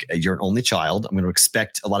you. Like you're an only child. I'm going to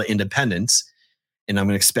expect a lot of independence. And I'm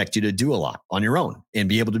going to expect you to do a lot on your own and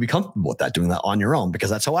be able to be comfortable with that, doing that on your own, because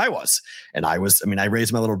that's how I was. And I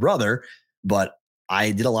raised my little brother, but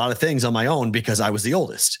I did a lot of things on my own because I was the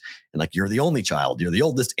oldest. And like, you're the only child, you're the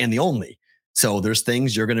oldest and the only. So there's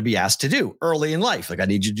things you're going to be asked to do early in life. Like I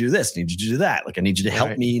need you to do this, I need you to do that. Like I need you to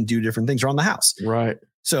help me and do different things around the house. Right.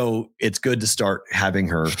 So it's good to start having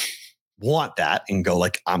her want that and go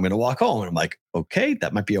like, I'm going to walk home. And I'm like, okay,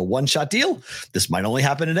 that might be a one-shot deal. This might only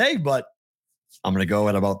happen today, but I'm going to go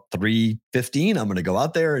at about 3:15. I'm going to go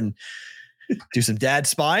out there and do some dad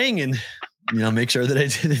spying and, make sure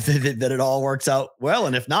that it all works out well.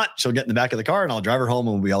 And if not, she'll get in the back of the car and I'll drive her home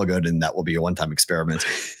and we'll be all good. And that will be a one-time experiment.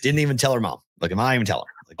 Didn't even tell her mom. Like, I'm not even telling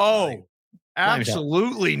her. Like,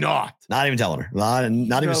 absolutely not. Not even telling her.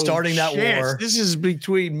 Not even starting that war. This is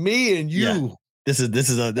between me and you. Yeah.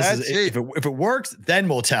 If it works, then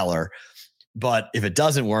we'll tell her. But if it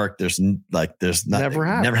doesn't work, there's nothing.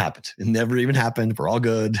 Never happened. It never even happened. We're all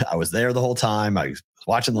good. I was there the whole time. I was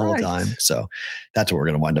watching the whole time. So that's what we're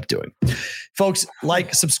going to wind up doing. Folks,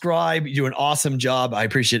 subscribe. You do an awesome job. I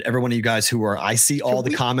appreciate every one of you guys I see all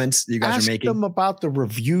the comments that you guys are making. Ask them about the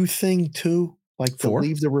review thing too. Like to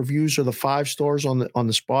leave the reviews or the 5 stars on the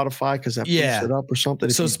Spotify because that boosts it up or something.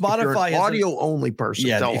 So Spotify, if you're an audio only person.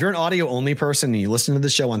 Yeah, if you're an audio only person and you listen to the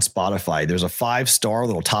show on Spotify, there's a 5-star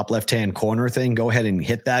little top left-hand corner thing. Go ahead and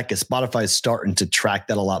hit that because Spotify is starting to track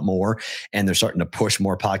that a lot more, and they're starting to push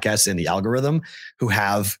more podcasts in the algorithm who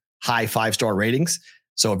have high 5-star ratings.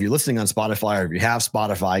 So if you're listening on Spotify or if you have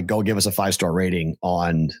Spotify, go give us a 5-star rating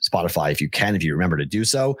on Spotify if you can, if you remember to do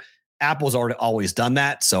so. Apple's always done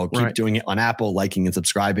that. So keep doing it on Apple, liking and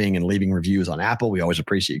subscribing and leaving reviews on Apple. We always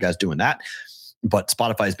appreciate you guys doing that. But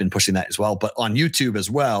Spotify has been pushing that as well. But on YouTube as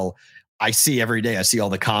well, I see every day. I see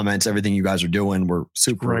all the comments, everything you guys are doing. We're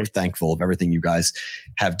super thankful of everything you guys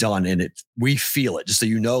have done. And we feel it, just so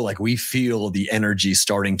you know, like we feel the energy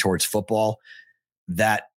starting towards football.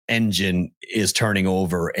 That engine is turning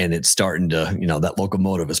over and it's starting to, that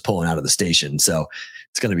locomotive is pulling out of the station. So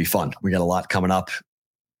it's going to be fun. We got a lot coming up.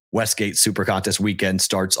 Westgate Super Contest weekend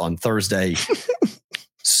starts on Thursday.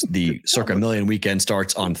 The Circa Million weekend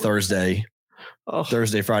starts on Thursday.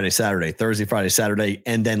 Thursday, Friday, Saturday,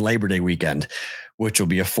 and then Labor Day weekend, which will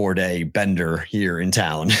be a 4-day bender here in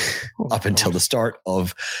town up until the start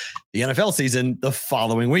of the NFL season the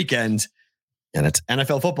following weekend. And it's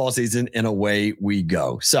NFL football season, and away we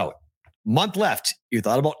go. So, month left. You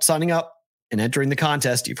thought about signing up and entering the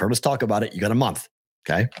contest. You've heard us talk about it. You got a month,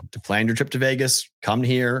 okay, to plan your trip to Vegas. Come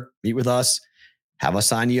here, meet with us, have us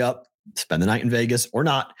sign you up, spend the night in Vegas or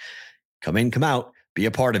not. Come in, come out, be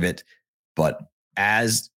a part of it. But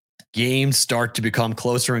as games start to become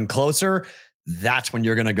closer and closer, that's when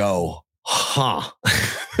you're going to go, I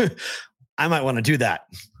might want to do that.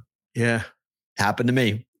 Yeah. Happened to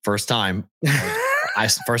me. First time.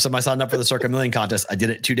 First time I signed up for the Circa Million contest. I did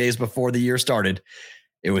it 2 days before the year started.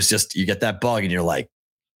 It was just, you get that bug and you're like,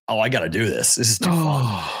 oh, I got to do this. This is too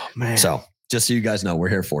fun. Man. So just so you guys know, we're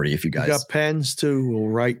here for you. If you guys got pens too, we'll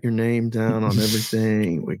write your name down on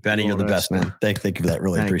everything. Benny, you're the best, man. Thank you for that.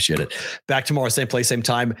 Really appreciate it. Back tomorrow, same place, same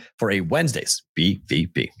time for a Wednesday's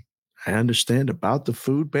BVB. I understand about the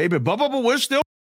food, baby. But we're still